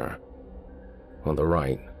riser. On the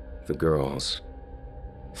right, the girls,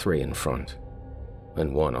 3 in front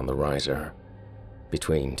and 1 on the riser.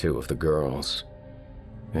 Between 2 of the girls,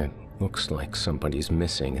 it looks like somebody's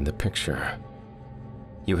missing in the picture.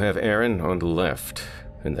 You have Erin on the left,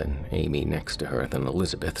 and then Amy next to her, then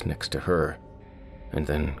Elizabeth next to her, and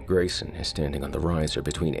then Grayson is standing on the riser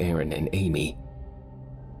between Erin and Amy.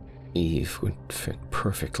 Eve would fit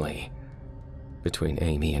perfectly between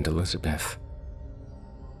Amy and Elizabeth.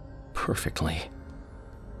 Perfectly.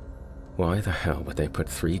 Why the hell would they put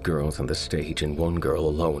 3 girls on the stage and 1 girl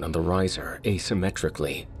alone on the riser,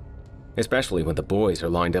 asymmetrically? Especially when the boys are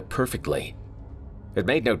lined up perfectly. It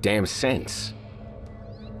made no damn sense.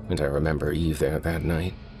 And I remember Eve there that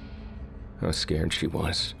night. How scared she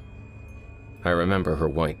was. I remember her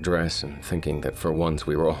white dress and thinking that for once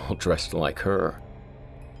we were all dressed like her.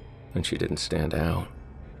 And she didn't stand out.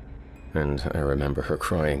 And I remember her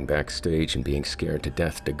crying backstage and being scared to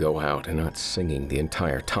death to go out and not singing the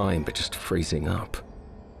entire time, but just freezing up.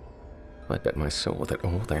 I bet my soul that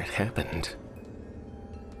all that happened.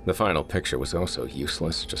 The final picture was also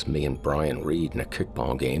useless, just me and Brian Reed in a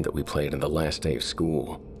kickball game that we played on the last day of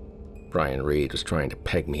school. Brian Reed was trying to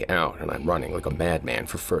peg me out, and I'm running like a madman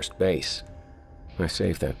for first base. I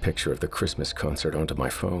saved that picture of the Christmas concert onto my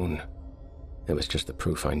phone. It was just the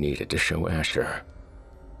proof I needed to show Asher.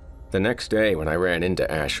 The next day, when I ran into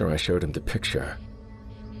Asher, I showed him the picture.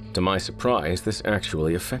 To my surprise, this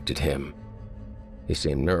actually affected him. He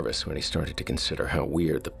seemed nervous when he started to consider how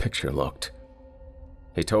weird the picture looked.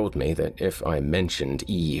 He told me that if I mentioned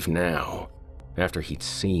Eve now, after he'd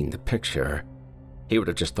seen the picture, he would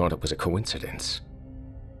have just thought it was a coincidence.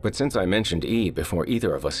 But since I mentioned Eve before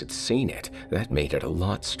either of us had seen it, that made it a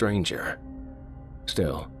lot stranger.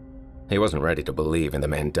 Still, he wasn't ready to believe in the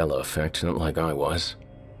Mandela effect, not like I was.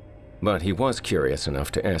 But he was curious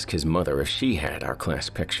enough to ask his mother if she had our class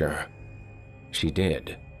picture. She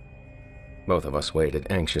did. Both of us waited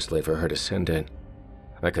anxiously for her to send it.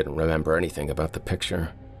 I couldn't remember anything about the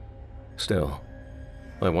picture. Still,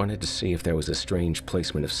 I wanted to see if there was a strange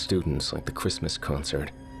placement of students like the Christmas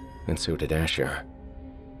concert, and so did Asher.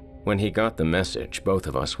 When he got the message, both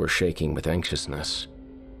of us were shaking with anxiousness.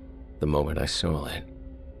 The moment I saw it,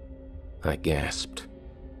 I gasped.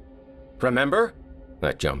 "Remember?"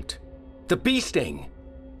 I jumped. "The bee sting!"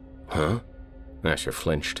 "Huh?" Asher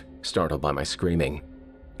flinched, startled by my screaming.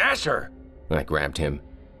 "Asher!" I grabbed him.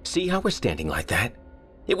 "See how we're standing like that?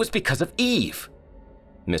 It was because of Eve!"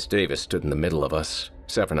 Miss Davis stood in the middle of us,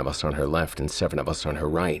 7 of us on her left and 7 of us on her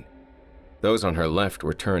right. Those on her left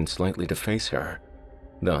were turned slightly to face her.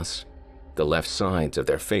 Thus, the left sides of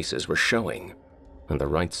their faces were showing, and the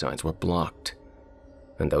right sides were blocked.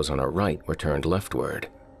 And those on her right were turned leftward,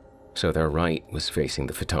 so their right was facing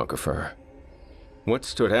the photographer. What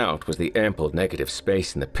stood out was the ample negative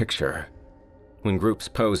space in the picture. When groups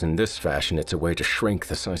pose in this fashion, it's a way to shrink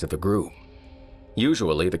the size of the group.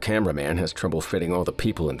 Usually, the cameraman has trouble fitting all the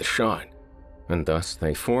people in the shot, and thus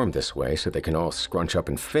they form this way so they can all scrunch up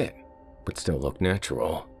and fit, but still look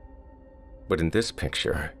natural. But in this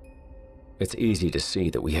picture, it's easy to see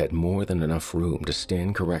that we had more than enough room to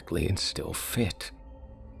stand correctly and still fit.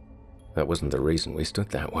 That wasn't the reason we stood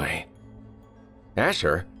that way.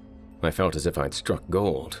 "Asher?" I felt as if I'd struck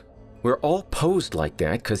gold. "We're all posed like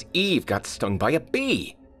that because Eve got stung by a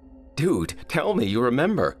bee. Dude, tell me you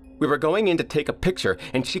remember. We were going in to take a picture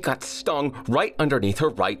and she got stung right underneath her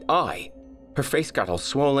right eye. Her face got all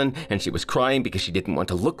swollen and she was crying because she didn't want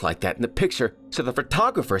to look like that in the picture, so the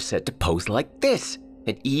photographer said to pose like this,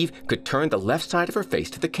 and Eve could turn the left side of her face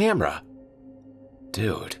to the camera."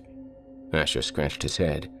 Dude, Asher scratched his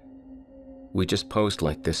head. "We just posed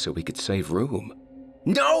like this so we could save room."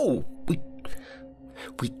 "No!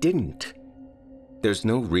 We didn't. There's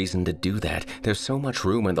no reason to do that. There's so much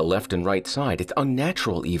room on the left and right side. It's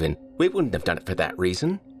unnatural even. We wouldn't have done it for that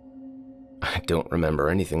reason." "I don't remember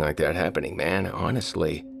anything like that happening, man,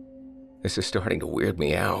 honestly. This is starting to weird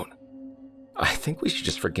me out. I think we should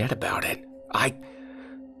just forget about it."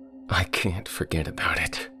 I can't forget about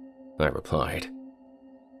it," I replied.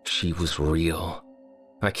 "She was real.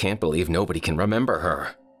 I can't believe nobody can remember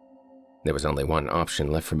her." There was only one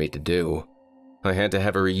option left for me to do. I had to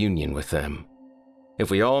have a reunion with them. If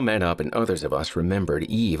we all met up and others of us remembered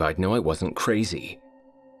Eve, I'd know I wasn't crazy.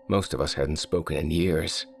 Most of us hadn't spoken in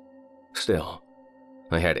years. Still,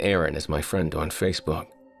 I had Erin as my friend on Facebook.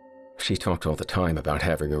 She talked all the time about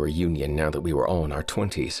having a reunion now that we were all in our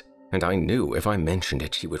 20s, and I knew if I mentioned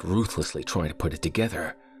it, she would ruthlessly try to put it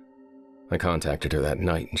together. I contacted her that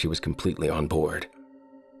night and she was completely on board.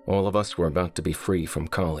 All of us were about to be free from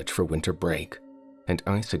college for winter break, and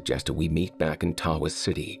I suggested we meet back in Tawas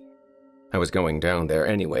City. I was going down there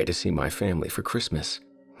anyway to see my family for Christmas.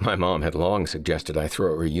 My mom had long suggested I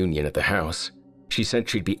throw a reunion at the house. She said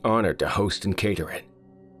she'd be honored to host and cater it.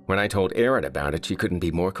 When I told Erin about it, she couldn't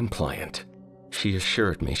be more compliant. She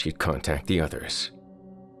assured me she'd contact the others.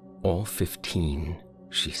 "All 15,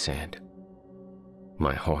 she said.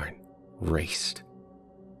 My heart raced.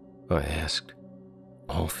 I asked,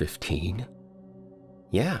 "All 15?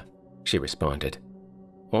 "Yeah," she responded.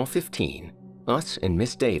 "All 15, us and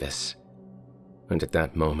Miss Davis." And at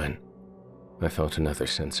that moment, I felt another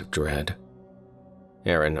sense of dread.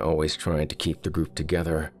 Erin always tried to keep the group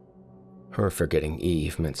together. Her forgetting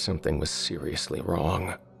Eve meant something was seriously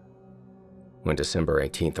wrong. When December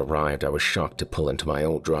 18th arrived, I was shocked to pull into my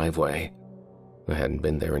old driveway. I hadn't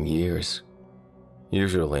been there in years.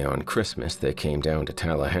 Usually on Christmas, they came down to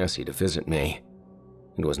Tallahassee to visit me.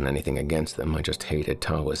 It wasn't anything against them, I just hated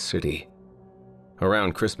Tawas City.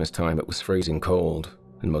 Around Christmas time, it was freezing cold,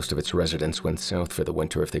 and most of its residents went south for the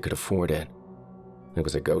winter if they could afford it. It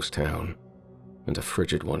was a ghost town, and a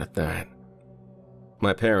frigid one at that.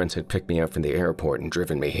 My parents had picked me up from the airport and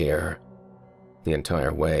driven me here. The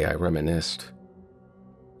entire way, I reminisced.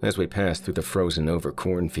 As we passed through the frozen-over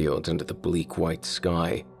cornfields under the bleak white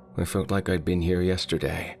sky, I felt like I'd been here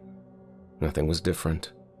yesterday. Nothing was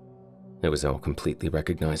different. It was all completely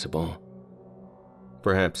recognizable.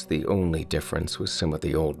 Perhaps the only difference was some of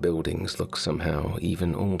the old buildings looked somehow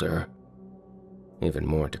even older, even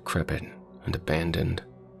more decrepit and abandoned.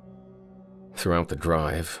 Throughout the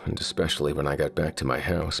drive, and especially when I got back to my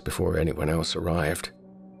house before anyone else arrived,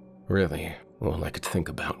 really, all I could think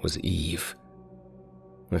about was Eve.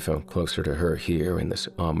 I felt closer to her here in this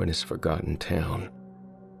ominous forgotten town.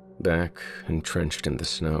 Back, entrenched in the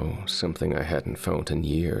snow, something I hadn't felt in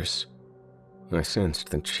years. I sensed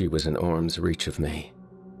that she was in arm's reach of me.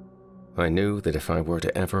 I knew that if I were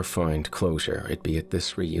to ever find closure, it'd be at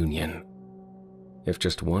this reunion. If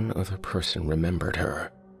just one other person remembered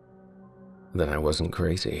her, then I wasn't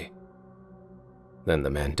crazy. Then the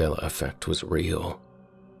Mandela effect was real.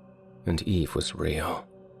 And Eve was real.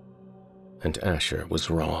 And Asher was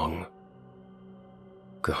wrong.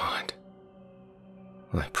 God,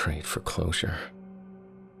 I prayed for closure.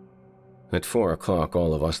 At 4 o'clock,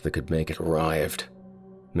 all of us that could make it arrived.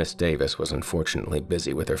 Miss Davis was unfortunately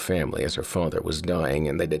busy with her family as her father was dying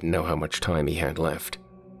and they didn't know how much time he had left.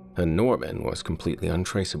 And Norman was completely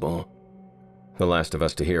untraceable. The last of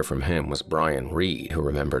us to hear from him was Brian Reed, who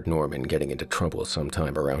remembered Norman getting into trouble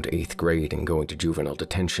sometime around 8th grade and going to juvenile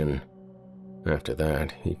detention. After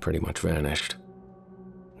that, he pretty much vanished.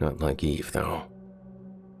 Not like Eve, though.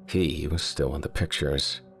 He was still in the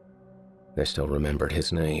pictures. They still remembered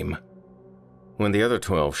his name. When the other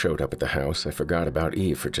 12 showed up at the house, I forgot about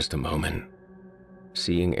Eve for just a moment.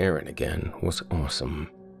 Seeing Erin again was awesome.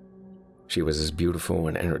 She was as beautiful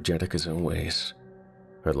and energetic as always.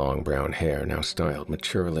 Her long brown hair now styled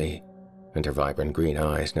maturely, and her vibrant green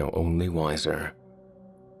eyes now only wiser.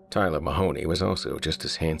 Tyler Mahoney was also just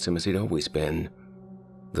as handsome as he'd always been.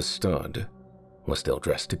 The stud was still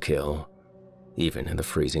dressed to kill, even in the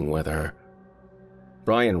freezing weather.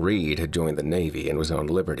 Brian Reed had joined the Navy and was on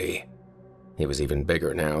liberty. He was even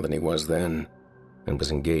bigger now than he was then, and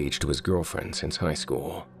was engaged to his girlfriend since high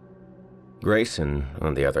school. Grayson,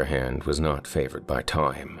 on the other hand, was not favored by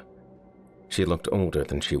time. She looked older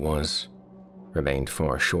than she was, remained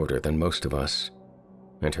far shorter than most of us,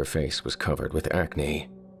 and her face was covered with acne.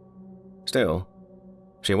 Still,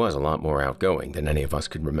 she was a lot more outgoing than any of us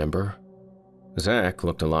could remember. Zach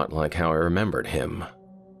looked a lot like how I remembered him.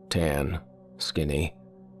 Tan, skinny.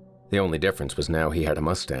 The only difference was now he had a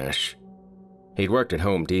mustache. He'd worked at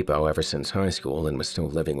Home Depot ever since high school and was still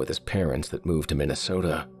living with his parents that moved to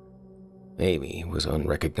Minnesota. Amy was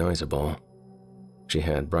unrecognizable. She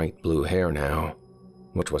had bright blue hair now,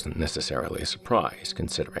 which wasn't necessarily a surprise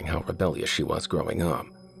considering how rebellious she was growing up.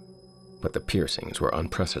 But the piercings were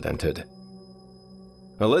unprecedented.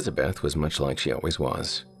 Elizabeth was much like she always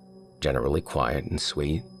was, generally quiet and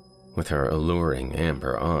sweet, with her alluring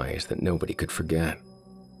amber eyes that nobody could forget.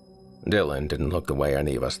 Dylan didn't look the way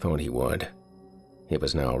any of us thought he would. He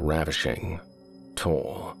was now ravishing,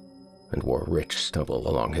 tall, and wore rich stubble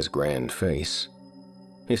along his grand face.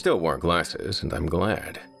 He still wore glasses, and I'm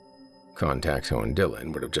glad. Contacts on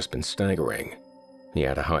Dylan would have just been staggering. He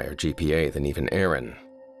had a higher GPA than even Aaron,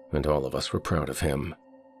 and all of us were proud of him.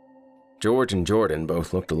 George and Jordan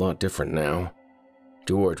both looked a lot different now.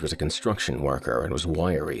 George was a construction worker and was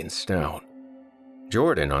wiry and stout.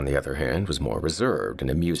 Jordan, on the other hand, was more reserved and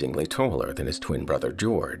amusingly taller than his twin brother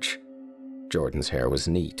George. Jordan's hair was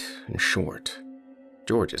neat and short.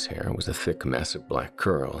 George's hair was a thick mess of black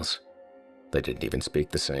curls. They didn't even speak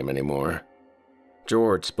the same anymore.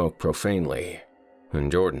 George spoke profanely,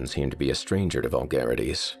 and Jordan seemed to be a stranger to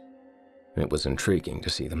vulgarities. It was intriguing to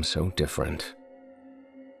see them so different.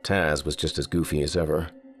 Taz was just as goofy as ever.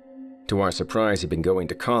 To our surprise, he'd been going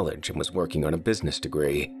to college and was working on a business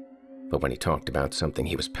degree, but when he talked about something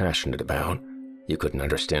he was passionate about, you couldn't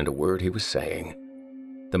understand a word he was saying.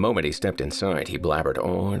 The moment he stepped inside, he blabbered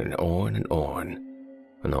on and on and on,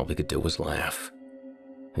 and all we could do was laugh.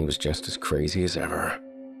 He was just as crazy as ever.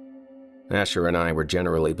 Asher and I were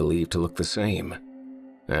generally believed to look the same.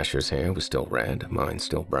 Asher's hair was still red, mine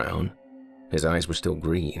still brown. His eyes were still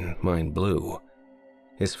green, mine blue.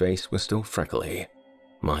 His face was still freckly,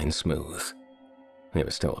 mine smooth. He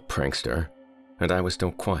was still a prankster, and I was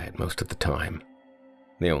still quiet most of the time.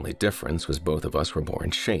 The only difference was both of us were more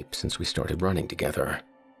in shape since we started running together.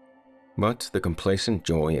 But the complacent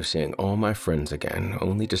joy of seeing all my friends again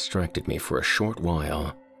only distracted me for a short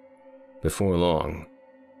while. Before long,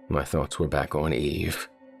 my thoughts were back on Eve.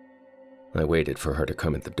 I waited for her to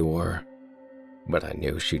come at the door, but I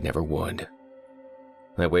knew she never would.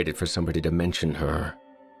 I waited for somebody to mention her,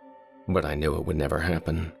 but I knew it would never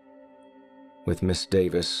happen. With Miss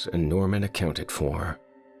Davis and Norman accounted for,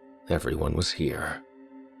 everyone was here.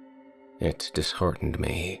 It disheartened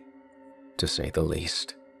me, to say the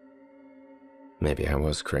least. Maybe I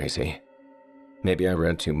was crazy. Maybe I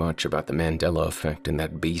read too much about the Mandela effect and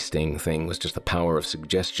that bee sting thing was just the power of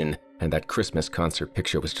suggestion and that Christmas concert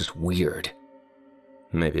picture was just weird.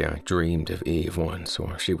 Maybe I dreamed of Eve once,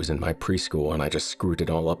 or she was in my preschool and I just screwed it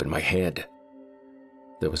all up in my head.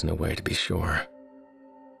 There was no way to be sure.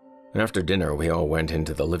 After dinner, we all went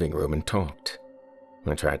into the living room and talked.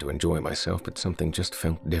 I tried to enjoy myself, but something just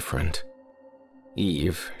felt different.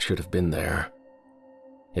 Eve should have been there.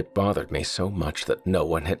 It bothered me so much that no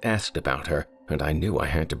one had asked about her, and I knew I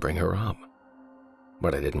had to bring her up.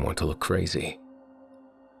 But I didn't want to look crazy.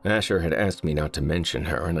 Asher had asked me not to mention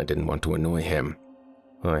her, and I didn't want to annoy him.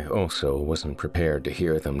 I also wasn't prepared to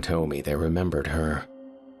hear them tell me they remembered her.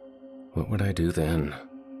 What would I do then?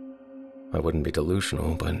 I wouldn't be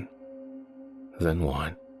delusional, but then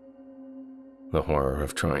what? The horror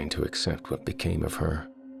of trying to accept what became of her.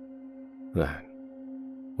 That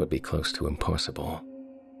would be close to impossible.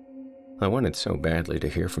 I wanted so badly to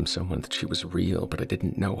hear from someone that she was real, but I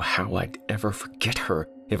didn't know how I'd ever forget her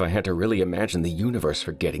if I had to really imagine the universe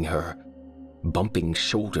forgetting her. Bumping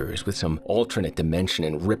shoulders with some alternate dimension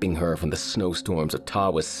and ripping her from the snowstorms of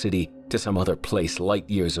Tawas City to some other place light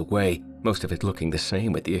years away, most of it looking the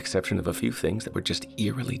same with the exception of a few things that were just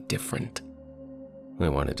eerily different. I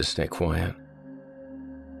wanted to stay quiet.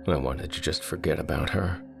 I wanted to just forget about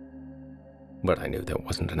her. But I knew that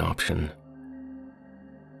wasn't an option.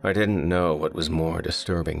 I didn't know what was more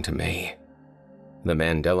disturbing to me. The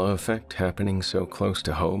Mandela effect happening so close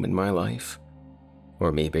to home in my life,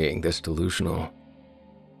 or me being this delusional.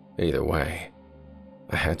 Either way,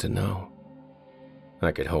 I had to know.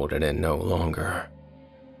 I could hold it in no longer.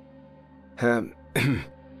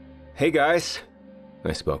 Hey guys,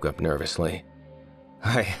 I spoke up nervously.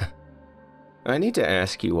 I need to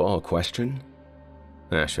ask you all a question.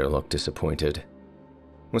 Asher looked disappointed.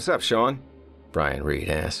 What's up, Sean? Brian Reed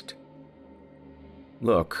asked.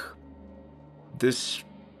 Look, this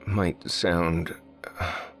might sound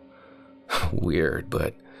weird,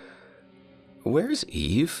 but where's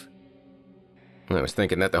Eve? I was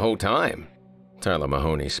thinking that the whole time. Tyler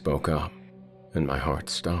Mahoney spoke up, and my heart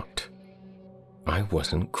stopped. I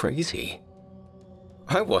wasn't crazy.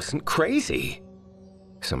 I wasn't crazy.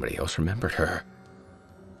 Somebody else remembered her,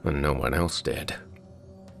 and no one else did.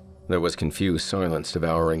 There was confused silence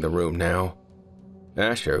devouring the room now.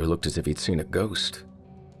 Asher looked as if he'd seen a ghost.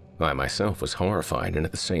 I myself was horrified and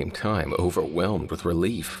at the same time overwhelmed with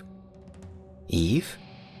relief. "Eve?"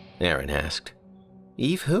 Aaron asked.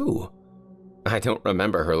 "Eve who?" "I don't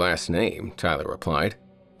remember her last name," Tyler replied.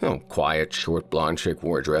 "Oh, quiet, short, blonde chick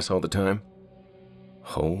wore a dress all the time."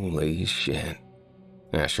 "Holy shit,"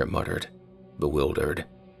 Asher muttered, bewildered.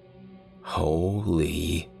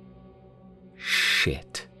 "Holy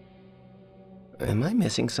shit." "Am I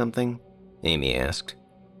missing something?" Amy asked.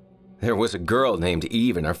 "There was a girl named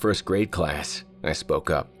Eve in our first grade class," I spoke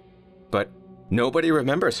up. "But nobody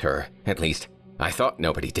remembers her. At least, I thought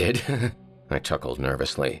nobody did." I chuckled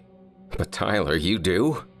nervously. "But Tyler, you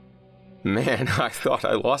do?" "Man, I thought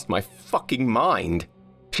I lost my fucking mind.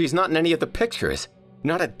 She's not in any of the pictures.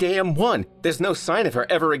 Not a damn one. There's no sign of her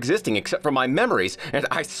ever existing except for my memories, and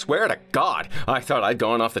I swear to God, I thought I'd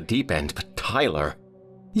gone off the deep end. But Tyler,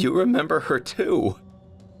 you remember her too."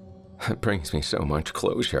 It brings me so much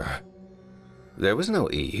closure. "There was no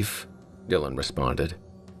Eve," Dylan responded.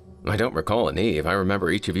 "I don't recall an Eve. I remember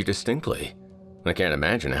each of you distinctly. I can't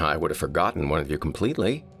imagine how I would have forgotten one of you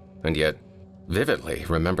completely, and yet vividly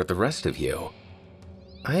remembered the rest of you."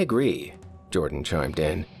 "I agree," Jordan chimed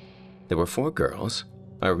in. "There were 4 girls.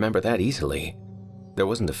 I remember that easily. There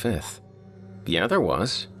wasn't a 5th. "Yeah, there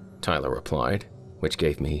was," Tyler replied, which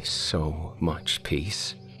gave me so much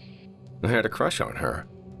peace. "I had a crush on her.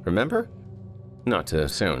 Remember? Not to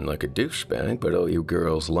sound like a douchebag, but all you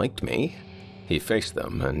girls liked me." He faced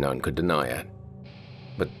them, and none could deny it.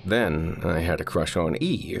 "But then I had a crush on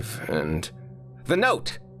Eve, and—" "The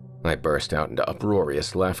note!" I burst out into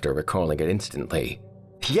uproarious laughter, recalling it instantly.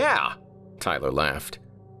 "Yeah!" Tyler laughed.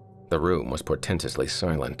 The room was portentously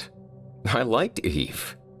silent. "I liked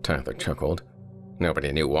Eve," Tyler chuckled.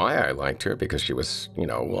 "Nobody knew why I liked her because she was,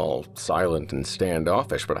 all silent and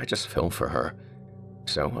standoffish, but I just fell for her.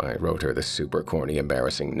 So I wrote her this super corny,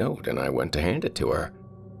 embarrassing note, and I went to hand it to her.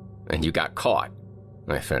 And you got caught,"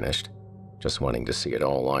 I finished, just wanting to see it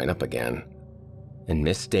all line up again. "And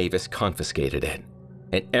Miss Davis confiscated it.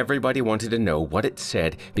 And everybody wanted to know what it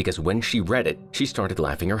said because when she read it, she started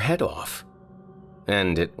laughing her head off.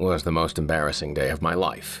 And it was the most embarrassing day of my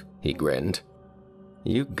life," he grinned.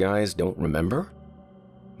 "You guys don't remember?"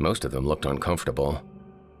 Most of them looked uncomfortable.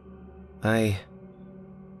 I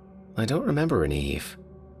don't remember an Eve,"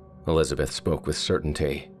 Elizabeth spoke with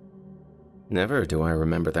certainty. "Never do I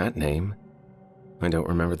remember that name. I don't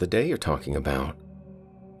remember the day you're talking about.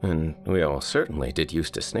 And we all certainly did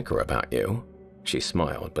used to snicker about you." She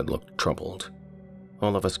smiled but looked troubled.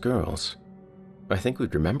 "All of us girls. I think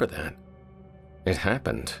we'd remember that." "It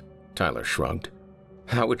happened," Tyler shrugged.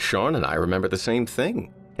 "How would Sean and I remember the same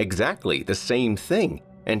thing? Exactly the same thing,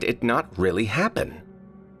 and it not really happen?"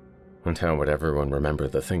 "And how would everyone remember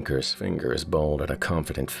the thinker's fingers balled at a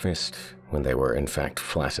confident fist when they were in fact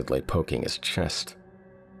flaccidly poking his chest?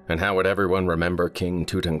 And how would everyone remember King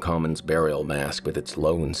Tutankhamun's burial mask with its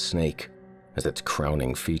lone snake as its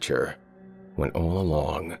crowning feature, when all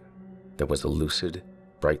along there was a lucid,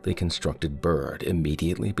 brightly constructed bird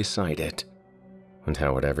immediately beside it? And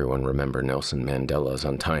how would everyone remember Nelson Mandela's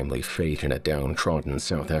untimely fate in a downtrodden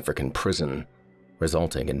South African prison,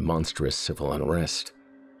 resulting in monstrous civil unrest?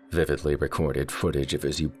 Vividly recorded footage of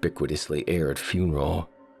his ubiquitously aired funeral,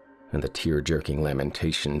 and the tear-jerking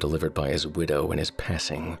lamentation delivered by his widow in his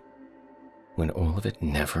passing, when all of it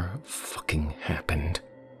never fucking happened?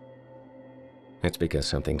 It's because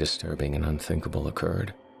something disturbing and unthinkable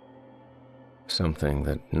occurred. Something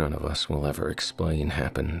that none of us will ever explain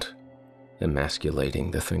happened,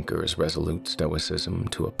 emasculating the thinker's resolute stoicism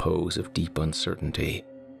to a pose of deep uncertainty,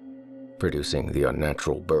 producing the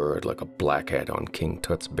unnatural bird like a blackhead on King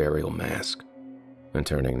Tut's burial mask, and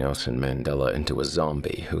turning Nelson Mandela into a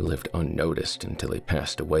zombie who lived unnoticed until he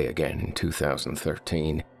passed away again in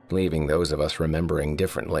 2013, leaving those of us remembering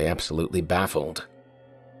differently absolutely baffled.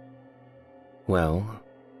 "Well,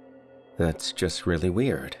 that's just really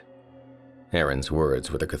weird." Aaron's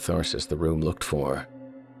words were the catharsis the room looked for.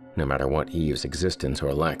 No matter what Eve's existence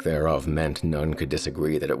or lack thereof meant, none could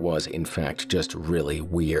disagree that it was, in fact, just really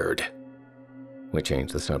weird. We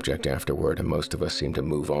changed the subject afterward, and most of us seemed to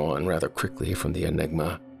move on rather quickly from the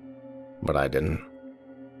enigma. But I didn't.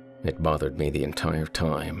 It bothered me the entire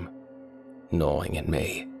time, gnawing at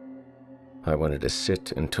me. I wanted to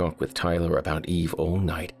sit and talk with Tyler about Eve all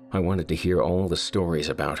night. I wanted to hear all the stories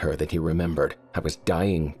about her that he remembered. I was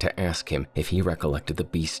dying to ask him if he recollected the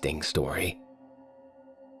bee sting story.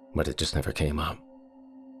 But it just never came up.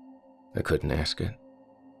 I couldn't ask it.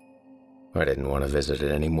 I didn't want to visit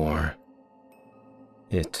it anymore.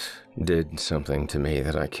 It did something to me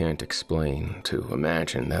that I can't explain, to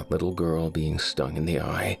imagine that little girl being stung in the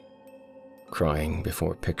eye. crying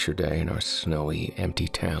before picture day in our snowy, empty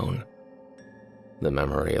town. The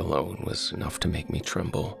memory alone was enough to make me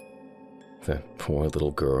tremble. That poor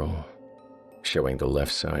little girl, showing the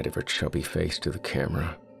left side of her chubby face to the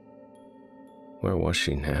camera. Where was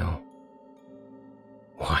she now?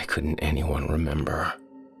 Why couldn't anyone remember?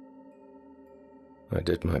 I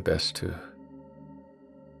did my best to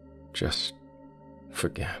just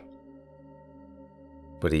forget.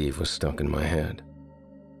 But Eve was stuck in my head.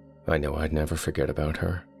 I know I'd never forget about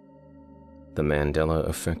her. The Mandela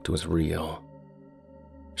effect was real.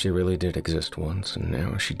 She really did exist once, and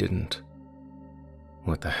now she didn't.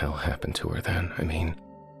 What the hell happened to her then? I mean,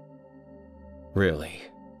 really?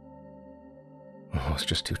 Oh, it was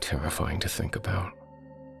just too terrifying to think about.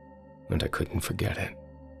 And I couldn't forget it,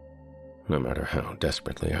 no matter how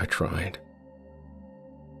desperately I tried.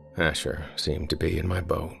 Asher seemed to be in my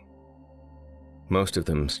boat. Most of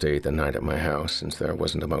them stayed the night at my house since there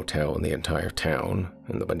wasn't a motel in the entire town,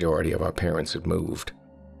 and the majority of our parents had moved.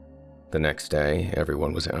 The next day,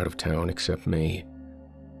 everyone was out of town except me,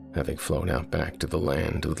 having flown out back to the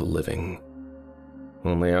land of the living.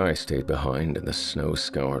 Only I stayed behind in the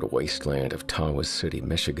snow-scoured wasteland of Tawas City,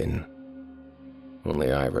 Michigan.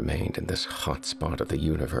 Only I remained in this hot spot of the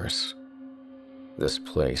universe. This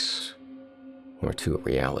place where two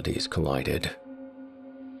realities collided.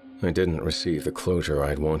 I didn't receive the closure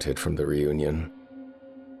I'd wanted from the reunion.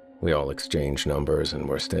 We all exchanged numbers and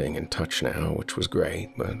were staying in touch now, which was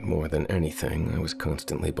great, but more than anything, I was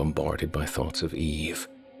constantly bombarded by thoughts of Eve.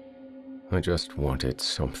 I just wanted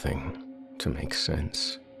something to make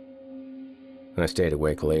sense. I stayed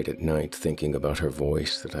awake late at night thinking about her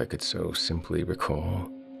voice that I could so simply recall,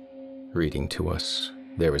 reading to us,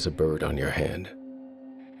 "There is a bird on your head,"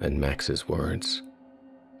 and Max's words.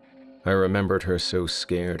 I remembered her so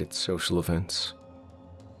scared at social events,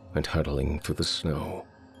 and huddling through the snow,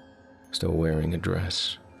 still wearing a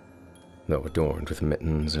dress, though adorned with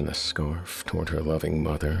mittens and a scarf, toward her loving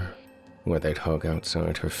mother, where they'd hug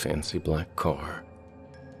outside her fancy black car.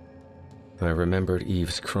 I remembered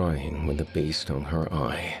Eve's crying when the bee stung her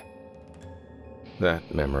eye.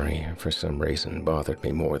 That memory, for some reason, bothered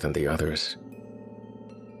me more than the others.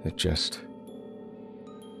 It just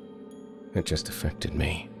affected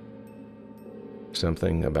me.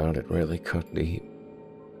 Something about it really cut deep.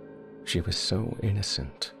 She was so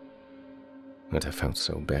innocent, and I felt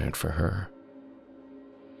so bad for her.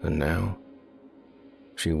 And now,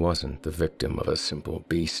 she wasn't the victim of a simple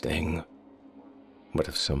bee sting, but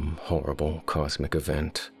of some horrible cosmic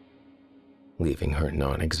event, leaving her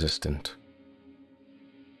non-existent.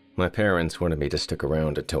 My parents wanted me to stick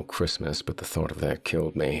around until Christmas, but the thought of that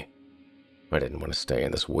killed me. I didn't want to stay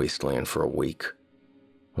in this wasteland for a week.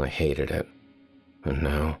 I hated it, and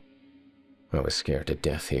now I was scared to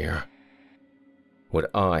death here. Would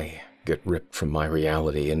I get ripped from my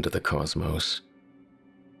reality into the cosmos?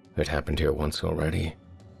 It happened here once already.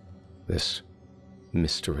 This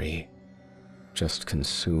mystery just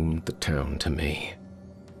consumed the town to me,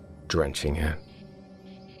 drenching it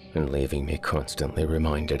and leaving me constantly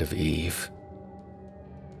reminded of Eve,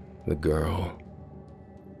 the girl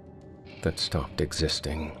that stopped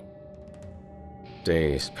existing.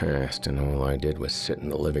 Days passed and all I did was sit in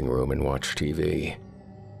the living room and watch TV.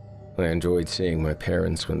 I enjoyed seeing my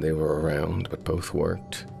parents when they were around, but both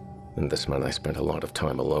worked, and this meant I spent a lot of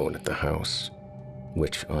time alone at the house,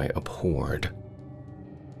 which I abhorred.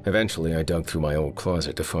 Eventually, I dug through my old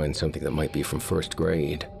closet to find something that might be from first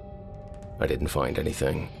grade. I didn't find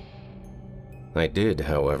anything. I did,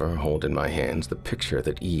 however, hold in my hands the picture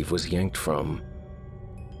that Eve was yanked from.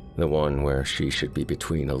 The one where she should be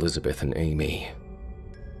between Elizabeth and Amy.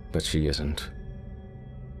 But she isn't.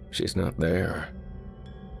 She's not there.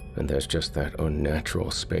 And there's just that unnatural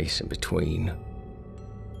space in between.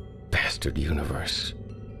 Bastard universe.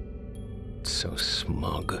 It's so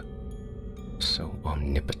smug. So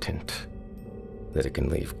omnipotent that it can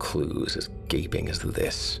leave clues as gaping as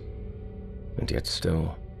this. And yet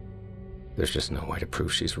still, there's just no way to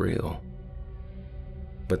prove she's real.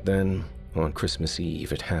 But then, on Christmas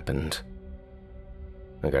Eve, it happened.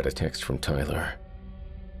 I got a text from Tyler.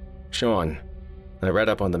 "Sean, I read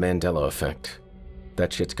up on the Mandela effect.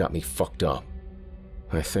 That shit's got me fucked up.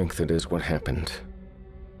 I think that is what happened.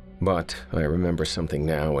 But I remember something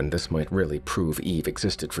now, and this might really prove Eve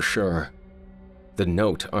existed for sure. The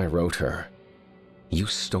note I wrote her. You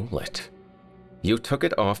stole it. You took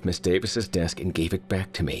it off Miss Davis's desk and gave it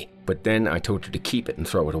back to me, but then I told you to keep it and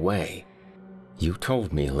throw it away. You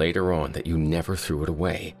told me later on that you never threw it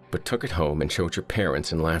away, but took it home and showed your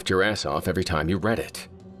parents and laughed your ass off every time you read it.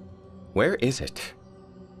 Where is it?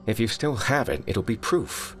 If you still have it, it'll be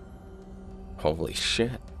proof." Holy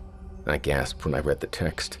shit. I gasped when I read the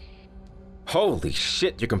text. Holy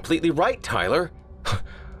shit, you're completely right, Tyler!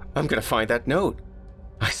 I'm gonna find that note.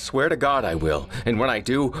 I swear to God I will, and when I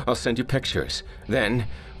do, I'll send you pictures. Then,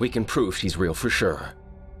 we can prove she's real for sure.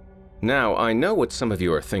 Now, I know what some of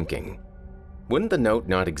you are thinking. Wouldn't the note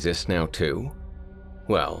not exist now too?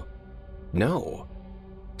 Well, no.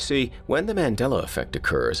 See, when the Mandela effect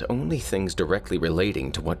occurs, only things directly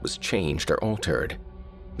relating to what was changed are altered.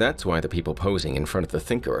 That's why the people posing in front of the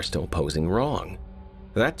thinker are still posing wrong.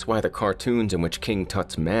 That's why the cartoons in which King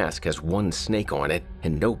Tut's mask has one snake on it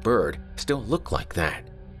and no bird still look like that.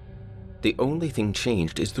 The only thing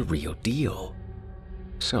changed is the real deal.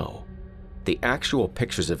 So, the actual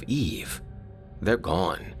pictures of Eve, they're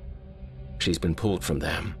gone. She's been pulled from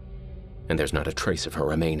them, and there's not a trace of her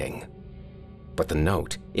remaining. But the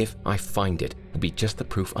note, if I find it, will be just the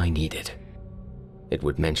proof I needed. It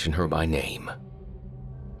would mention her by name.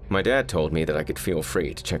 My dad told me that I could feel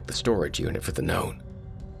free to check the storage unit for the note.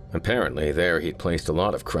 Apparently, there he'd placed a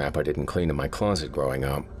lot of crap I didn't clean in my closet growing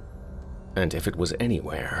up. And if it was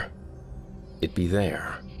anywhere, it'd be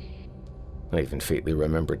there. I even faintly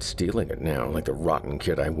remembered stealing it now, like the rotten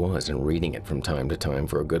kid I was, and reading it from time to time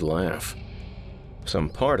for a good laugh. Some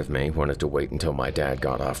part of me wanted to wait until my dad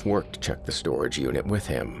got off work to check the storage unit with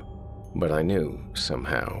him, but I knew,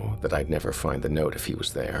 somehow, that I'd never find the note if he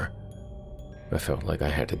was there. I felt like I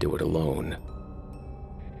had to do it alone.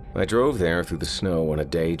 I drove there through the snow on a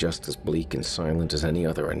day just as bleak and silent as any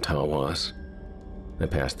other in Tawas. I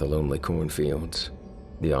passed the lonely cornfields,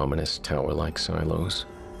 the ominous tower-like silos,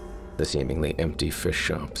 the seemingly empty fish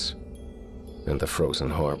shops, and the frozen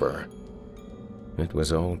harbor. It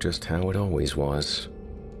was all just how it always was.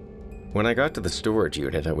 When I got to the storage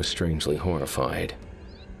unit, I was strangely horrified.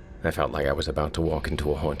 I felt like I was about to walk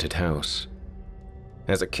into a haunted house.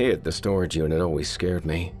 As a kid, the storage unit always scared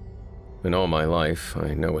me. In all my life,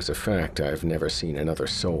 I know as a fact I've never seen another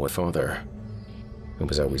soul with Father. It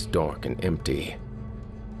was always dark and empty.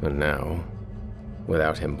 And now,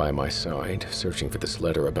 without him by my side, searching for this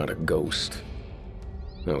letter about a ghost,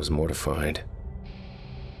 I was mortified.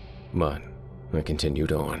 But I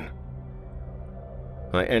continued on.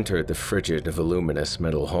 I entered the frigid, voluminous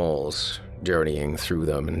metal halls, journeying through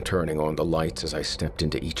them and turning on the lights as I stepped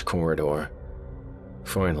into each corridor.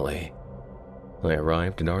 Finally, I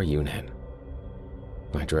arrived at our unit.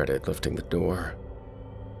 I dreaded lifting the door.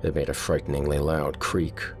 It made a frighteningly loud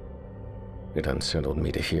creak. It unsettled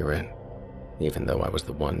me to hear it, even though I was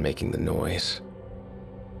the one making the noise.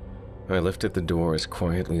 I lifted the door as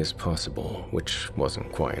quietly as possible, which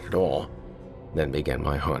wasn't quiet at all, then began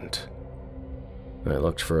my hunt. I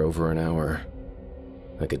looked for over an hour.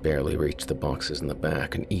 I could barely reach the boxes in the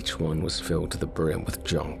back, and each one was filled to the brim with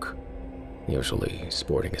junk, usually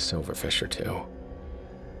sporting a silverfish or two.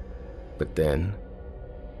 But then,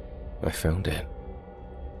 I found it.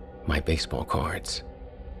 My baseball cards.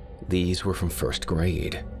 These were from first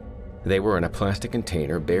grade. They were in a plastic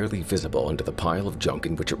container barely visible under the pile of junk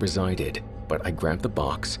in which it resided, but I grabbed the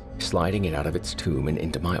box, sliding it out of its tomb and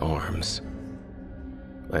into my arms.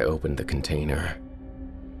 I opened the container.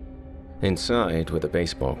 Inside were the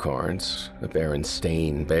baseball cards, a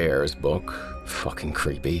Berenstain Bears book, fucking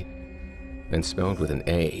creepy, and spelled with an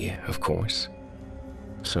A, of course,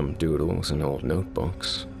 some doodles and old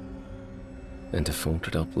notebooks, and a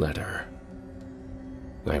folded up letter.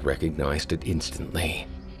 I recognized it instantly.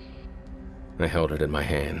 I held it in my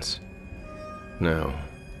hands. Now,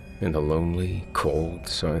 in the lonely, cold,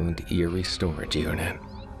 silent, eerie storage unit,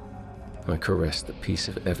 I caressed the piece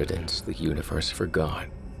of evidence the universe forgot.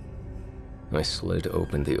 I slid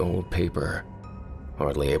open the old paper,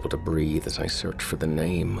 hardly able to breathe as I searched for the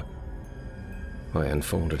name. I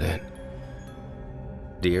unfolded it.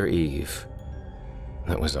 Dear Eve.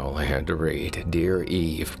 That was all I had to read. Dear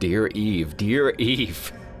Eve, dear Eve, dear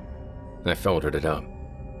Eve. I folded it up.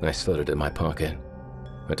 I slid it in my pocket.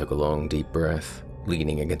 I took a long, deep breath,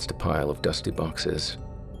 leaning against a pile of dusty boxes.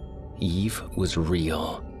 Eve was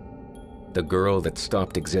real. The girl that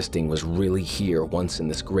stopped existing was really here once in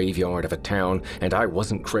this graveyard of a town, and I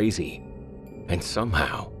wasn't crazy. And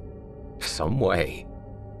somehow, some way,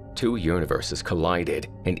 two universes collided,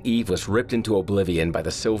 and Eve was ripped into oblivion by the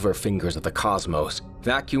silver fingers of the cosmos,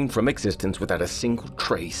 vacuumed from existence without a single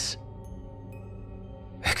trace.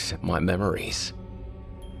 Except my memories.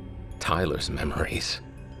 Tyler's memories.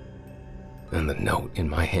 And the note in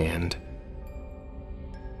my hand.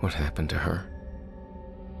 What happened to her?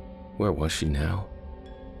 Where was she now?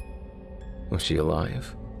 Was she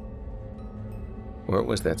alive? Where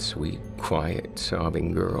was that sweet, quiet,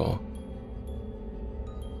 sobbing girl?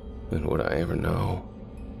 And would I ever know?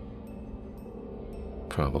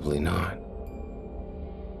 Probably not.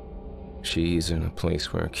 She's in a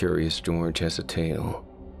place where Curious George has a tale,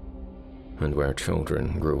 and where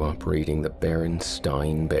children grew up reading the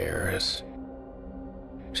Berenstain Bears.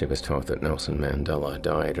 She was taught that Nelson Mandela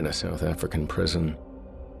died in a South African prison,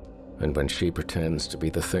 and when she pretends to be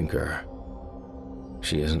the thinker,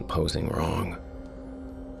 she isn't posing wrong.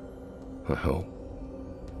 I hope.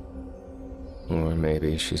 Or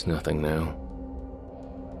maybe she's nothing now.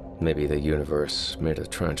 Maybe the universe made a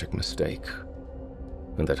tragic mistake,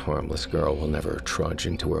 and that harmless girl will never trudge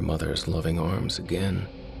into her mother's loving arms again,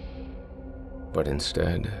 but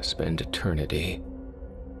instead spend eternity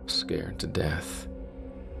scared to death,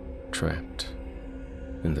 trapped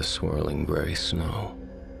in the swirling gray snow.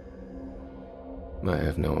 I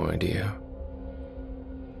have no idea.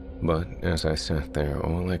 But as I sat there,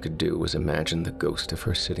 all I could do was imagine the ghost of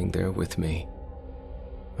her sitting there with me.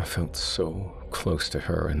 I felt so close to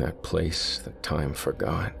her in that place that time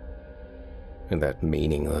forgot, in that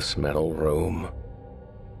meaningless metal room,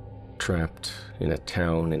 trapped in a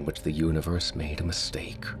town in which the universe made a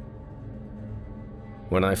mistake.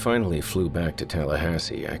 When I finally flew back to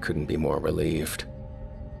Tallahassee, I couldn't be more relieved.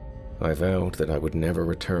 I vowed that I would never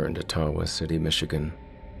return to Tawas City, Michigan,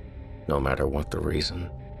 no matter what the reason.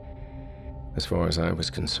 As far as I was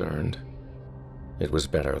concerned, it was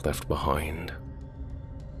better left behind,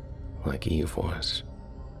 like Eve was.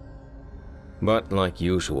 But like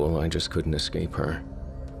usual, I just couldn't escape her.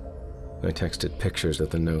 I texted pictures of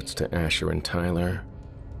the notes to Asher and Tyler.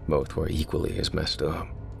 Both were equally as messed up.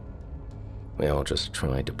 We all just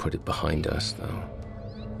tried to put it behind us, though.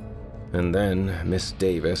 And then Miss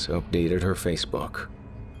Davis updated her Facebook.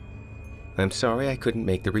 "I'm sorry I couldn't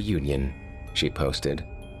make the reunion," she posted,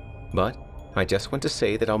 "but I just want to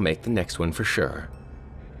say that I'll make the next one for sure.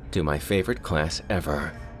 To my favorite class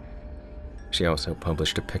ever." She also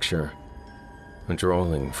published a picture, a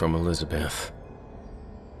drawing from Elizabeth.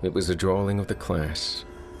 It was a drawing of the class.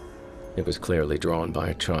 It was clearly drawn by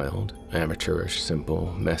a child, amateurish,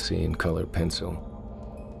 simple, messy, and colored pencil.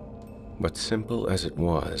 But simple as it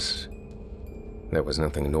was, there was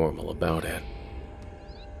nothing normal about it.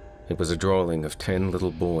 It was a drawing of 10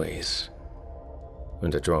 little boys,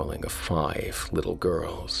 and a drawing of 5 little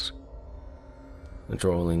girls. A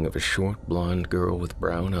drawing of a short blonde girl with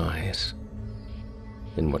brown eyes,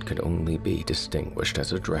 in what could only be distinguished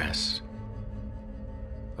as a dress.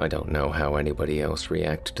 I don't know how anybody else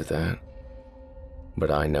reacted to that, but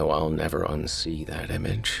I know I'll never unsee that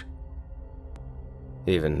image.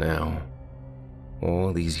 Even now,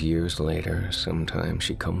 all these years later, sometimes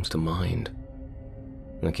she comes to mind.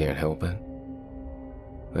 I can't help it.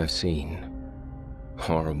 I've seen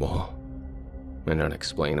horrible and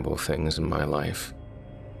unexplainable things in my life.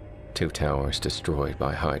 2 towers destroyed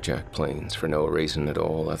by hijacked planes for no reason at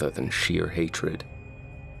all other than sheer hatred,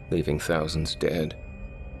 leaving thousands dead.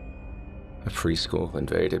 A preschool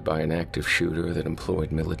invaded by an active shooter that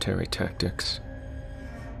employed military tactics,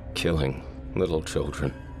 killing little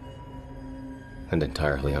children, and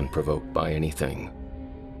entirely unprovoked by anything.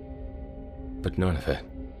 But none of it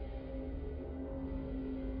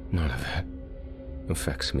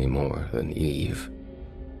affects me more than Eve,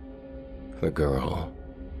 the girl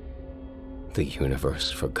the universe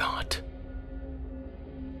forgot.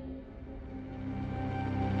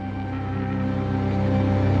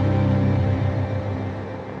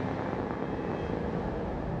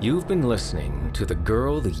 You've been listening to The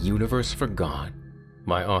Girl the Universe Forgot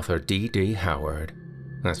by author D.D. Howard,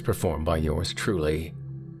 as performed by yours truly.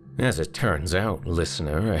 As it turns out,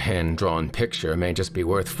 listener, a hand-drawn picture may just be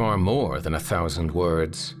worth far more than 1,000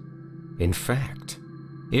 words. In fact,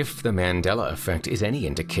 if the Mandela effect is any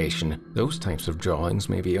indication, those types of drawings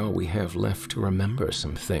may be all we have left to remember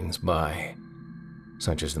some things by.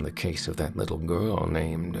 Such as in the case of that little girl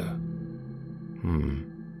named...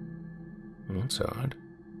 That's odd.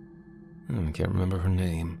 I can't remember her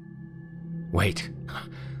name. Wait,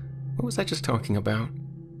 what was I just talking about?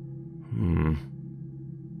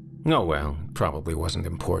 Oh well, probably wasn't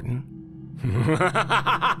important.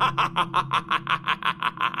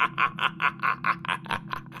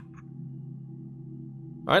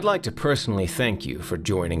 I'd like to personally thank you for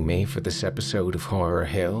joining me for this episode of Horror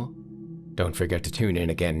Hill. Don't forget to tune in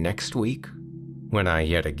again next week, when I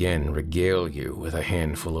yet again regale you with a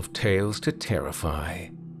handful of tales to terrify,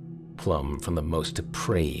 plumb from the most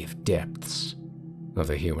depraved depths of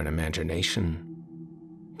the human imagination.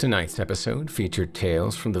 Tonight's episode featured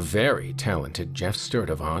tales from the very talented Jeff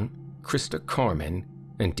Sturdivant, Krista Carmen,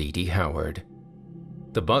 and D.D. Howard.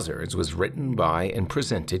 The Buzzards was written by and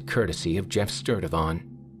presented courtesy of Jeff Sturdivant.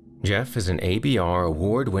 Jeff is an ABR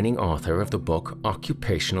award-winning author of the book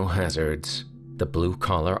Occupational Hazards, The Blue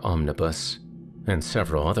Collar Omnibus, and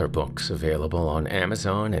several other books available on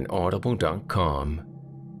Amazon and audible.com.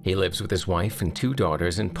 He lives with his wife and 2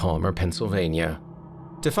 daughters in Palmer, Pennsylvania.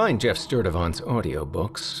 To find Jeff Sturdivant's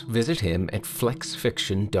audiobooks, visit him at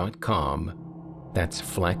flexfiction.com. That's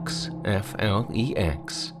Flex,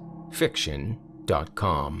 F-L-E-X,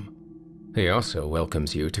 fiction.com. He also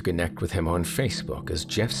welcomes you to connect with him on Facebook as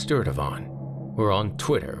Jeff Sturdivant, or on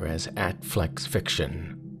Twitter as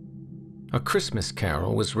 @FlexFiction. A Christmas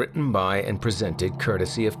Carol was written by and presented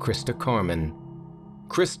courtesy of Krista Carmen.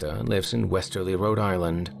 Krista lives in Westerly, Rhode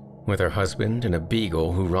Island, with her husband and a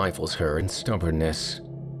beagle who rivals her in stubbornness.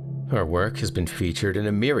 Her work has been featured in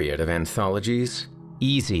a myriad of anthologies,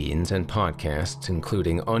 e-zines, and podcasts,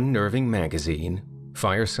 including Unnerving Magazine,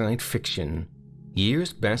 Fireside Fiction,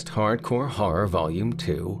 Year's Best Hardcore Horror Volume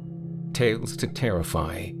 2, Tales to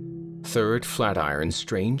Terrify, Third Flatiron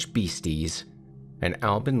Strange Beasties, and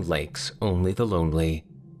Alban Lake's Only the Lonely.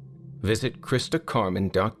 Visit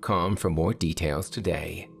KristaCarmen.com for more details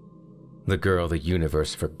today. The Girl the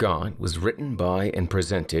Universe Forgot was written by and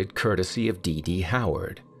presented courtesy of D.D.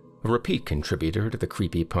 Howard, a repeat contributor to the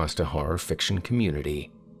Creepypasta horror fiction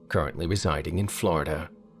community, currently residing in Florida.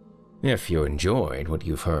 If you enjoyed what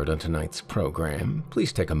you've heard on tonight's program,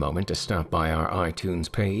 please take a moment to stop by our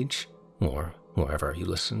iTunes page, or wherever you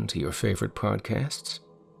listen to your favorite podcasts,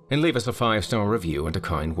 and leave us a 5-star review and a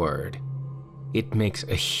kind word. It makes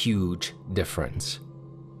a huge difference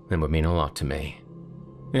and would mean a lot to me.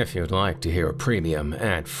 If you'd like to hear a premium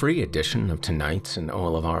ad-free edition of tonight's and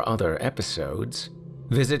all of our other episodes,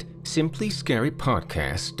 visit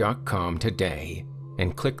simplyscarypodcast.com today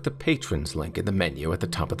and click the Patrons link in the menu at the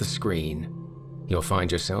top of the screen. You'll find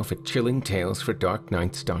yourself at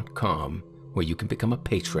chillingtalesfordarknights.com, where you can become a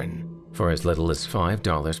patron for as little as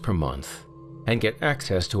 $5 per month and get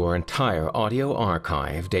access to our entire audio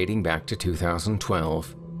archive dating back to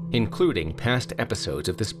 2012, including past episodes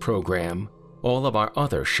of this program, all of our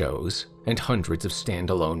other shows, and hundreds of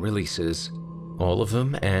standalone releases, all of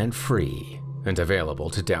them ad-free and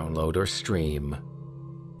available to download or stream.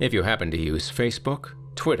 If you happen to use Facebook,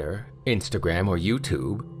 Twitter, Instagram, or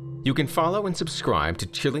YouTube, you can follow and subscribe to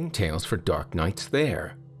Chilling Tales for Dark Nights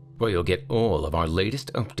there, where you'll get all of our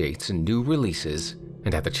latest updates and new releases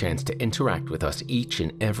and have the chance to interact with us each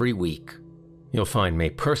and every week. You'll find me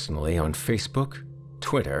personally on Facebook,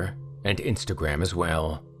 Twitter, and Instagram as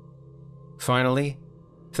well. Finally,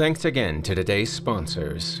 thanks again to today's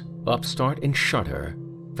sponsors, UPSTART and SHUDDER,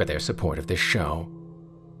 for their support of this show.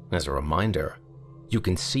 As a reminder, you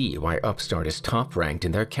can see why UPSTART is top-ranked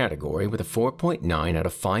in their category with a 4.9 out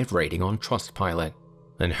of 5 rating on Trustpilot.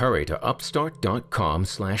 And hurry to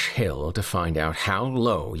upstart.com/hill to find out how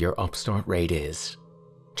low your UPSTART rate is.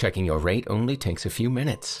 Checking your rate only takes a few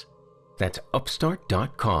minutes. That's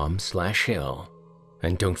upstart.com/hill.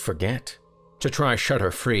 And don't forget, to try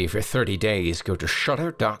Shudder free for 30 days, go to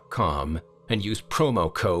shudder.com and use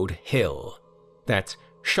promo code HILL. That's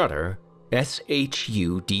Shudder,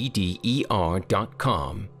 SHUDDER.com,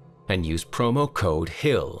 and use promo code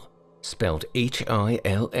HILL, spelled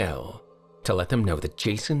HILL, to let them know that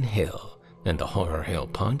Jason Hill and the Horror Hill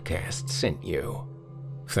podcast sent you.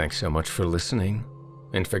 Thanks so much for listening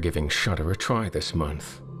and for giving Shudder a try this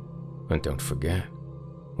month. And don't forget,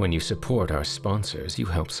 when you support our sponsors, you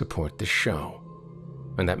help support this show.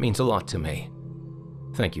 And that means a lot to me.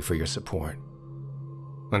 Thank you for your support.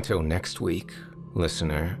 Until next week,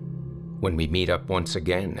 listener, when we meet up once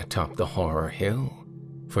again atop the Horror Hill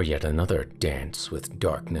for yet another dance with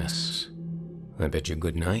darkness, I bid you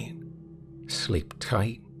good night. Sleep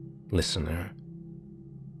tight, listener.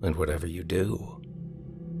 And whatever you do,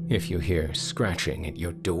 if you hear scratching at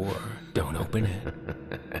your door, don't open it.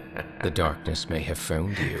 The darkness may have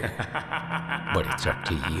found you, but it's up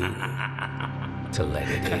to you to let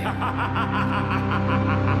it in.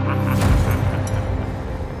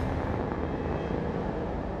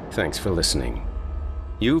 Thanks for listening.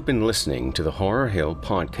 You've been listening to the Horror Hill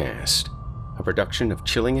Podcast, a production of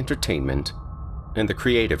Chilling Entertainment and the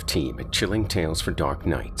creative team at Chilling Tales for Dark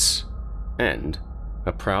Nights, and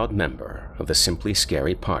a proud member of the Simply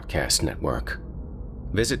Scary Podcast Network.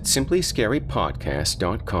 Visit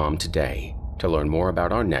simplyscarypodcast.com today to learn more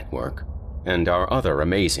about our network and our other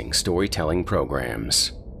amazing storytelling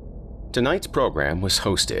programs. Tonight's program was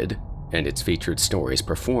hosted, and its featured stories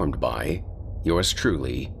performed by yours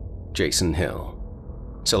truly, Jason Hill.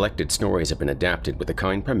 Selected stories have been adapted with the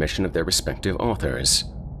kind permission of their respective authors.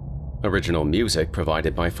 Original music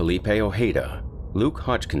provided by Felipe Ojeda, Luke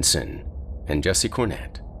Hodgkinson, and Jesse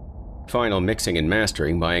Cornett. Final mixing and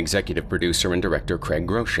mastering by executive producer and director Craig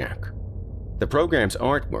Groshak. The program's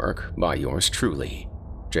artwork by yours truly,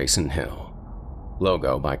 Jason Hill.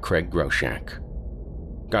 Logo by Craig Groshak.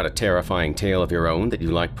 Got a terrifying tale of your own that you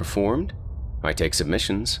like performed? I take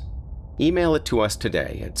submissions. Email it to us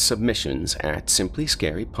today at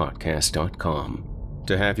submissions@simplyscarypodcast.com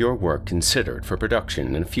to have your work considered for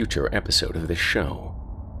production in a future episode of this show.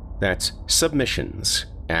 That's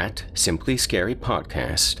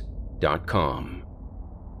submissions@simplyscarypodcast.com.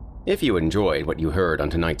 If you enjoyed what you heard on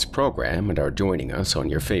tonight's program and are joining us on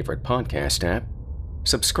your favorite podcast app,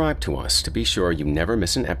 subscribe to us to be sure you never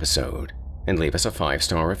miss an episode, and leave us a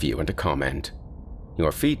 5-star review and a comment.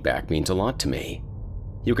 Your feedback means a lot to me.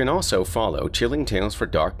 You can also follow Chilling Tales for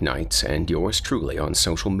Dark Nights and yours truly on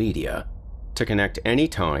social media to connect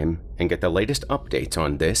anytime and get the latest updates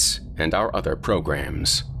on this and our other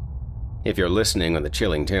programs. If you're listening on the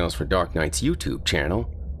Chilling Tales for Dark Nights YouTube channel,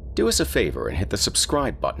 do us a favor and hit the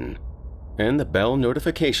subscribe button and the bell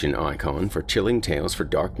notification icon for Chilling Tales for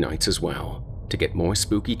Dark Nights as well to get more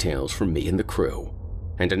spooky tales from me and the crew,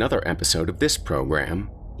 and another episode of this program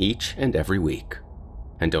each and every week.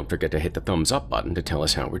 And don't forget to hit the thumbs up button to tell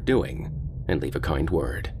us how we're doing and leave a kind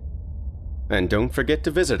word. And don't forget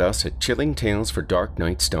to visit us at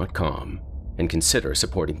chillingtalesfordarknights.com and consider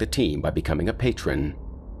supporting the team by becoming a patron.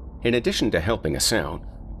 In addition to helping us out,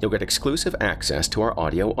 you'll get exclusive access to our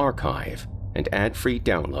audio archive and ad-free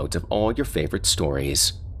downloads of all your favorite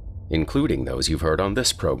stories, including those you've heard on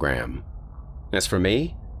this program. As for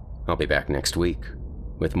me, I'll be back next week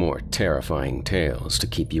with more terrifying tales to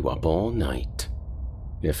keep you up all night.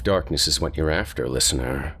 If darkness is what you're after,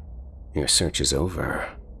 listener, your search is over.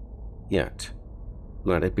 Yet,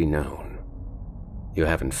 let it be known, you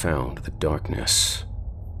haven't found the darkness.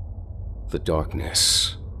 The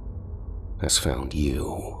darkness has found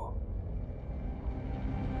you.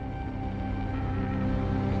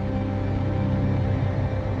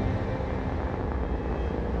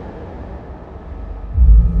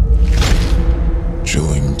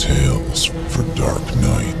 Chilling Tales for Dark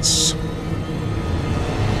Nights.